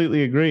 I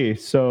completely agree.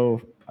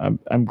 So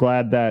I'm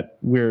glad that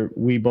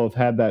we both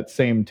had that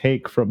same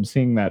take from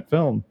seeing that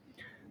film.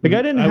 Like,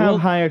 I didn't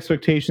have high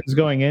expectations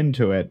going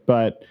into it,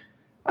 but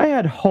I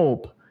had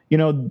hope, you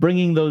know,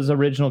 bringing those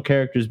original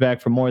characters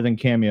back for more than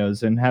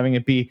cameos and having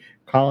it be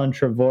Colin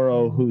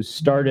Trevorrow, who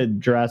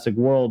started Jurassic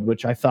World,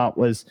 which I thought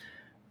was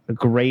a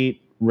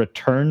great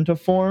return to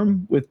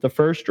form with the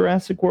first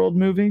Jurassic World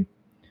movie.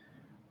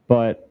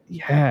 But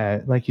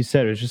yeah, like you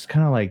said, it was just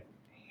kind of like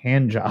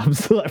hand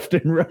jobs left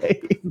and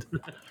right.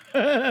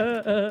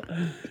 Yeah,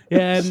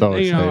 and So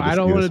you know, excited to I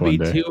don't see want this to be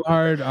one day. too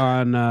hard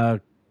on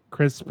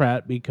Chris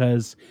Pratt,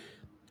 because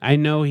I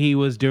know he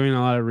was doing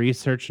a lot of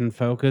research and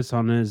focus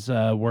on his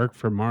work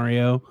for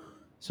Mario,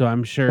 so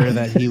I'm sure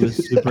that he was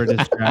super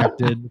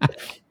distracted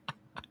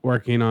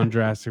working on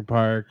Jurassic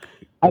Park.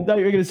 I thought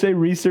you were going to say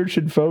research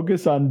and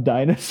focus on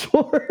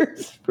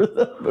dinosaurs for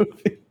the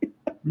movie.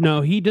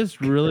 No, he just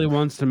really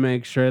wants to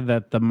make sure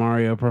that the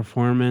Mario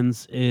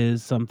performance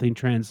is something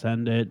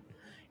transcendent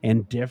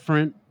and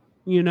different.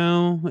 You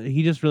know,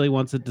 he just really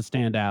wants it to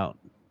stand out.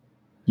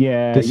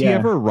 Yeah. Does he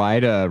ever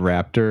ride a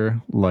raptor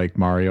like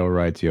Mario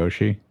rides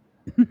Yoshi?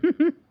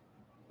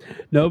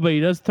 No, but he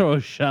does throw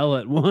a shell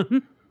at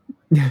one.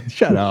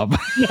 Shut up.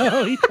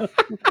 No, he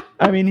doesn't.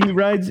 I mean,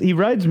 he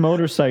rides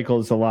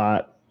motorcycles a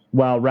lot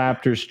while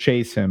raptors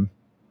chase him.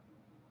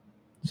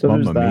 So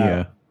there's Mamma that.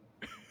 mia.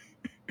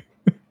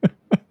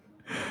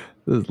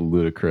 This is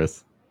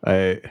ludicrous.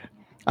 I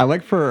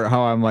like for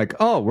how I'm like,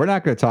 oh, we're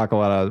not going to talk a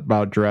lot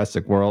about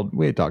Jurassic World.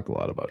 We talked a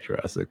lot about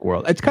Jurassic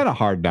World. It's kind of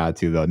hard not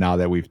to, though, now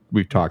that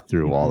we've talked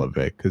through all of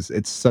it, because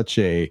it's such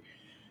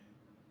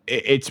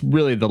it's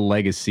really the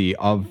legacy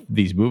of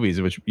these movies,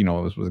 which, you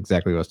know, was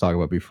exactly what I was talking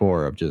about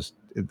before, of just,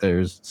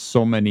 there's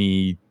so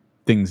many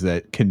things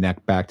that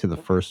connect back to the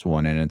first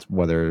one, and it's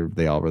whether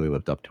they all really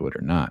lived up to it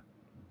or not.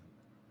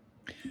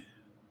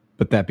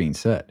 But that being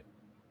said,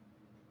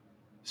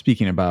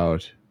 speaking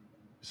about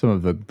some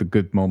of the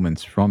good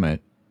moments from it,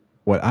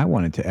 what I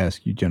wanted to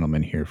ask you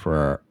gentlemen here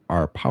for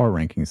our power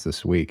rankings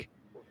this week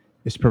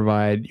is to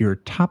provide your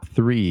top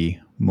 3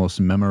 most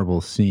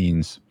memorable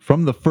scenes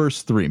from the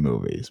first 3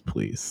 movies,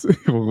 please.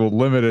 We'll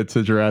limit it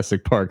to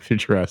Jurassic Park through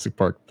Jurassic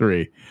Park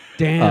 3.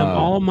 Damn,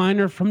 all mine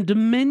are from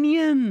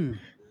Dominion.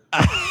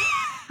 I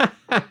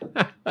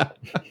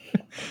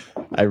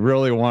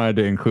really wanted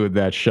to include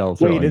that shell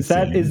throwing Wait, is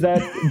that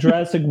scene.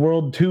 Jurassic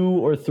World 2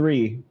 or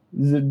 3?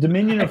 Is it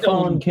Dominion or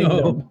Fallen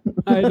Kingdom?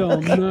 I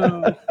don't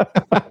know.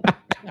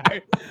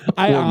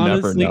 I We'll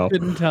never honestly know.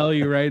 couldn't tell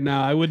you right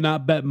now. I would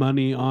not bet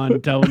money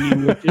on telling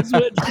you which is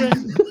which.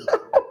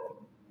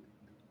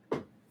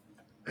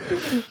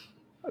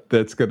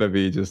 That's gonna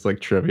be just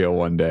like trivia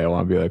one day. I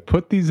want to be like,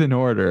 put these in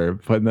order,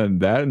 but then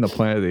that and the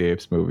Planet of the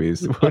Apes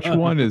movies. Which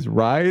one is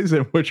Rise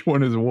and which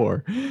one is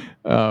War?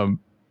 There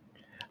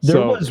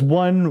was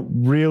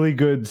one really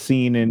good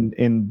scene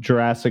in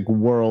Jurassic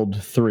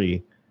World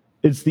 3.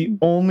 It's the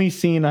only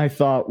scene I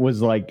thought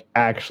was, like,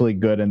 actually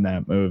good in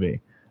that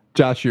movie.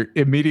 Josh, you're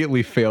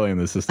immediately failing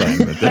this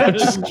assignment. I'm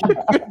just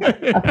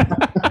kidding.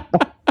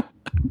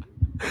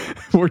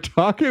 We're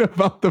talking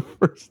about the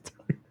first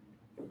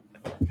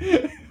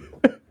time.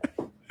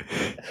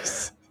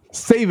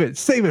 Save it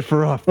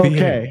for off the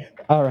Okay.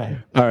 All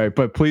right.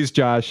 But please,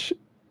 Josh,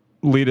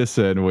 lead us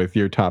in with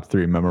your top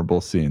 3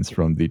 memorable scenes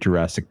from the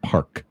Jurassic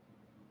Park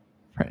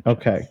franchise.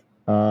 Okay.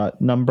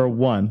 Number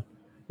 1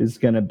 is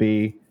going to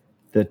be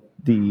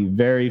the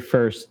very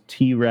first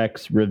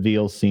T-Rex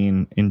reveal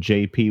scene in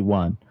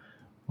JP1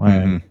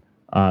 when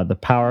the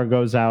power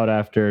goes out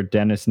after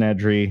Dennis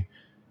Nedry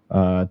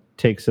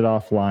takes it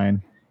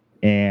offline,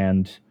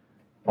 and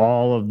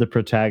all of the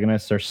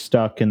protagonists are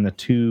stuck in the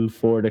 2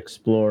 Ford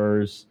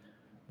Explorers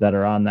that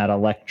are on that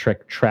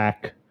electric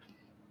track,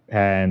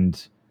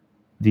 and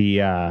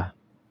the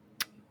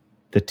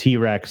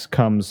T-Rex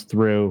comes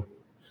through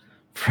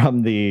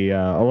from the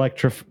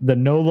the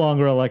no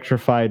longer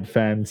electrified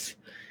fence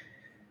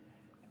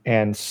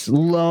and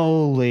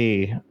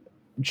slowly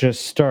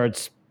just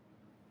starts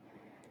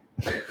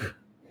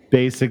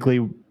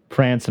basically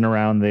prancing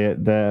around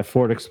the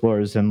Ford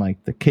Explorers, and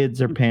like the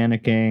kids are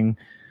panicking,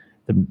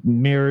 the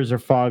mirrors are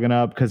fogging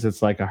up because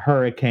it's like a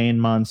hurricane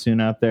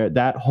monsoon out there.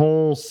 That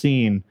whole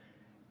scene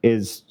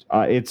is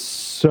it's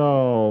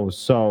so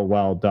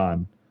well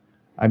done.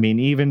 I mean,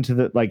 even to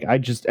the like, I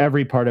just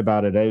every part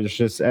about it, it was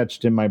just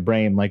etched in my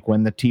brain. Like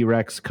when the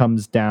T-Rex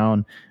comes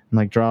down and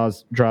like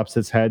drops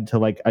its head to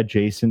like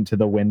adjacent to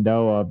the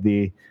window of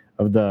the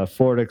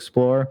Ford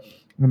Explorer,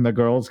 and the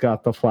girl's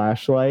got the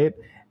flashlight,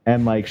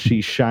 and like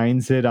she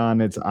shines it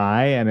on its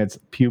eye, and its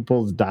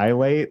pupils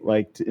dilate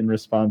like in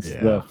response to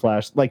the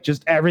flash. Like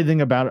just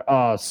everything about it.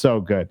 Oh, so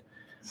good,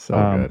 so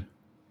good.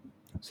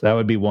 So that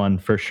would be one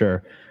for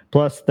sure.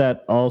 Plus,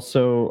 that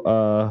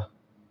also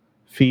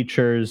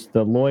features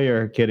the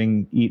lawyer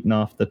getting eaten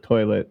off the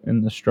toilet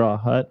in the straw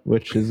hut,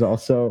 which is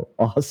also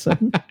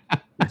awesome.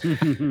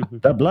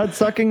 The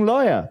blood-sucking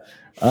lawyer.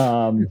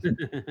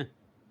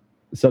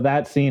 So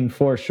that scene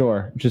for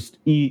sure, just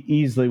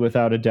easily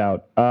without a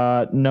doubt.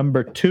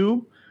 Number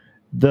 2,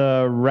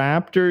 the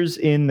raptors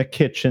in the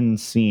kitchen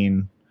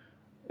scene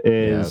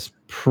is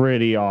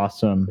pretty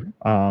awesome.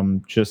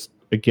 Just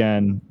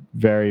again,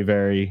 very,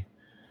 very,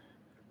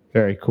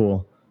 very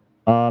cool.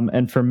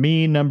 And for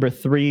me, number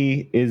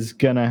 3 is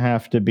gonna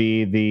have to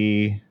be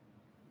the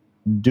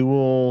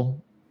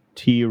dual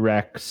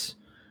T-Rex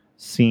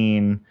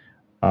scene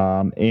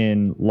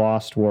in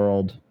Lost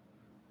World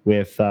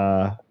with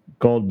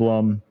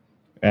Goldblum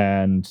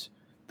and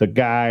the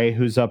guy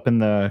who's up in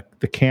the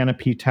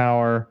canopy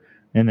tower,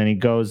 and then he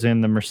goes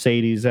in the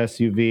Mercedes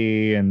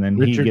SUV, and then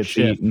Richard he gets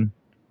Schiff. eaten.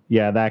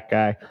 Yeah, that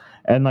guy.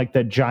 And like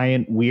the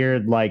giant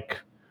weird like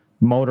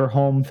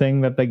motorhome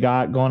thing that they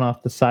got going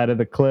off the side of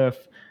the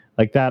cliff.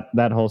 Like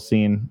that whole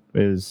scene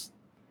is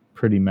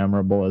pretty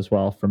memorable as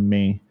well for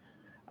me.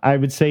 I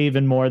would say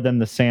even more than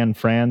the San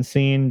Fran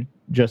scene,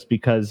 just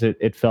because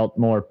it felt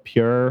more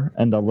pure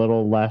and a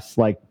little less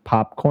like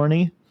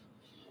popcorny.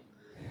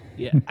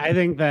 Yeah, I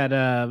think that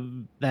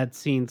that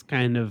scene's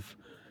kind of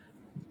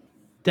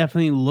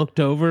definitely looked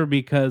over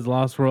because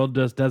Lost World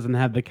just doesn't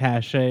have the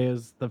cachet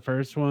as the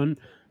first one.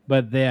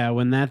 But yeah,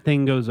 when that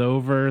thing goes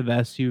over the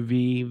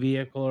SUV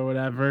vehicle or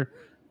whatever,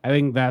 I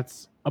think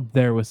that's up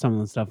there with some of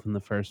the stuff in the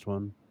first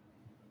one.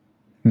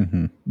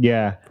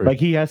 Yeah, like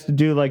he has to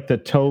do like the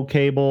tow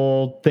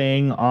cable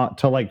thing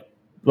to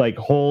like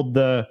hold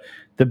the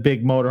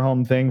big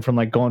motorhome thing from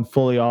like going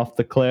fully off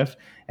the cliff,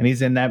 and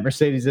he's in that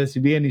Mercedes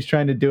SUV and he's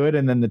trying to do it,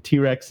 and then the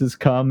T-Rexes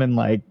come and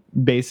like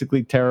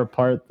basically tear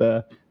apart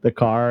the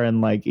car and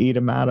like eat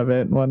him out of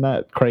it and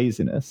whatnot.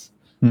 Craziness.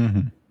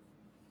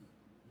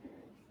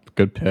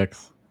 Good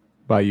picks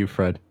by you,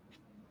 Fred.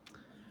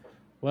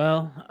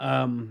 Well,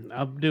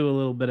 I'll do a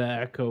little bit of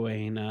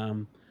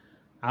echoing.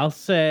 I'll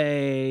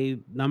say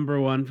number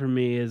 1 for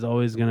me is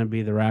always going to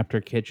be the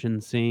Raptor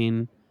kitchen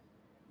scene.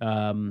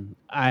 I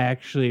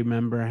actually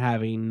remember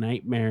having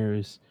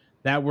nightmares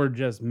that were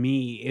just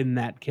me in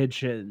that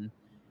kitchen,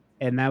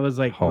 and that was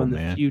like one of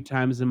the few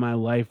times in my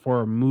life where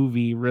a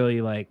movie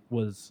really like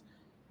was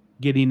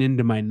getting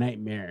into my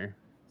nightmare,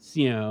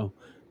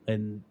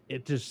 and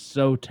it's just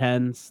so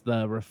tense.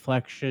 The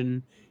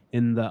reflection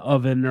in the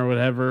oven or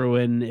whatever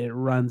when it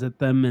runs at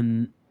them,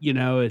 and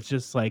it's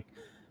just like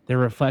the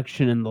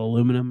reflection in the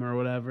aluminum or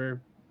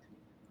whatever.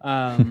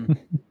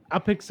 I'll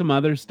pick some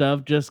other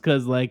stuff just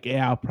because, like,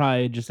 I'll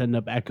probably just end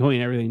up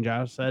echoing everything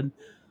Josh said.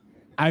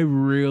 I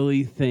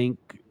really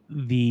think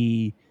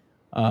the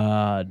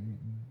Mr.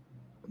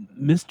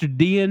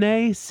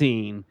 DNA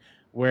scene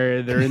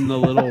where they're in the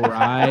little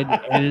ride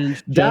and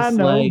it's just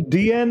like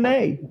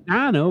DNA.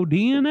 Dino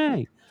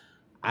DNA.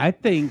 I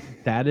think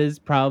that is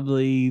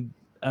probably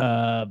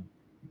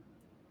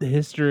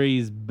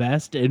history's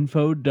best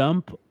info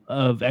dump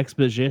of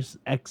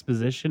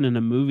exposition in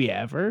a movie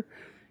ever.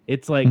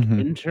 It's like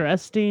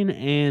interesting,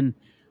 and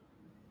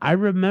I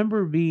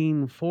remember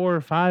being 4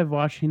 or 5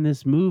 watching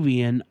this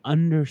movie and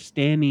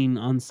understanding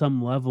on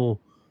some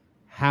level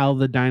how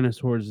the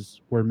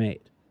dinosaurs were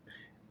made.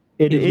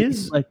 It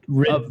is like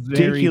a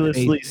very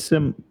ridiculously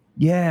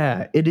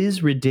Yeah, it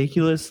is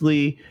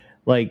ridiculously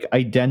like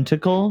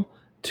identical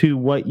to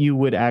what you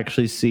would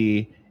actually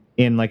see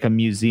in like a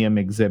museum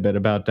exhibit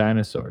about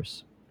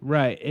dinosaurs.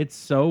 Right. It's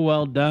so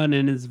well done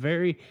and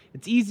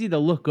it's easy to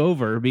look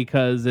over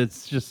because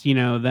it's just,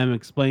 them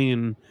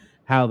explaining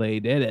how they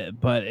did it,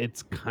 but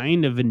it's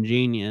kind of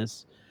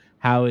ingenious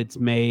how it's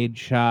made,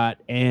 shot,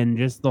 and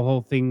just the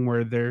whole thing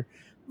where they're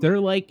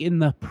like in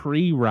the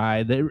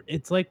pre-ride.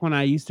 It's like when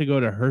I used to go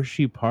to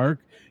Hershey Park,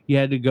 you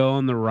had to go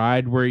on the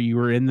ride where you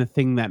were in the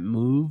thing that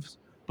moves,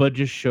 but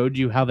just showed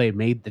you how they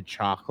made the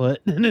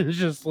chocolate. And it's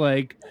just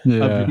like a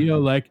Yeah. video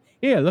like,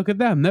 yeah, look at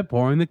them. They're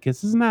pouring the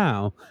kisses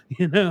now.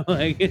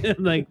 Like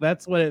like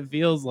that's what it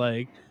feels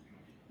like.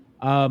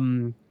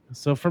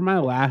 So for my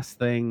last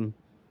thing,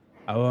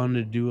 I wanted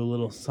to do a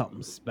little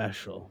something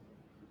special.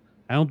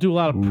 I don't do a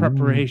lot of Ooh.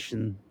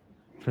 preparation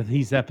for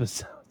these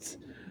episodes,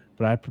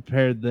 but I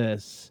prepared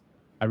this.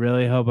 I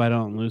really hope I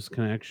don't lose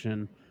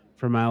connection.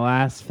 For my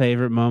last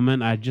favorite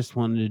moment, I just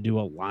wanted to do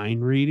a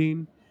line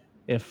reading.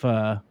 If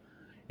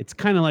It's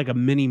kind of like a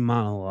mini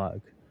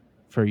monologue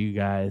for you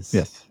guys,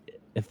 Yes.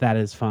 if that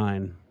is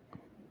fine.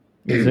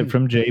 Is it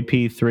from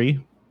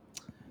JP3?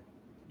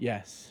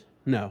 Yes.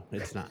 No,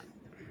 it's not.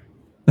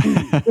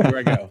 Here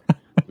I go.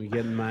 We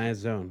get in my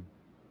zone.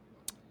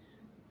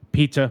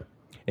 Peter,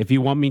 if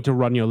you want me to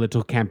run your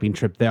little camping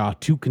trip, there are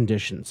two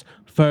conditions.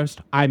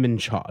 First, I'm in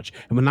charge,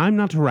 and when I'm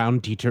not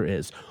around, Dieter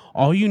is.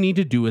 All you need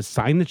to do is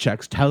sign the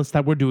checks, tell us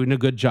that we're doing a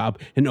good job,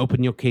 and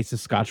open your case of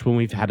scotch when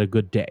we've had a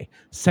good day.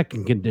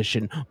 Second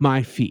condition,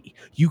 my fee.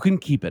 You can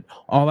keep it.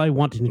 All I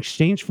want in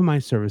exchange for my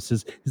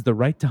services is the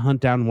right to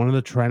hunt down one of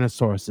the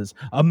Tyrannosauruses,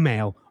 a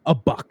male, a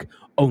buck,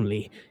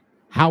 only.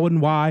 How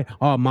and why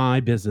are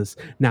my business.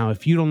 Now,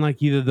 if you don't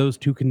like either of those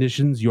two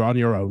conditions, you're on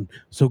your own.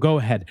 So go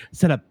ahead,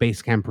 set up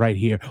base camp right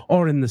here,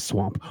 or in the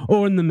swamp,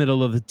 or in the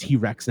middle of the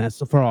T-Rex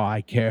nest, for all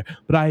I care.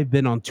 But I have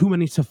been on too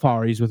many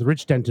safaris with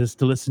rich dentists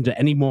to listen to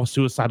any more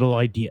suicidal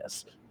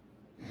ideas.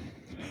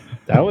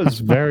 That was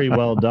very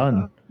well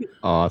done.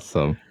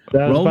 Awesome.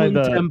 That was by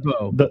Rolling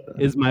Tempo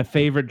is my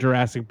favorite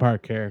Jurassic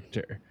Park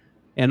character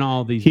in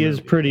all these he movies.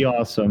 is pretty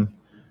awesome.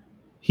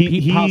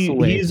 Pete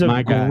Postlethwaite, He's a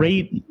my guy.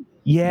 great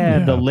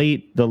Yeah. the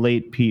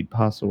late Pete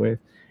Postlethwaite.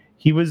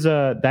 He was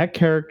that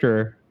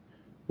character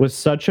was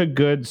such a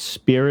good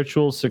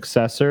spiritual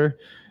successor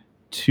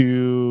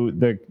to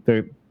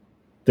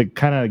the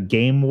kind of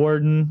game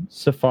warden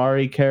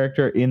safari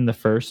character in the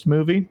first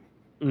movie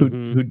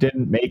who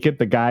didn't make it,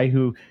 the guy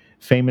who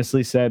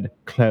famously said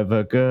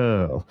clever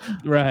girl,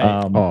 Right.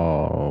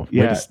 Oh, way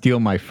yeah. to steal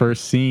my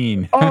first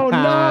scene. Oh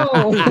no.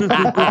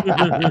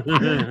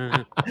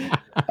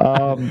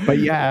 But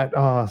yeah,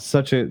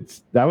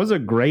 that was a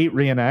great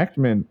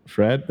reenactment,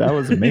 Fred. That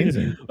was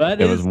amazing. That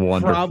It is was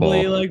wonderful.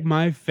 probably like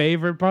my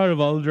favorite part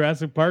of all the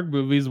Jurassic Park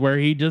movies, where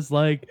he just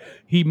like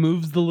he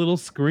moves the little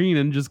screen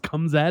and just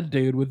comes at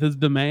dude with his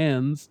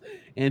demands,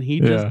 and he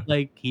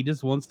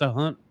just wants to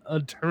hunt a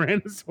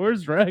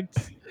Tyrannosaurus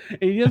Rex,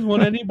 and he doesn't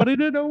want anybody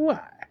to know why.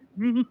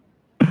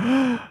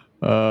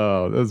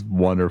 Oh, that was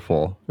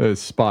wonderful. It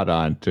was spot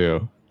on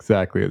too,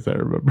 exactly as I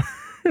remember.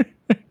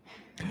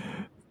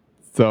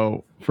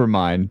 So for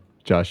mine,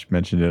 Josh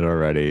mentioned it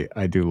already.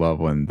 I do love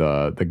when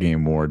the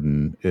game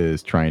warden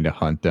is trying to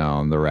hunt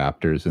down the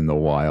raptors in the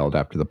wild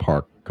after the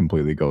park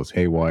completely goes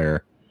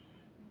haywire,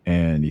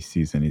 and he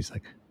sees and he's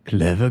like,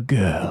 "Clever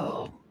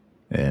girl,"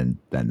 and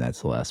then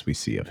that's the last we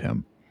see of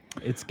him.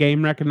 It's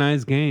game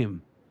recognized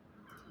game.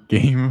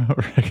 Game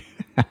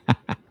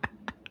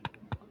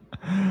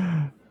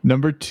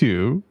number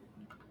 2.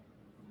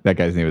 That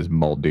guy's name is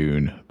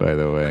Muldoon, by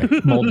the way.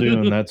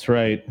 Muldoon, that's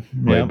right.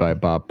 Played by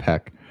Bob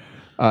Peck.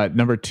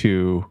 Number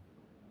 2,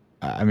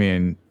 I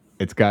mean,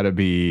 it's got to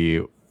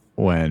be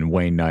when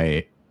Wayne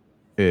Knight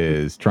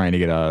is trying to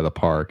get out of the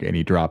park and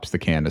he drops the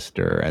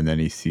canister and then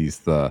he sees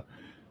the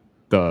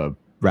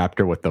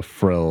raptor with the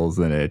frills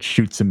and it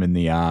shoots him in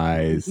the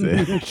eyes. And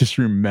I just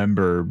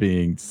remember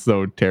being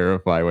so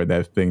terrified when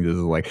that thing just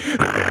like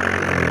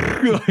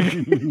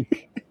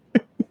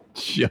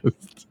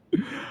just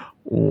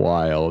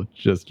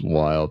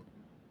wild.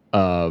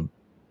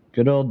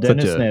 Good old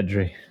Dennis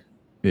Nedry.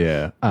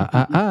 Yeah.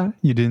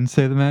 You didn't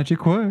say the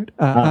magic word.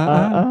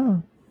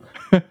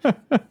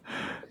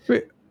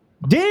 Wait,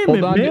 damn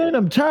it, man.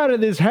 I'm tired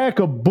of this hack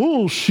of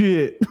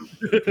bullshit.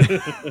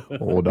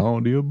 Hold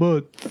on to your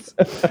butts.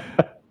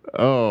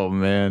 Oh,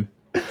 man.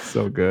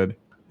 So good.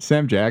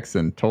 Sam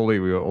Jackson, totally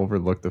we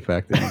overlooked the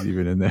fact that he's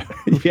even in that.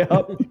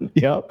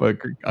 Yep. But a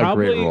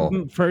great role.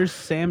 Probably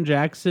first Sam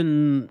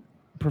Jackson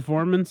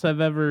performance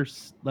I've ever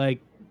like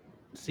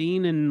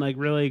seen and like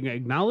really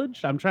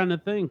acknowledged. I'm trying to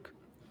think.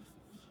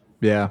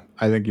 Yeah,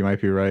 I think you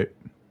might be right.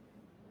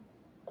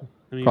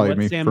 I mean, Probably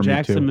what Sam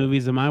Jackson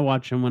movies am I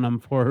watching when I'm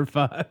 4 or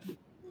 5?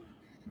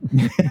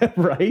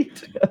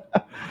 Right.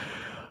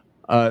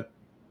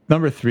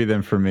 Number 3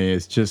 then for me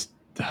is just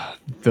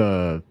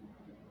the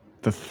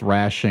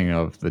thrashing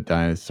of the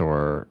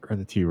dinosaur or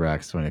the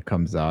T-Rex when it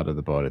comes out of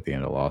the boat at the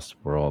end of Lost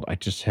World. I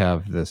just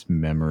have this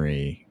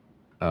memory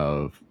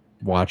of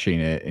watching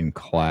it in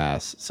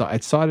class. So I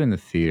saw it in the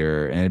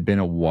theater, and it had been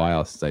a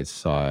while since I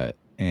saw it.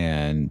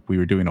 And we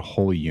were doing a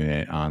whole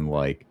unit on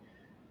like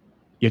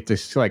you have to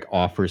like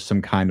offer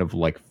some kind of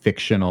like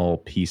fictional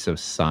piece of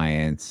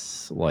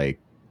science, like,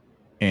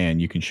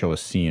 and you can show a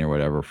scene or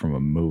whatever from a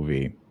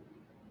movie.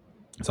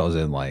 So I was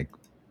in like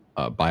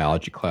a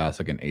biology class,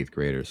 like in 8th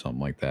grade or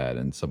something like that,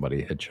 and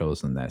somebody had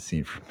chosen that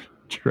scene from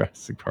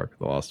Jurassic Park: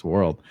 The Lost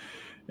World,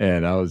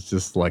 and I was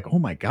just like, "Oh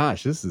my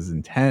gosh, this is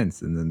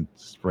intense!" And then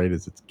just right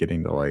as it's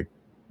getting to like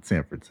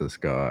San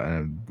Francisco,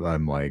 and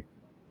I'm like,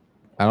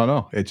 I don't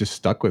know, it just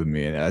stuck with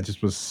me, and I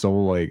just was so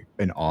like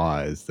in awe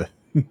as that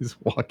he's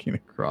walking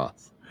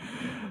across.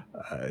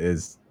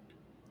 Is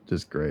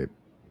just great.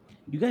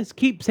 You guys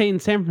keep saying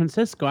San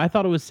Francisco. I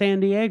thought it was San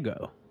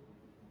Diego.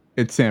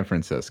 It's San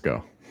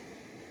Francisco.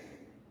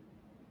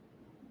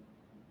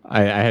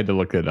 I had to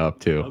look it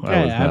up too.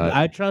 Okay,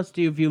 I trust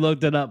you if you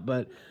looked it up,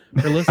 but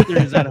for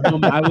listeners at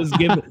home, I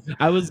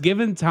was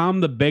giving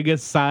Tom the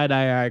biggest side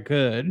eye I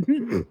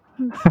could.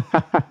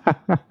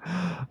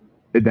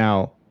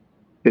 Now,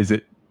 is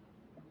it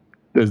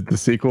the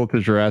sequel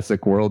to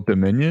Jurassic World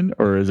Dominion,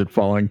 or is it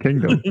Fallen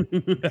Kingdom?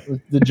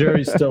 The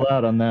jury's still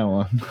out on that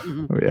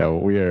one. Yeah,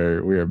 we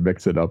are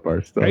mixing up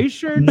our stuff. Are you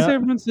sure it's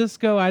San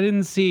Francisco? I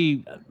didn't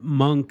see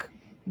Monk.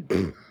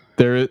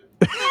 There.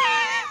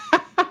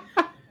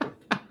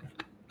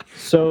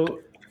 So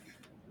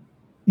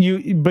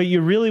but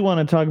you really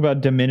want to talk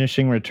about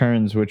diminishing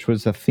returns, which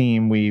was a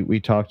theme we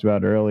talked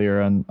about earlier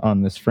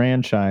on this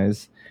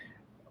franchise.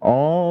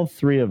 All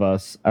three of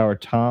us, our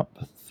top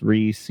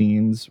 3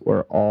 scenes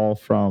were all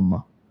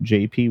from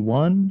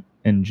JP1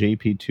 and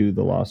JP2,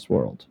 The Lost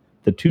World,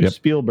 the 2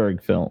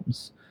 Spielberg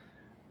films.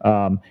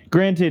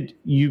 Granted,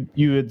 you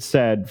had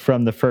said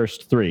from the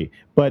first 3,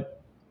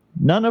 but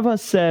none of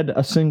us said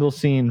a single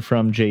scene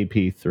from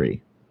JP3.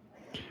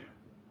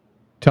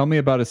 Tell me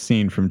about a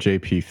scene from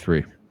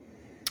JP3.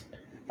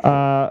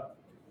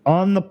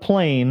 On the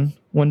plane,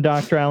 when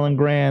Dr. Alan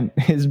Grant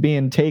is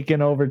being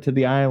taken over to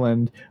the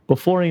island,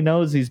 before he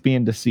knows he's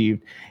being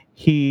deceived,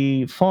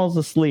 he falls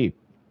asleep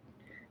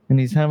and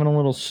he's having a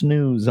little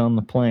snooze on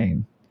the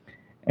plane.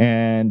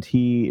 And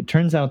it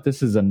turns out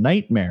this is a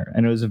nightmare,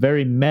 and it was a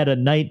very meta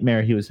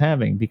nightmare he was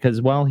having, because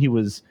while he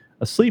was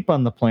asleep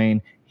on the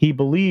plane, he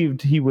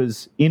believed he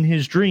was in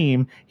his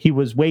dream, he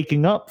was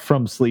waking up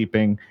from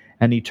sleeping,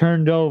 and he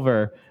turned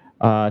over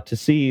to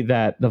see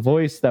that the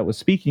voice that was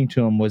speaking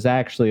to him was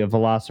actually a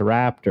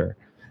velociraptor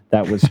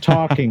that was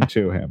talking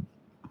to him.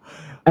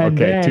 And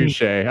okay,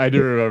 touche. I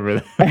do remember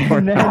that.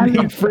 And then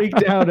he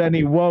freaked out and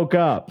he woke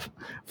up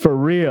for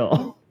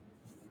real.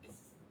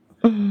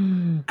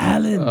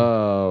 Alan.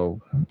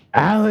 Oh,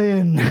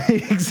 Alan.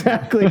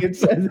 Exactly. It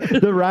says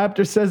the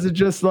raptor says it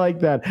just like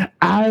that.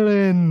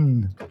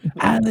 Alan.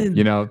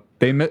 You know,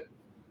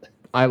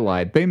 I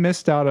lied. They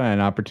missed out on an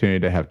opportunity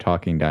to have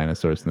talking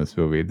dinosaurs in this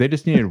movie. They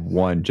just needed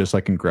one, just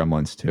like in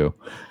Gremlins 2.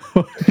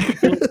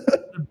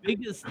 The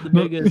biggest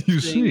You thing.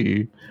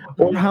 see.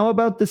 Or how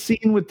about the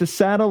scene with the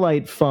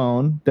satellite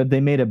phone that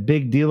they made a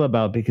big deal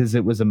about because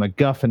it was a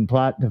MacGuffin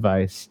plot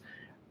device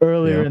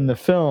earlier in the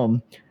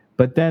film,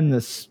 but then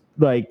this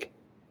like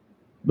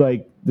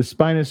the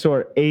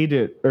Spinosaur ate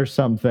it or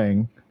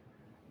something,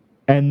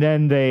 and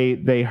then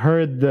they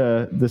heard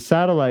the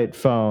satellite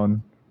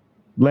phone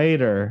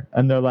later,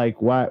 and they're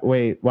like, why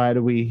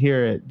do we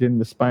hear it? Didn't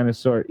the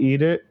Spinosaur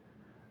eat it?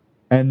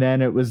 And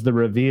then it was the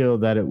reveal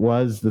that it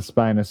was the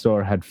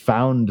Spinosaur had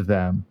found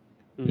them.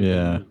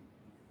 Yeah.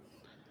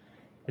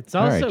 It's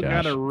also right,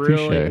 got Josh. a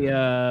really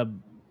Touche.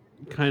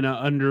 kind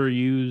of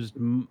underused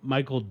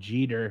Michael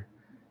Jeter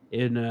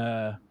in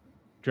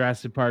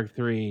Jurassic Park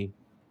 3.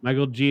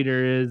 Michael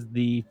Jeter is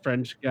the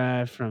French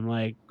guy from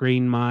like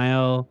Green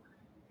Mile.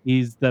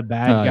 He's the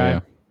bad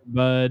guy,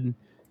 Bud.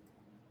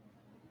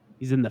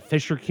 He's in The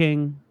Fisher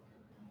King.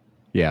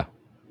 Yeah.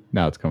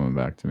 Now it's coming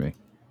back to me.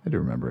 I do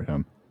remember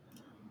him.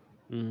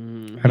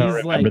 I don't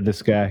remember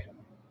this guy.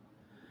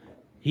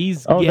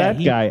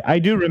 That guy. I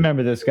do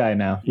remember this guy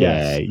now.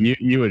 Yeah, Yes.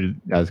 you would.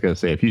 I was gonna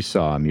say, if you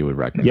saw him, you would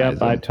recognize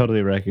him. I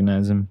totally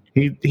recognize him.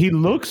 He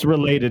looks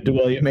related to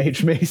William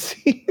H.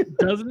 Macy,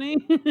 doesn't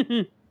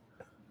he?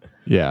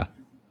 Yeah,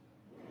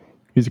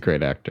 he's a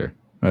great actor.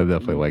 I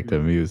definitely liked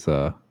him. He was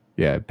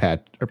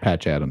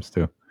Patch Adams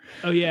too.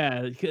 Oh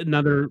yeah,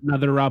 another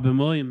Robin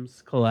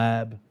Williams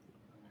collab.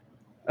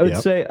 I would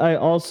say I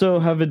also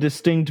have a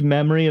distinct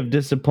memory of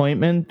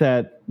disappointment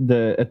that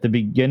at the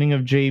beginning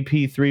of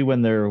JP3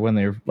 when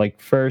they're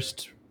like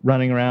first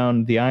running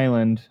around the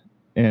island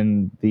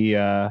in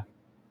the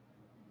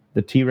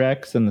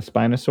T-Rex and the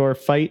Spinosaur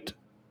fight.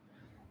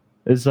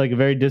 It's like a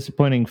very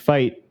disappointing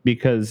fight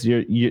because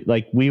you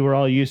like we were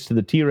all used to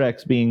the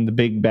T-Rex being the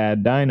big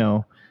bad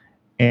dino,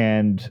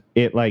 and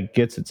it like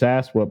gets its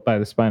ass whooped by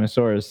the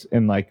Spinosaurus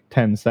in like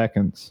 10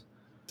 seconds.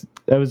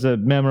 That was a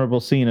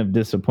memorable scene of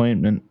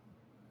disappointment.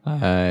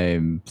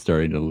 I'm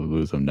starting to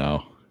lose him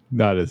now.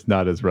 Not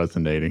as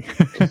resonating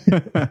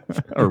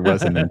or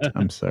resonant.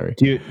 I'm sorry.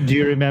 Do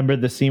you remember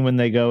the scene when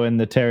they go in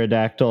the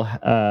pterodactyl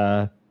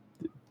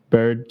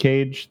bird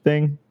cage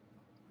thing?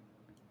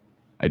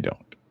 I don't.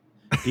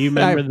 Do you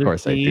remember Of the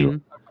course I do.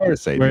 scene Of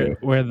course I do.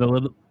 where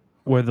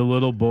the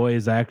little boy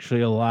is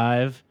actually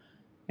alive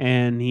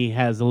and he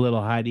has a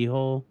little hidey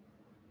hole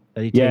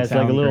that he Yeah, takes it's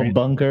like out a in the little rain?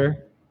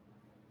 bunker.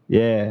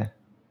 Yeah.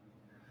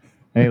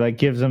 And he like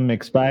gives them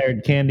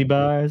expired candy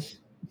bars.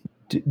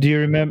 Do you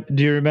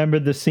remember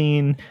the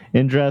scene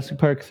in Jurassic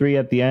Park 3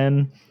 at the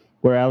end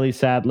where Ellie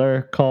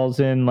Sattler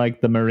calls in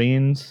like the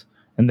Marines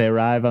and they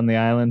arrive on the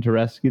island to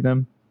rescue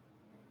them?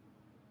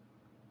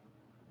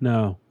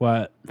 No,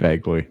 what?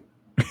 Vaguely.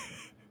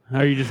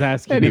 Are you just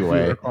asking if you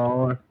Anyway,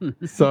 recall?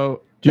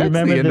 so Do you that's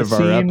remember the end the of our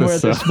scene where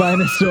the episode.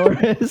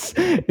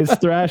 Spinosaurus is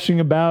thrashing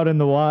about in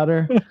the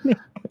water?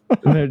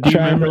 And they're Do you trying to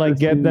remember like the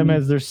get them scene?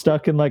 as they're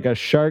stuck in like a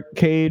shark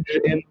cage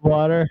in the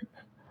water.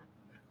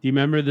 Do you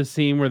remember the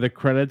scene where the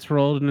credits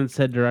rolled and it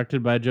said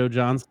directed by Joe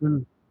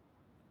Johnston?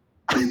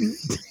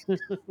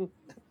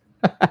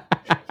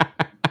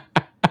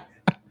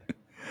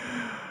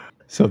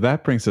 So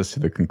that brings us to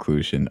the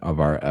conclusion of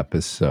our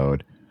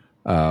episode.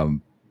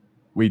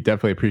 We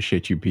definitely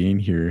appreciate you being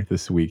here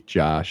this week,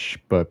 Josh.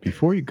 But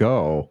before you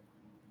go,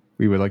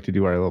 we would like to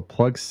do our little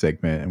plug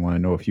segment and want to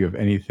know if you have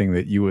anything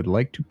that you would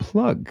like to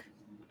plug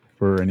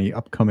for any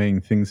upcoming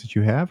things that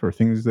you have or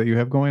things that you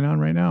have going on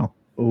right now.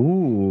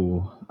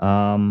 Ooh.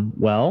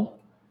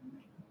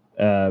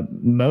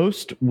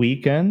 Most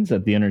weekends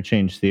at the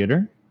Interchange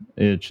Theater,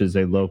 which is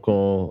a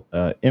local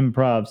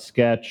improv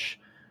sketch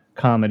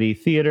comedy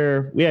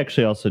theater. We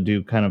actually also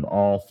do kind of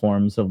all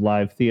forms of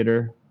live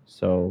theater,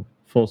 so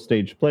full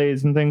stage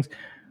plays and things.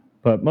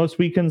 But most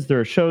weekends there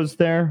are shows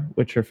there,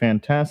 which are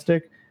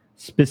fantastic.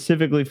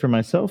 Specifically for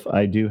myself,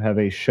 I do have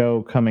a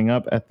show coming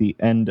up at the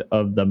end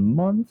of the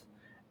month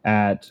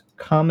at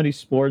Comedy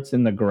Sports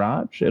in the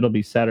Garage. It'll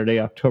be Saturday,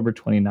 October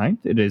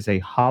 29th. It is a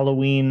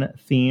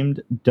Halloween-themed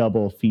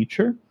double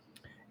feature,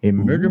 a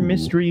murder Ooh.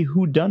 mystery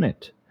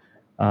whodunit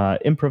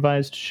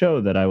improvised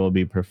show that I will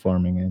be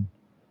performing in.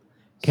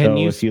 Can So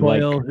you if you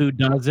spoil like, who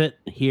does it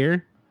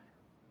here?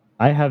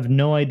 I have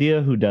no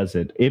idea who does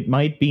it. It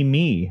might be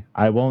me.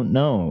 I won't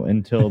know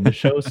until the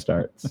show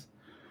starts.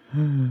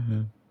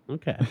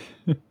 Okay.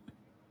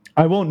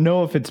 I won't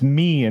know if it's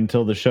me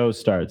until the show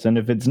starts. And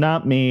if it's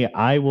not me,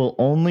 I will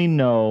only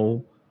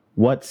know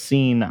what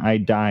scene I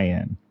die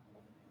in.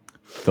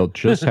 They'll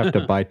just have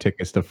to buy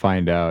tickets to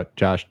find out.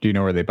 Josh, do you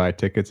know where they buy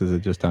tickets? Is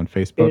it just on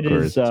Facebook? It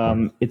is.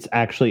 It's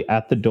actually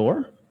at the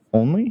door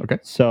only. Okay.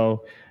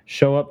 So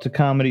show up to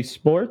Comedy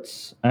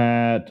Sports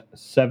at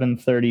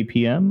 7:30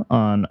 p.m.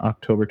 on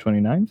October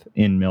 29th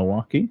in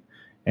Milwaukee,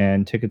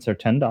 and tickets are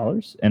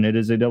 $10. And it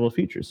is a double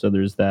feature. So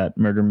there's that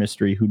murder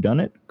mystery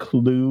whodunit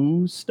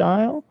Clue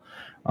style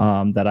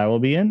that I will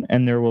be in,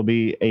 and there will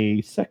be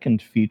a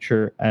second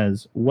feature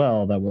as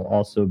well that will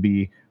also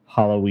be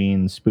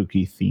Halloween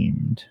spooky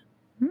themed.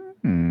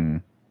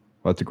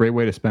 Well, it's a great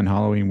way to spend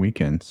Halloween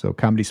weekend. So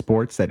Comedy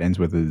Sports, that ends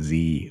with a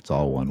Z. It's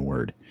all one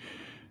word.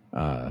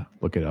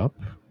 Look it up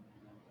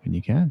when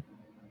you can.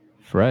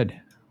 Fred,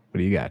 what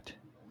do you got?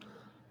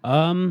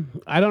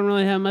 I don't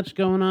really have much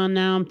going on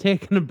now. I'm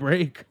taking a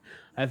break.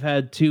 I've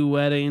had 2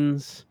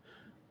 weddings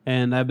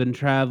and I've been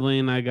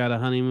traveling. I got a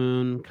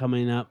honeymoon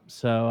coming up.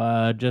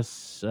 So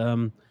just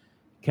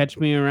catch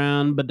me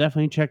around, but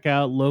definitely check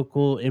out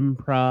local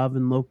improv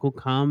and local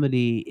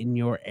comedy in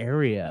your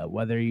area,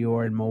 whether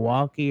you're in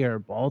Milwaukee or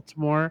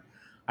Baltimore.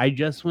 I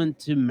just went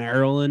to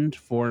Maryland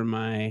for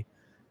my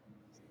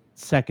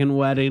second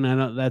wedding. I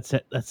know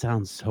that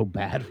sounds so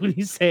bad when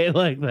you say it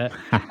like that.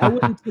 I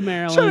went to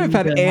Maryland to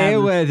have a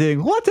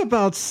wedding. What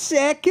about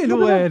second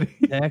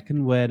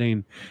second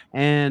wedding,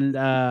 and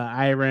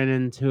I ran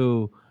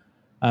into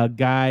a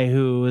guy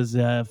who was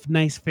a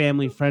nice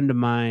family friend of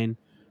mine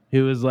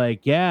who was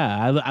like,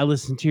 "Yeah, I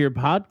listened to your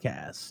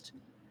podcast."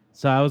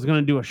 So I was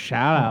gonna do a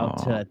shout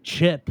out to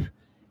Chip.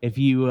 If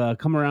you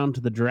come around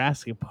to the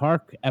Jurassic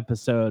Park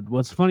episode,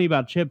 what's funny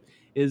about Chip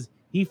is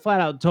he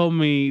flat out told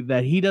me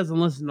that he doesn't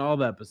listen to all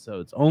the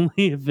episodes,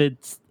 only if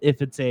it's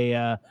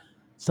a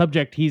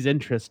subject he's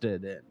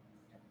interested in.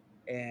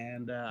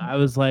 And I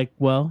was like,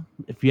 well,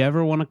 if you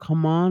ever want to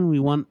come on,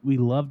 we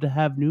love to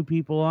have new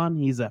people on.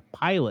 He's a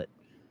pilot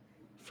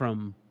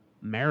from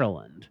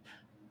Maryland.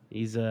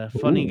 He's a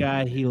funny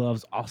guy. He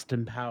loves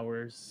Austin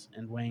Powers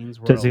and Wayne's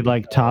World. Does he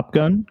like Top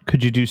Gun?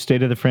 Could you do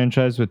State of the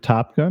Franchise with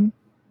Top Gun?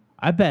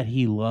 I bet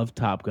he loved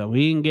Top Gun.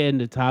 We didn't get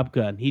into Top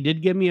Gun. He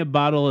did give me a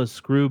bottle of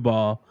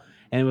Screwball,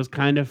 and it was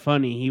kind of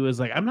funny. He was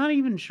like, I'm not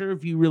even sure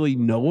if you really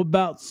know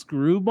about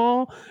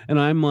Screwball. And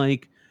I'm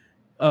like,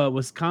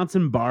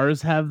 Wisconsin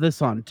bars have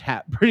this on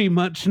tap pretty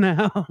much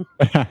now.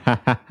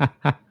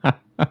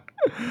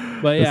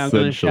 But yeah, I'm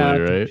gonna shout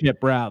out to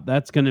Chip Route.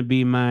 That's gonna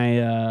be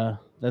my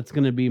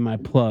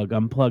plug.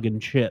 I'm plugging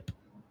Chip.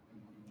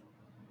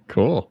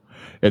 Cool.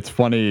 It's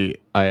funny.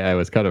 I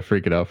was kind of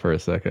freaking out for a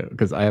second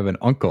because I have an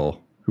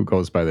uncle who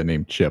goes by the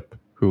name Chip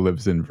who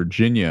lives in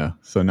Virginia,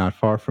 so not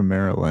far from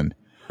Maryland.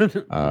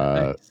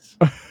 Nice.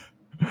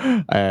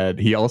 And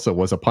he also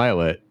was a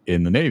pilot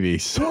in the Navy.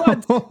 So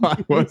I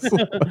was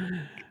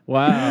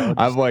wow.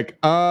 I'm like,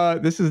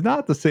 this is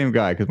not the same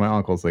guy because my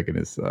uncle's like in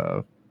his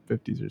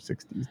 50s or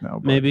 60s now.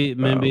 But,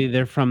 Maybe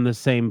they're from the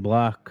same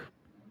block.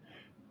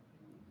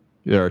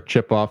 they're a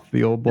chip off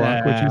the old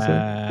block, what you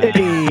said?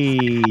 Hey.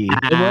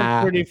 It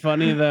was pretty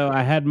funny though.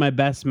 I had my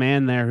best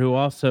man there who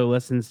also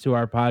listens to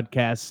our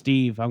podcast,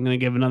 Steve. I'm going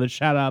to give another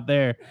shout out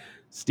there.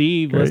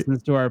 Steve Great.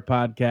 listens to our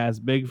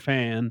podcast, big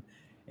fan.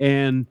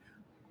 And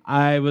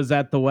I was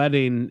at the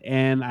wedding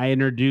and I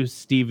introduced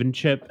Steve and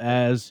Chip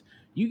as,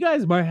 you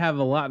guys might have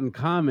a lot in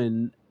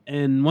common.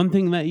 And one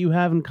thing that you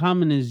have in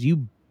common is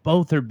you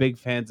both are big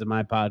fans of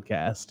my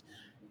podcast.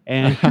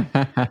 And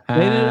they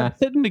ended up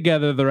sitting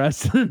together the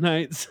rest of the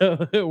night,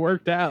 so it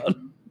worked out.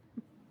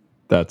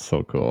 That's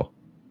so cool.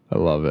 I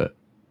love it.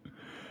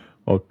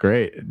 Well,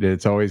 great.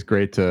 It's always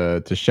great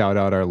to shout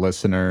out our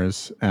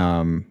listeners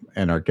and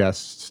our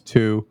guests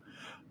too.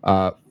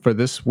 For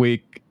this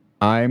week,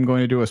 I'm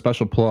going to do a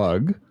special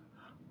plug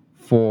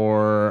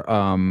for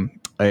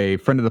a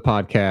friend of the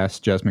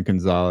podcast, Jasmine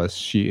Gonzalez.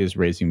 She is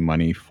raising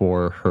money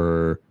for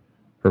her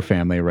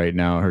family right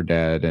now. Her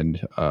dad and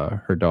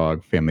her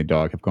dog, family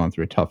dog, have gone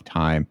through a tough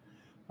time.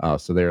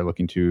 So they're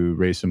looking to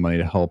raise some money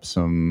to help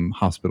some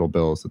hospital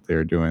bills that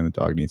they're doing. The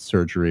dog needs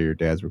surgery. Her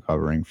dad's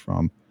recovering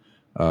from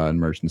an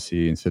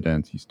emergency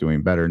incident. He's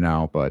doing better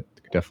now, but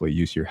could definitely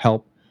use your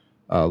help.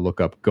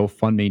 Look up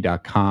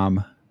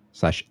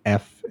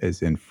GoFundMe.com/F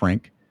as in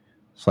Frank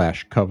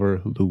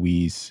 /cover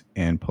Louise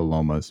and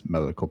Paloma's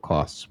medical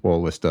costs.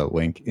 We'll list a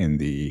link in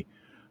the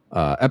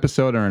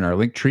episode or in our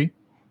link tree.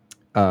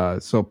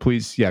 So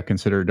please,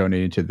 consider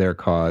donating to their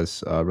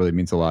cause. Really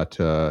means a lot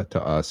to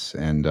us,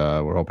 and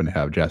we're hoping to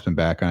have Jasmine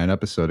back on an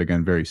episode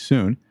again very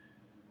soon.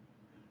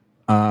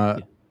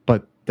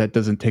 But that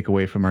doesn't take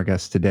away from our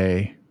guest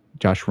today,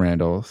 Josh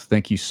Randall.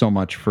 Thank you so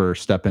much for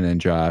stepping in,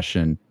 Josh,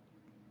 and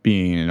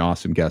being an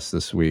awesome guest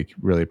this week.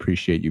 Really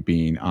appreciate you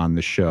being on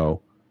the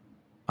show.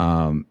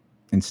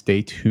 And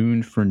stay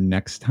tuned for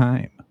next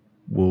time.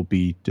 We'll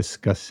be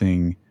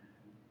discussing,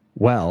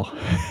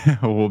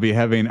 we'll be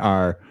having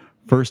our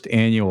first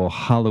annual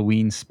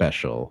Halloween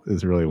special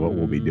is really what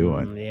we'll be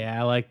doing. Yeah,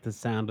 I like the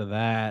sound of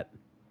that.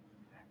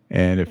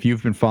 And if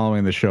you've been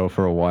following the show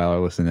for a while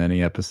or listened to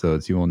any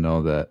episodes, you will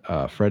know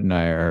that Fred and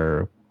I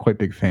are quite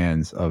big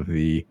fans of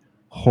the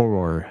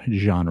horror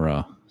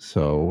genre.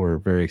 So we're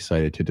very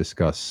excited to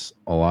discuss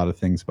a lot of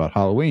things about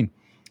Halloween.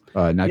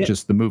 Not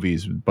just the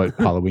movies, but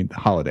Halloween, the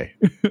holiday.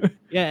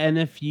 Yeah, and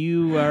if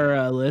you are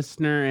a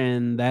listener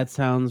and that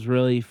sounds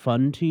really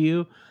fun to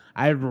you,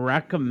 I'd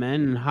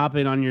recommend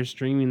hopping on your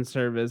streaming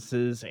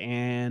services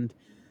and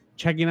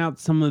checking out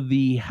some of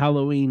the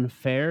Halloween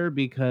fare,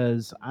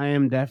 because I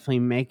am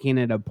definitely making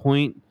it a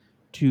point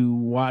to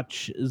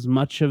watch as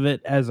much of it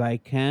as I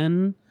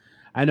can.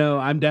 I know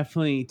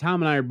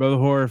Tom and I are both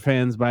horror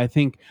fans, but I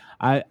think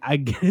I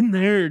get in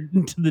there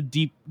into the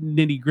deep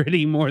nitty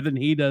gritty more than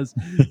he does.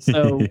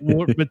 So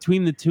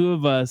between the two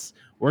of us,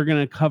 we're going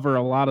to cover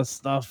a lot of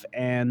stuff,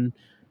 and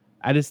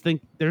I just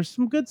think there's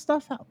some good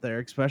stuff out there,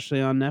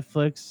 especially on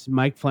Netflix.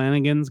 Mike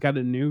Flanagan's got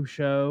a new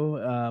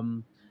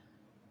show.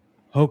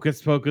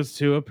 Hocus Pocus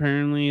 2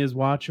 apparently is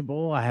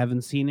watchable. I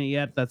haven't seen it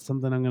yet. That's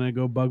something I'm going to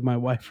go bug my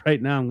wife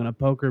right now. I'm going to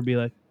poke her and be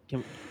like,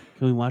 can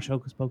we watch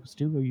Hocus Pocus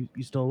 2? Are you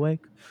still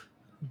awake?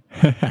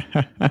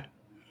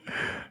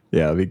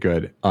 Yeah, it'll be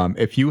good.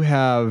 If you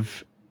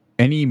have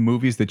any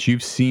movies that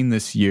you've seen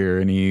this year,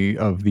 any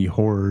of the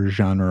horror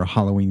genre,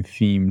 Halloween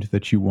themed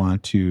that you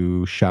want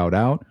to shout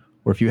out,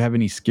 or if you have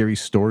any scary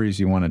stories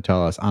you want to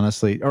tell us,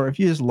 honestly, or if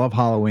you just love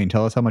Halloween,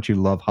 tell us how much you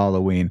love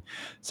Halloween.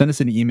 Send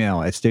us an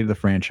email at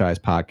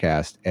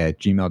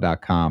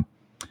stateofthefranchisepodcast@gmail.com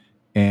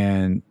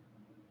and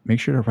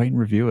make sure to write and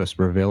review us.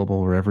 We're available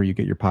wherever you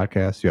get your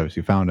podcasts. You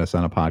obviously found us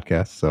on a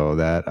podcast, so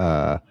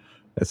that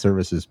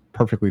service is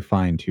perfectly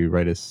fine to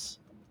write us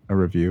a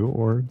review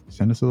or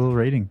send us a little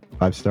rating.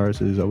 5 stars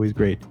is always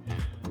great.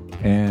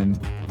 And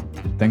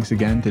thanks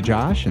again to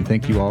Josh, and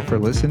thank you all for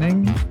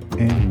listening,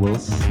 and we'll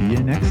see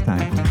you next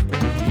time.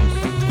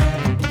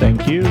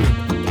 Thank you.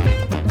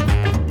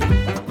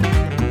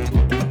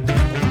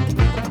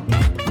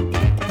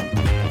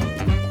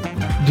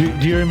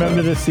 Do you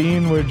remember the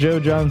scene where Joe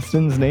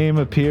Johnston's name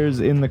appears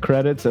in the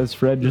credits, as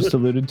Fred just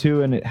alluded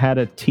to, and it had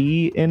a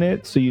T in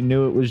it, so you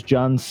knew it was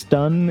John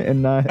Stun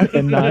and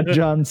not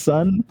John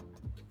Sun?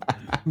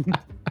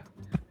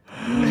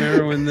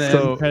 Remember when the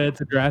end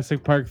credits of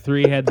Jurassic Park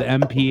 3 had the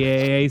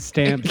MPAA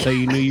stamp, so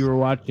you knew you were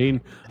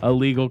watching a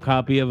legal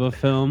copy of a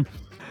film?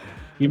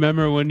 You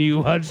remember when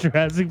you watched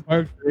Jurassic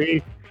Park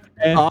 3?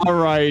 All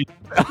right.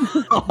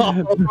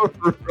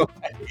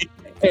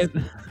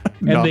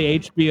 And the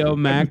HBO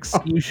Max,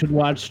 you should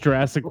watch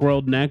Jurassic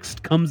World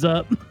Next comes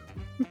up.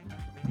 Oh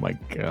my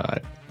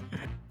God.